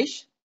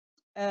Amrish.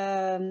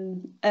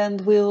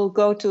 And we'll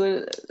go to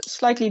a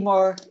slightly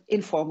more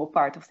informal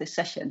part of this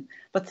session.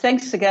 But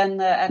thanks again,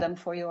 Adam,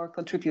 for your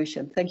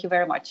contribution. Thank you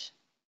very much.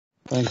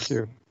 Thank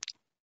you.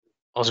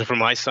 Also from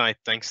my side,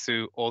 thanks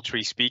to all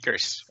three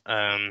speakers.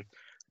 I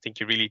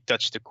think you really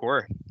touched the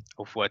core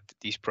of what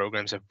these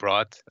programs have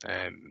brought,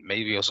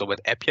 maybe also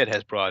what EPIET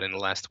has brought in the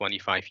last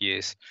 25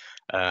 years,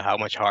 how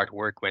much hard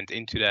work went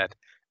into that,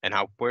 and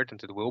how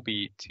important it will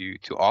be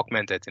to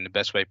augment it in the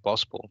best way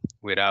possible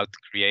without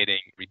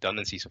creating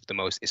redundancies of the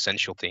most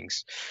essential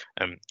things.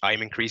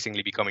 I'm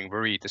increasingly becoming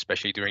worried,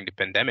 especially during the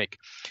pandemic,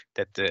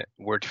 that the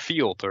word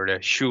field or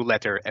the shoe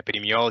leather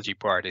epidemiology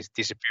part is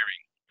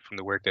disappearing from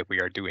the work that we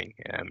are doing.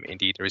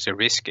 Indeed, there is a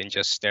risk in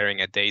just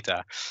staring at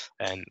data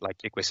and, like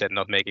Chikwe said,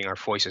 not making our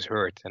voices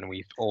heard. And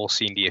we've all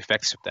seen the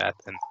effects of that.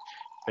 And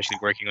especially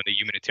working on the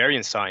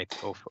humanitarian side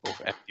of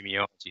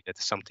epidemiology,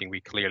 that's something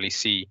we clearly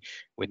see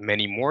with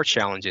many more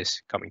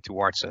challenges coming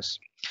towards us.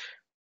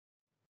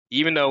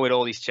 Even though with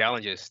all these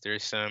challenges,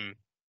 there's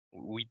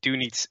we do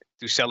need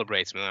to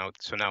celebrate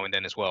so now and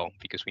then as well,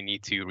 because we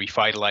need to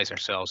revitalize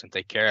ourselves and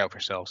take care of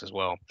ourselves as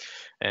well.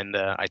 And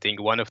I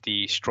think one of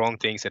the strong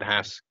things that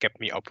has kept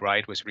me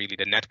upright was really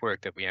the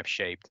network that we have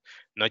shaped,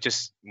 not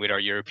just with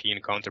our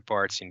European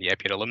counterparts in the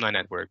EPIET alumni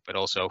network, but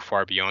also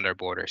far beyond our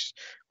borders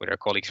with our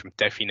colleagues from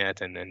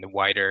TEPHINET and the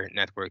wider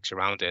networks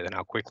around it, and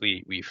how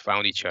quickly we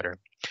found each other.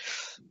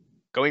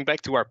 Going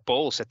back to our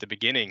polls at the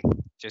beginning,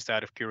 just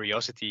out of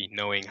curiosity,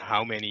 knowing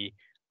how many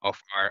of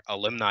our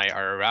alumni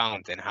are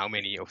around and how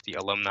many of the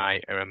alumni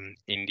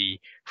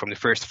from the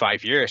first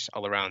 5 years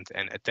all around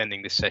and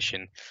attending this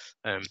session,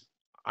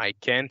 I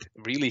can't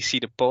really see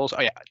the polls.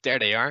 Oh yeah, there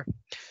they are.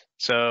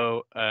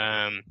 So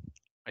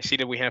I see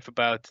that we have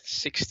about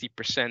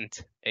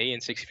 60% A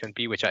and 60%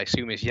 B, which I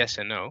assume is yes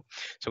and no.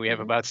 So we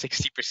have about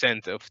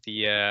 60% of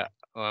the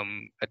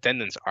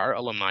attendants are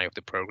alumni of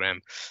the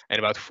program, and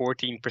about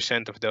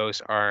 14% of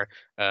those are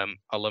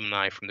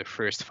alumni from the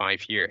first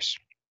 5 years.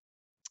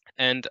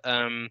 And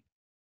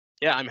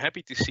yeah, I'm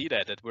happy to see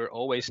that we're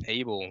always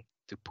able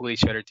to pull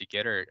each other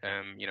together,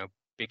 you know,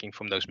 picking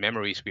from those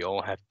memories we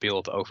all have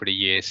built over the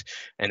years,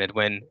 and that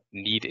when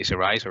need is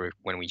arise, or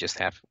when we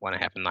just want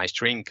to have a nice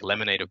drink,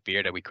 lemonade or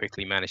beer, that we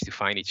quickly manage to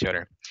find each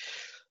other.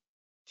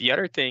 The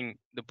other thing,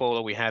 the poll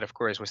that we had, of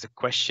course, was the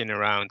question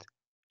around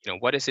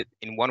what is it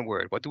in one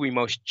word? What do we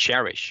most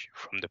cherish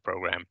from the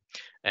program?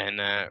 And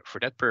for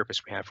that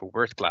purpose, we have a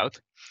word cloud.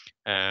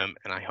 And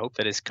I hope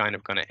that is kind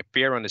of going to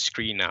appear on the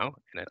screen now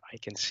and that I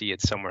can see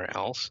it somewhere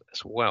else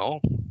as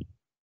well.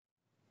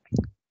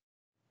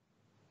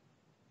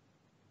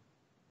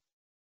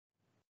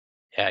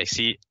 Yeah, I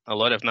see a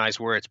lot of nice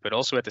words, but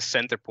also at the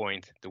center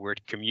point, the word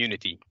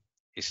community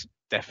is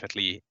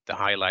definitely the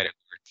highlighted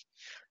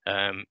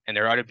word. And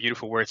there are other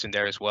beautiful words in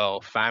there as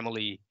well.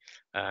 Family,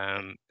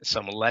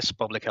 some less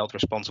public health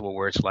responsible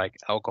words like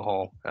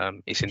alcohol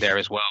is in there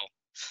as well.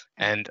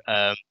 And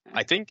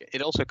I think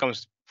it also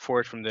comes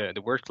forward from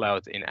the word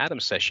cloud in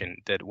Adam's session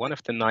that one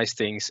of the nice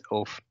things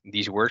of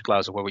these word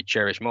clouds are what we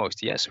cherish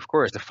most. Yes, of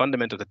course, the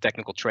fundament of the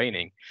technical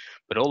training,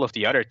 but all of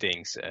the other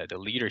things, the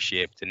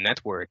leadership, the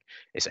network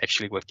is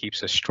actually what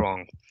keeps us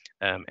strong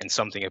and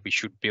something that we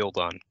should build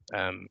on,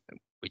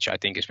 which I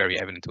think is very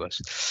evident to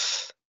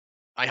us.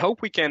 I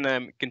hope we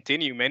can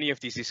continue many of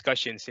these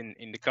discussions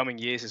in the coming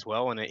years as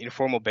well on an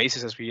informal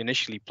basis as we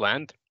initially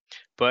planned.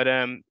 But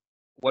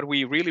what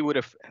we really would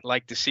have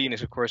liked to see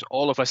is, of course,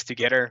 all of us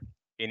together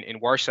in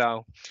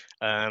Warsaw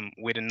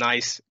with a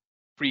nice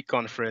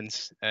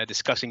pre-conference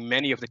discussing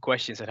many of the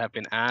questions that have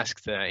been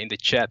asked in the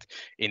chat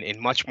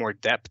in much more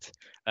depth.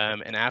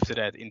 And after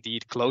that,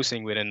 indeed,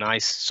 closing with a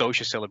nice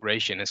social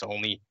celebration as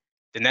only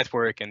the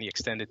network and the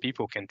extended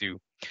people can do.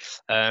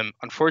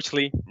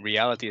 Unfortunately,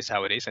 reality is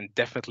how it is, and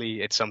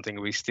definitely it's something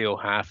we still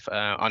have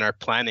on our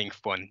planning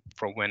fund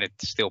for when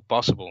it's still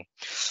possible.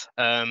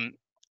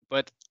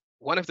 But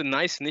one of the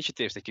nice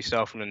initiatives that you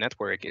saw from the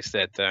network is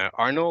that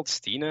Arnold,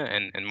 Stina,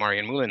 and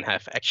Marian Mullen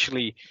have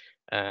actually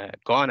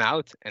gone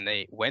out and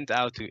they went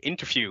out to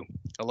interview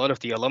a lot of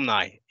the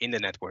alumni in the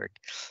network.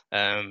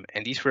 And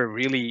these were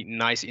really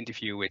nice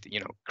interview with,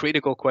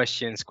 critical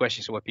questions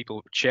of what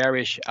people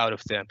cherish out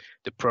of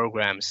the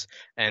programs.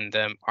 And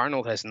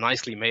Arnold has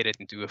nicely made it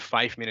into a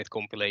 5-minute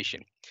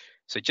compilation.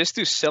 So just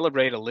to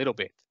celebrate a little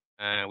bit,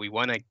 we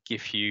want to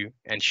give you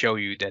and show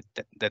you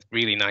that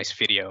really nice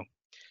video.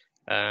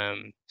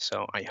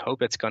 So I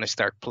hope it's going to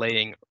start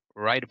playing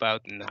right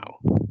about now.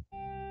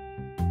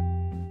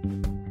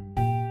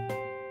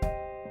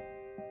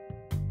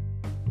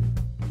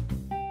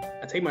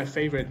 I think my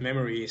favorite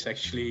memory is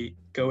actually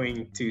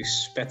going to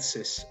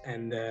Spetses,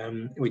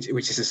 and which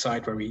is a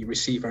site where we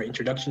receive our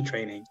introduction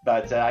training.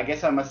 But I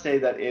guess I must say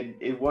that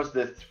it was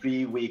the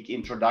 3-week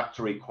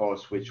introductory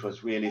course, which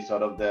was really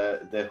sort of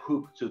the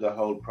hook to the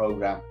whole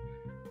program.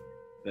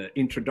 The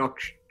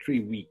introductory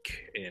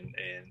week in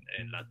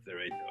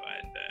Lazareto,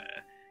 and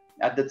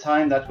at the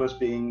time that was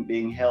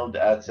being held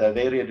at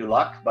Veyrier du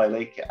Lac by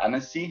Lake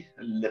Annecy,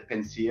 Le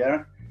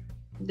Pensier.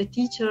 The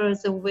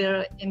teachers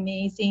were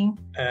amazing.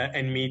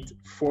 And meet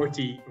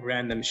 40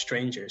 random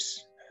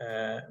strangers,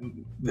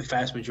 the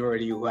vast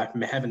majority who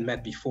haven't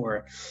met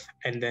before.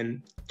 And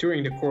then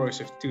during the course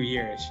of 2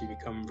 years, you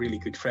become really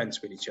good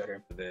friends with each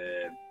other.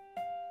 The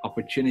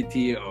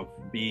opportunity of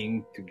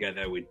being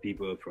together with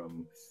people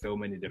from so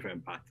many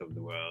different parts of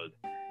the world,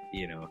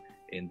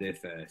 in this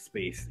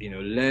space,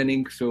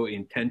 learning so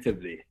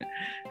intensively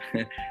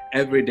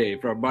every day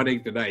from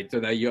morning to night, so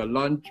that your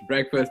lunch,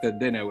 breakfast, and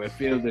dinner were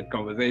filled with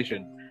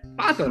conversation.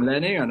 Part on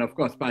learning, and of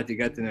course, part you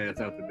get to know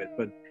yourself a bit.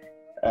 But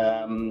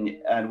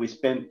and we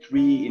spent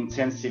 3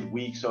 intensive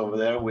weeks over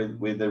there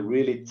with a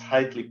really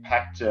tightly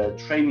packed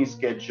training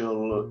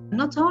schedule.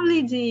 Not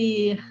only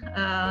the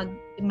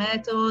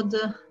method,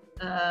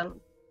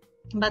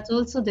 but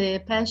also the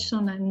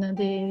passion and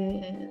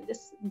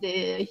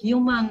the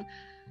human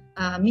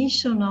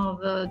mission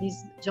of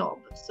this job.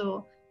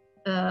 So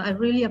I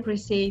really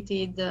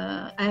appreciated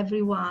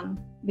everyone,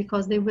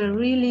 because they were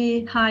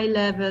really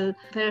high-level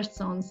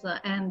persons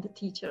and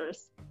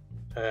teachers.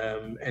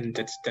 And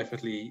that's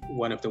definitely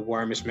one of the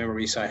warmest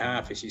memories I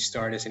have, is you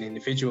start as an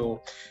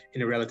individual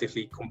in a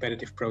relatively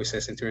competitive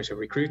process in terms of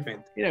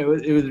recruitment. It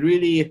was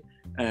really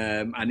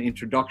an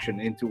introduction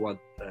into what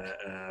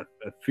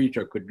a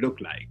future could look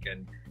like,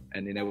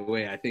 and in a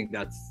way I think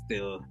that's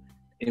still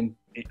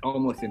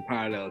almost in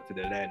parallel to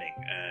the learning,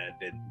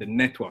 the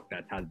network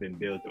that has been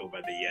built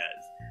over the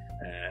years,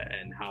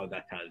 and how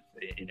that has,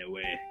 in a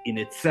way, in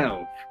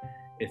itself,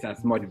 is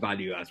as much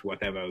value as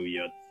whatever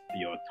you're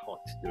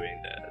taught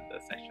during the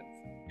sessions.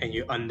 And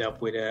you end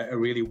up with a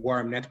really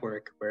warm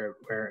network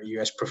where you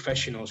as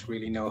professionals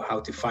really know how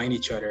to find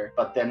each other.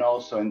 But then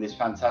also in this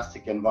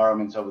fantastic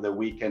environment over the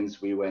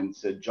weekends, we went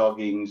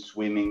jogging,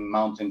 swimming,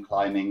 mountain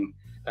climbing.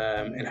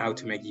 And how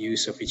to make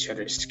use of each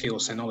other's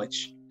skills and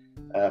knowledge.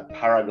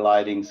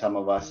 Paragliding, some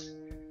of us.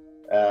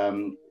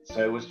 So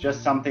it was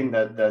just something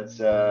that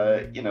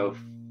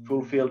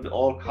fulfilled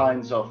all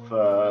kinds of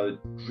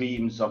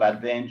dreams of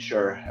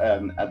adventure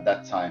at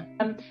that time.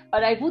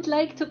 But I would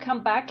like to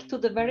come back to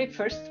the very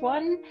first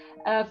one,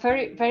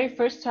 very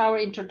first our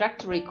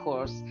introductory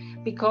course,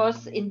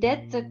 because in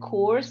that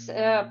course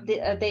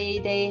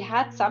they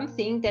had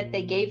something that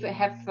they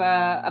have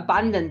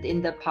abandoned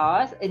in the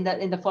past, in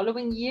the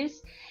following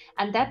years.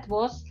 And that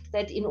was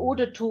that in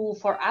order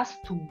for us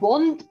to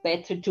bond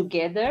better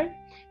together,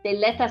 they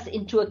let us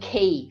into a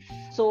cave.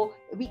 So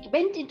we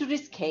went into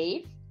this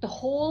cave the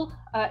whole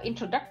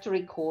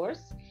introductory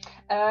course.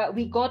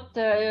 We got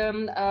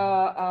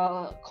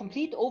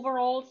complete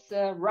overalls,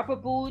 rubber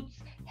boots,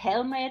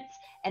 helmets,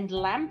 and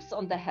lamps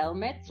on the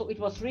helmet. So it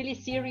was really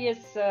serious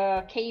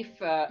cave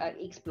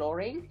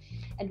exploring.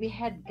 And we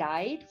had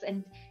guides,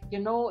 and you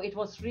know, it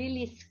was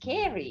really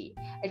scary.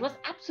 It was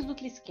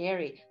absolutely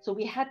scary. So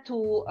we had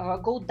to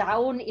go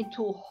down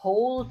into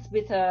holes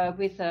with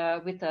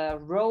a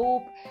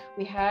rope.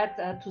 We had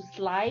to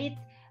slide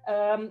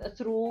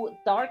through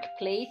dark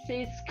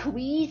places,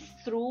 squeeze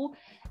through.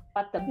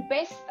 But the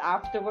best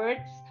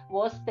afterwards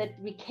was that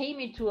we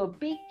came into a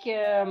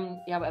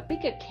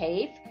bigger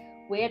cave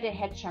where they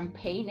had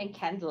champagne and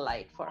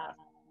candlelight for us.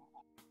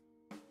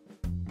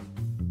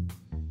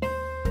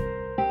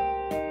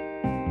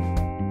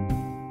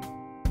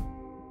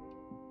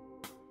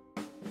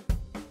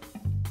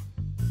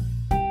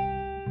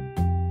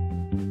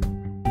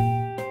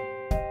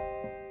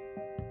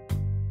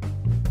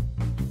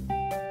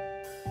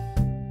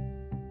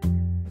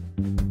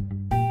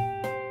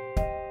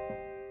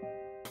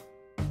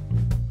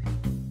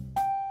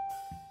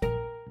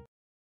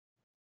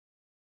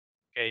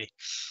 Okay,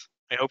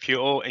 I hope you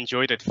all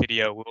enjoyed that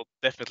video. We'll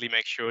definitely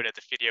make sure that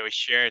the video is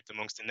shared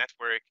amongst the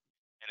network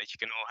and that you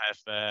can all have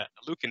a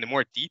look in the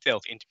more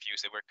detailed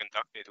interviews that were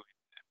conducted with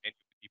many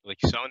of the people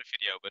that you saw in the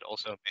video, but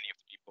also many of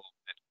the people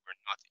that were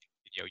not in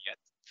the video yet.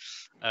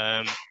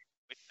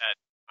 With that,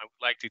 I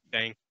would like to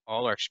thank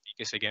all our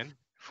speakers again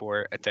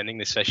for attending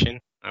this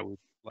session. I would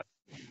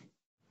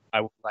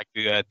like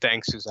to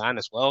thank Suzanne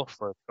as well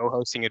for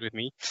co-hosting it with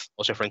me.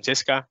 Also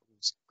Frantiska, who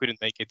couldn't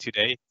make it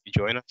today to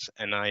join us,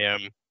 and I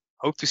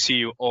hope to see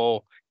you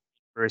all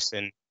in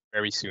person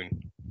very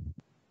soon.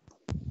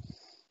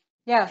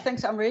 Yeah,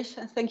 thanks Amrish,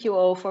 and thank you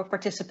all for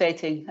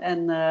participating.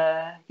 And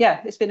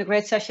yeah, it's been a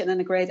great session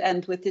and a great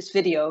end with this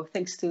video.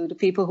 Thanks to the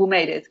people who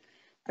made it.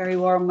 Very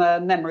warm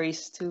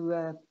memories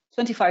to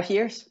 25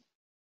 years.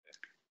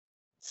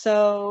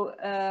 So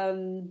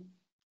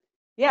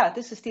yeah,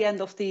 this is the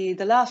end of the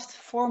last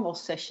formal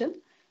session.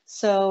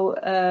 So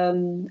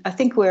I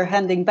think we're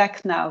handing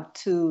back now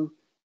to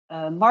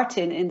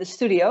Martin in the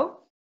studio.